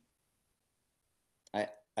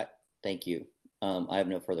 Thank you. I have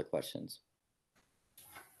no further questions.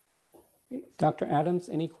 Dr. Adams,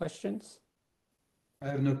 any questions? I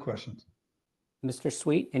have no questions. Mr.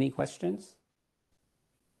 Sweet, any questions?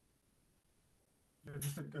 Yeah,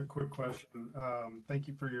 just a quick question. Thank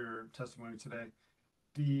you for your testimony today.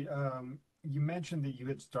 The you mentioned that you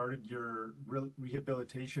had started your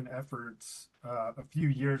rehabilitation efforts a few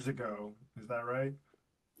years ago. Is that right?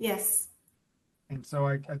 Yes. And so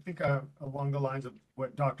I think along the lines of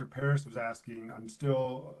what Dr. Paris was asking, I'm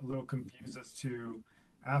still a little confused as to,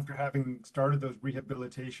 after having started those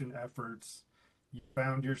rehabilitation efforts, you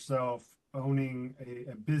found yourself owning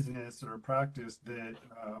a business or a practice that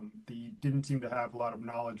you didn't seem to have a lot of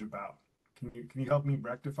knowledge about. Can you help me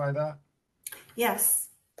rectify that? Yes.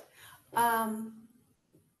 I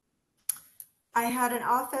had an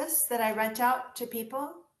office that I rent out to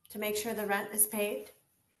people to make sure the rent is paid.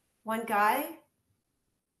 One guy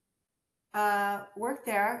worked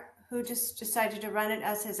there who just decided to run it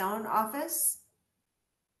as his own office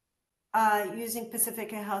using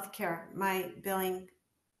Pacifica Healthcare, my billing,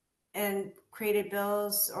 and created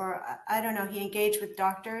bills, or I don't know, he engaged with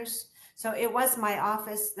doctors. So it was my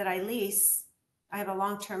office that I lease. I have a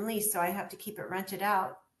long-term lease, so I have to keep it rented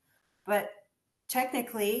out. But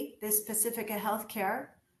technically, this Pacifica Healthcare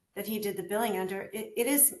that he did the billing under,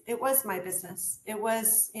 it was my business. It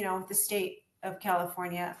was, the state of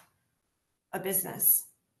California, a business.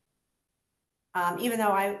 Even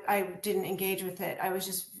though I didn't engage with it, I was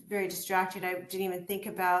just very distracted. I didn't even think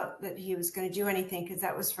about that he was going to do anything because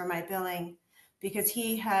that was for my billing, because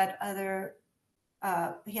he had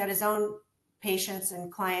his own patients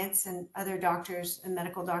and clients and other doctors and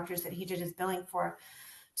medical doctors that he did his billing for.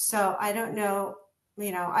 So I don't know,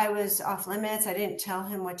 I was off limits. I didn't tell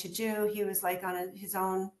him what to do. He was like on his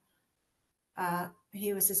own,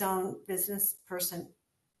 he was his own business person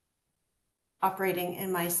operating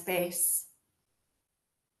in my space.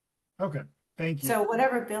 Okay, thank you. So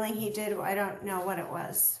whatever billing he did, I don't know what it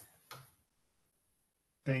was.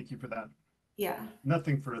 Thank you for that. Yeah.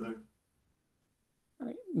 Nothing further. All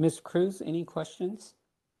right, Ms. Cruz, any questions?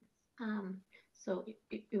 So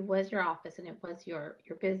it was your office and it was your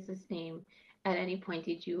business name. At any point,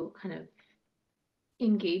 did you kind of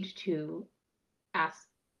engage to ask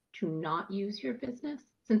to not use your business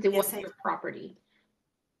since it was your property?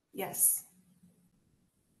 Yes.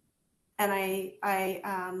 And I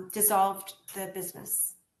dissolved the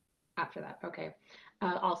business. After that, okay.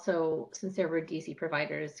 Also, since there were DC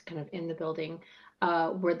providers kind of in the building,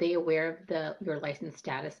 were they aware of your license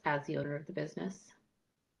status as the owner of the business?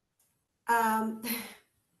 I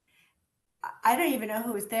don't even know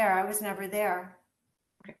who was there. I was never there.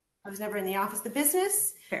 Okay. I was never in the office. The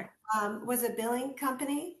business Fair. Was a billing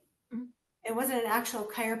company. Mm-hmm. It wasn't an actual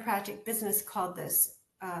chiropractic business called this.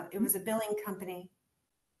 It was a billing company.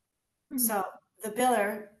 Mm-hmm. So the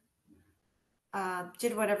biller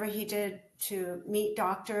did whatever he did to meet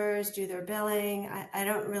doctors, do their billing. I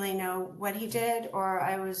don't really know what he did, or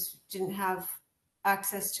didn't have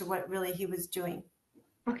access to what really he was doing.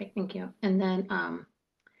 Okay, thank you. And then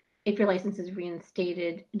if your license is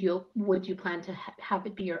reinstated, would you plan to have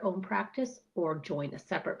it be your own practice or join a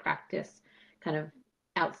separate practice kind of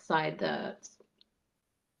outside the...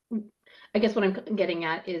 I guess what I'm getting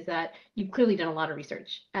at is that you've clearly done a lot of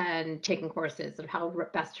research and taken courses of how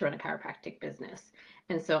best to run a chiropractic business.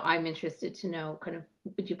 And so I'm interested to know kind of,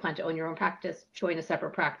 would you plan to own your own practice, join a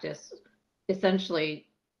separate practice? Essentially,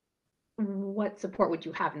 what support would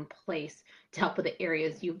you have in place to help with the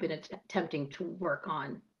areas you've been attempting to work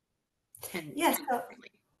on? Yes.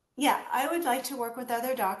 Yeah, I would like to work with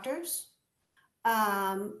other doctors.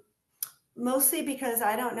 Mostly because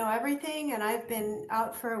I don't know everything and I've been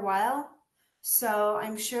out for a while. So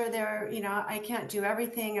I'm sure I can't do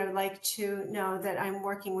everything. I would like to know that I'm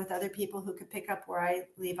working with other people who could pick up where I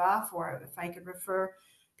leave off, or if I could refer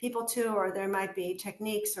people to, or there might be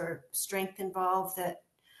techniques or strength involved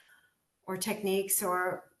or techniques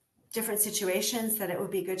or different situations that it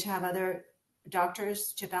would be good to have other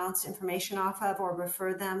doctors to bounce information off of or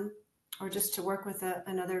refer them, or just to work with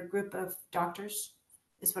another group of doctors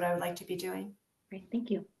is what I would like to be doing. Great,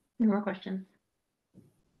 thank you. No more questions.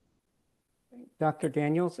 Dr.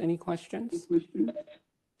 Daniels, any questions?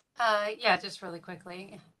 Yeah, just really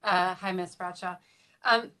quickly. Hi, Ms. Bradshaw.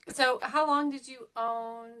 So how long did you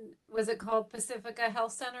own, was it called Pacifica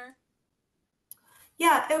Health Center?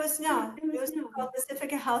 Yeah, it was called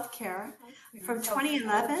Pacifica Healthcare from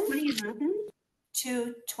 2011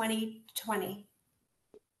 to 2020.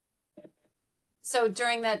 So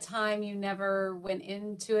during that time, you never went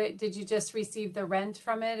into it. Did you just receive the rent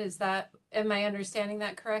from it? Am I understanding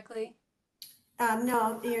that correctly?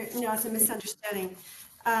 No, it's a misunderstanding.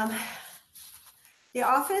 The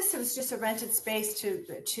office, it was just a rented space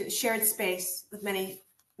to shared space with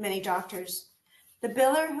many doctors. The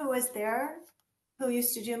biller who was there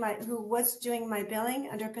who was doing my billing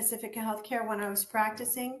under Pacifica Healthcare when I was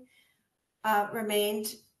practicing,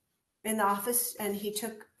 remained in the office, and he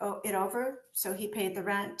took it over. So he paid the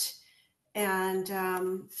rent,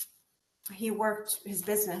 and he worked his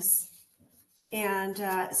business. And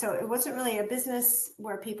so it wasn't really a business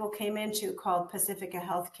where people came into called Pacifica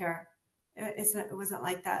Healthcare. It wasn't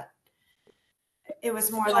like that. It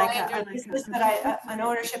was more No, like I a business that an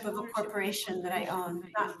ownership of a corporation that I own,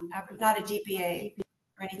 not a DBA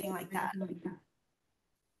or anything like that.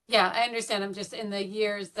 Yeah, I understand. I'm just in the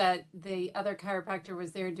years that the other chiropractor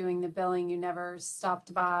was there doing the billing, you never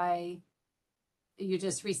stopped by. You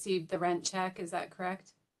just received the rent check. Is that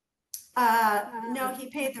correct? No, he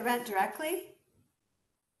paid the rent directly.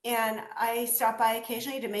 And I stopped by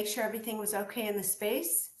occasionally to make sure everything was okay in the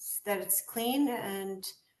space, that it's clean and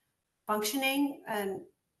functioning and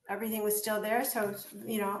everything was still there. So,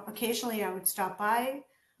 occasionally I would stop by,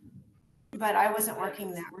 but I wasn't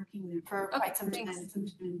working there for quite some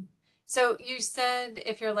time. So you said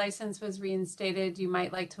if your license was reinstated, you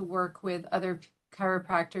might like to work with other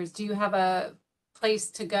chiropractors. Do you have a place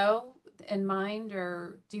to go in mind,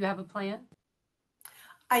 or do you have a plan?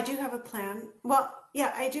 I do have a plan. Well,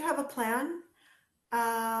 yeah, I do have a plan.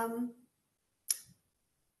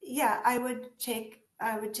 Yeah, I would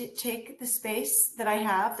take the space that I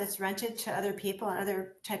have that's rented to other people and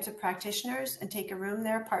other types of practitioners and take a room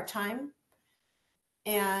there part-time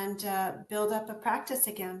and build up a practice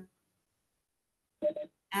again.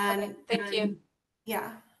 And Okay, thank you.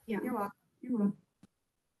 Yeah, you're welcome.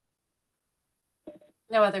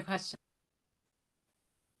 No other questions.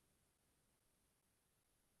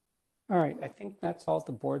 All right, I think that's all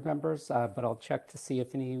the board members, but I'll check to see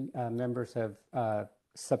if any members have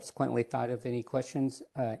subsequently thought of any questions.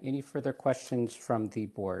 Any further questions from the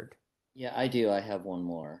board? Yeah, I do. I have one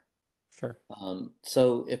more. Sure.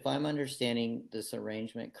 So if I'm understanding this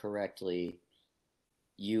arrangement correctly,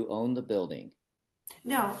 you own the building.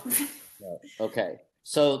 No. No. Okay.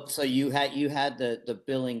 So you had the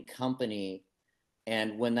billing company,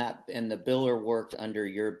 and the biller worked under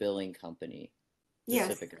your billing company, Yes.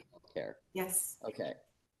 Pacifica Healthcare. Yes. Okay.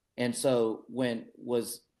 And so when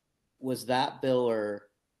was that biller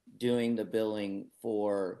doing the billing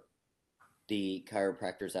for the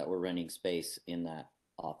chiropractors that were renting space in that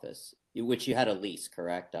office, which you had a lease,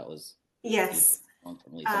 correct? That was Yes.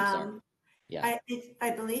 long-term lease. I'm sorry. Yeah.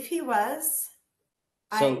 I believe he was.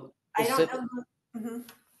 So I don't Pacific, know.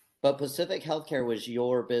 Mhm. but Pacific Healthcare was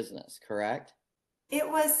your business, correct? It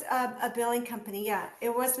was a billing company. Yeah,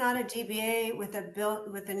 it was not a DBA with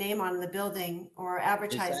a name on the building or Is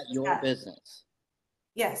advertised. that your business?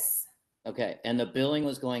 Yes. Okay. And the billing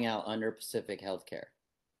was going out under Pacific Healthcare.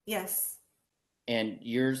 Yes. And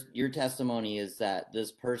your testimony is that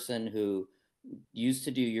this person who used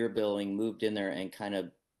to do your billing moved in there and kind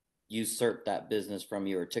of usurped that business from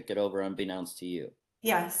you or took it over unbeknownst to you.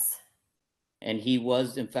 Yes. And he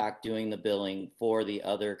was in fact doing the billing for the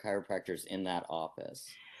other chiropractors in that office.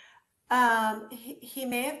 He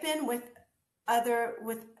may have been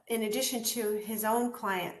in addition to his own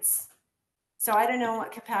clients. So I don't know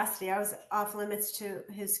what capacity. I was off limits to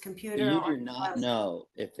his computer. You do not know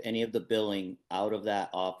if any of the billing out of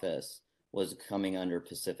that office was coming under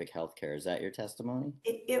Pacific Healthcare. Is that your testimony?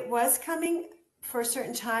 It was coming for a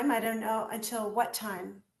certain time. I don't know until what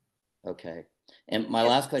time. Okay. And my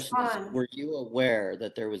last question is, were you aware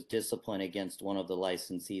that there was discipline against one of the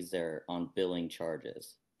licensees there on billing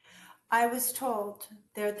charges? I was told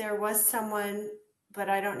there was someone, but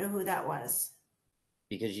I don't know who that was.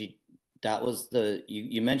 Because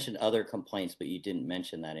you mentioned other complaints, but you didn't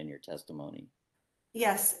mention that in your testimony.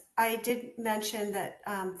 Yes, I did mention that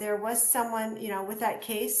there was someone, with that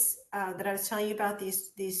case that I was telling you about,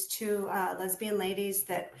 these two lesbian ladies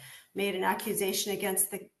that made an accusation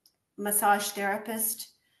against the massage therapist,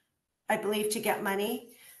 I believe to get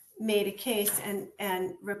money, made a case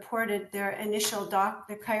and reported their initial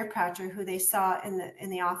the chiropractor who they saw in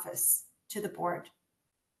the office to the board.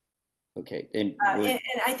 Okay. And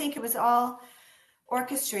I think it was all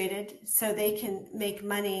orchestrated so they can make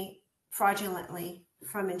money fraudulently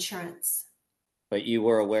from insurance. But you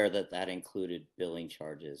were aware that included billing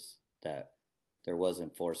charges, that there was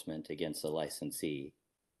enforcement against the licensee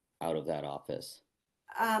out of that office?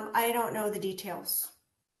 I don't know the details,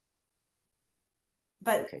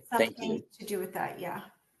 but okay. something to do with that, yeah.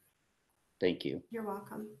 Thank you. You're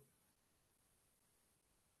welcome.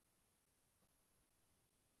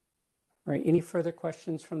 All right, any further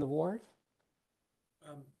questions from the board?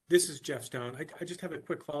 This is Jeff Stone. I just have a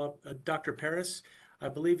quick follow-up. Dr. Paris, I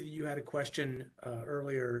believe that you had a question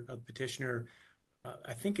earlier of petitioner.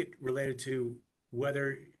 I think it related to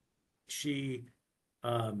whether she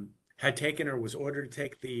had taken or was ordered to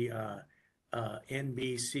take the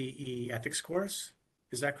NBCE ethics course.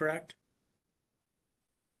 Is that correct?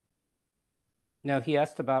 No, he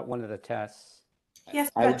asked about one of the tests. Yes,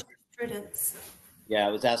 I about was, jurisprudence. yeah, I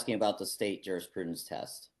was asking about the state jurisprudence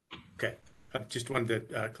test. Okay, I just wanted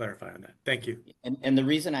to clarify on that. Thank you. And the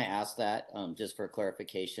reason I asked that, just for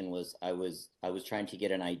clarification, was I was trying to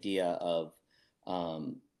get an idea of,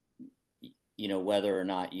 whether or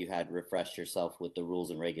not you had refreshed yourself with the rules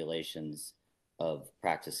and regulations of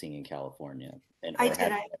practicing in California. And I or did.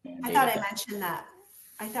 had I thought I that. mentioned that.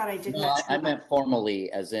 I thought I did No, mention I that. meant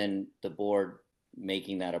formally, as in the board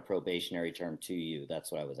making that a probationary term to you.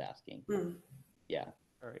 That's what I was asking. Yeah.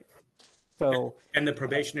 All right. So, And the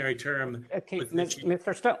probationary term. okay, with which you-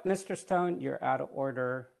 Mr. Stone, you're out of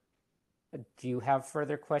order. Do you have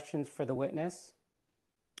further questions for the witness?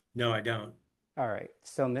 No, I don't. All right.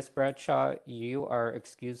 So, Ms. Bradshaw, you are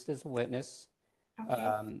excused as a witness.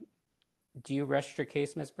 Okay. Do you rest your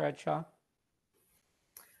case, Ms. Bradshaw?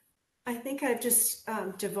 I think I've just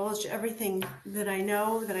divulged everything that I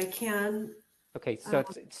know that I can. Okay, so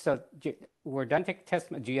we're done taking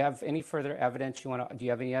testimony. Do you have any further evidence do you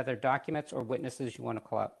have any other documents or witnesses you want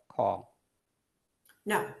to call?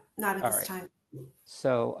 No, not at All this right. time.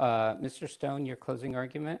 So, Mr. Stone, your closing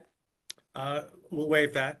argument? We'll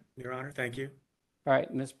waive that, Your Honor. Thank you. All right,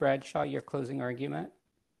 Ms. Bradshaw, your closing argument?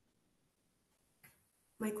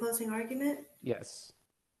 My closing argument? Yes.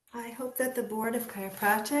 I hope that the Board of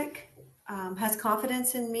Chiropractic has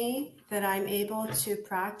confidence in me that I'm able to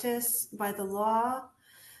practice by the law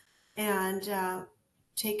and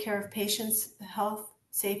take care of patients' health,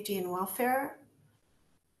 safety, and welfare,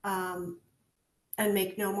 and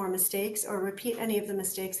make no more mistakes or repeat any of the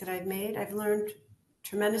mistakes that I've made. I've learned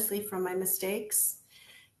tremendously from my mistakes,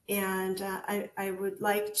 and I would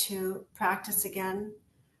like to practice again,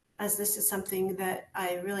 as this is something that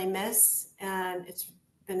I really miss, and it's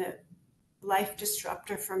been a life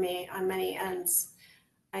disruptor for me on many ends.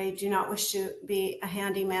 I do not wish to be a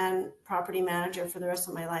handyman property manager for the rest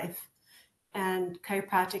of my life. And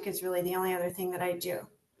chiropractic is really the only other thing that I do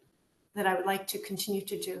that I would like to continue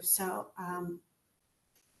to do. So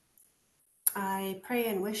I pray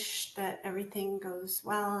and wish that everything goes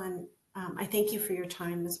well. And I thank you for your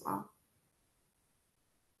time as well.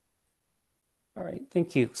 All right,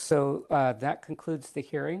 thank you. So that concludes the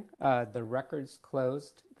hearing. The record's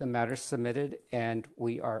closed, the matter submitted, and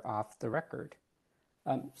we are off the record.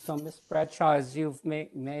 So Ms. Bradshaw, as you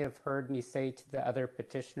may have heard me say to the other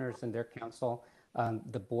petitioners and their counsel,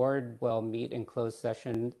 the board will meet in closed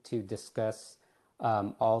session to discuss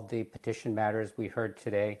all the petition matters we heard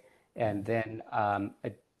today, and then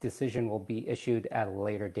a decision will be issued at a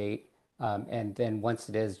later date. And then once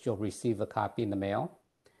it is, you'll receive a copy in the mail.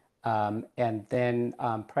 And then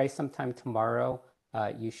probably sometime tomorrow,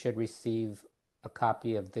 you should receive a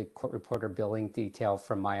copy of the court reporter billing detail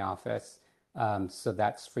from my office. So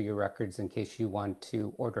that's for your records in case you want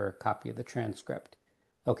to order a copy of the transcript.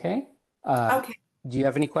 Okay? Okay. Do you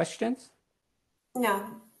have any questions? No.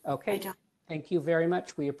 Okay. I don't. Thank you very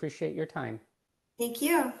much. We appreciate your time. Thank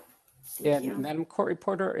you. And Madam Court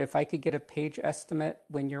Reporter, if I could get a page estimate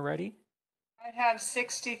when you're ready. I have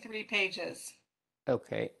 63 pages.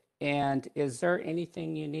 Okay. And is there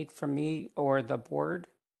anything you need from me or the board?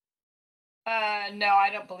 No, I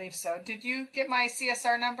don't believe so. Did you get my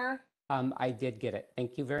CSR number? I did get it.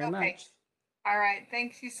 Thank you very Okay. much. All right.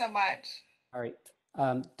 Thank you so much. All right.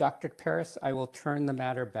 Dr. Paris, I will turn the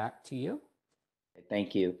matter back to you.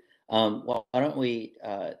 Thank you. Well, why don't we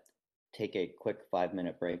take a quick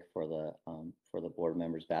 5-minute break for the board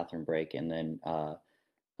members' bathroom break, and then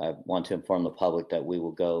I want to inform the public that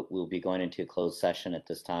we'll be going into a closed session at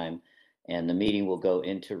this time, and the meeting will go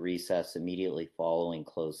into recess immediately following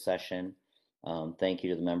closed session. Thank you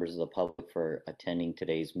to the members of the public for attending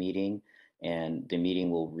today's meeting, and the meeting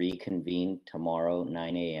will reconvene tomorrow,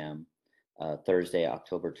 9 a.m., Thursday,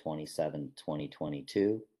 October 27,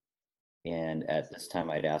 2022. And at this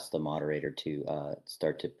time, I'd ask the moderator to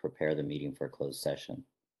start to prepare the meeting for a closed session.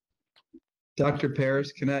 Dr.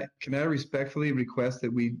 Paris, can I respectfully request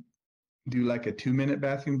that we do like a 2-minute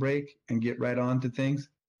bathroom break and get right on to things?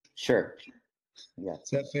 Sure. Yeah. Is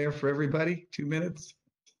that fair for everybody? 2 minutes?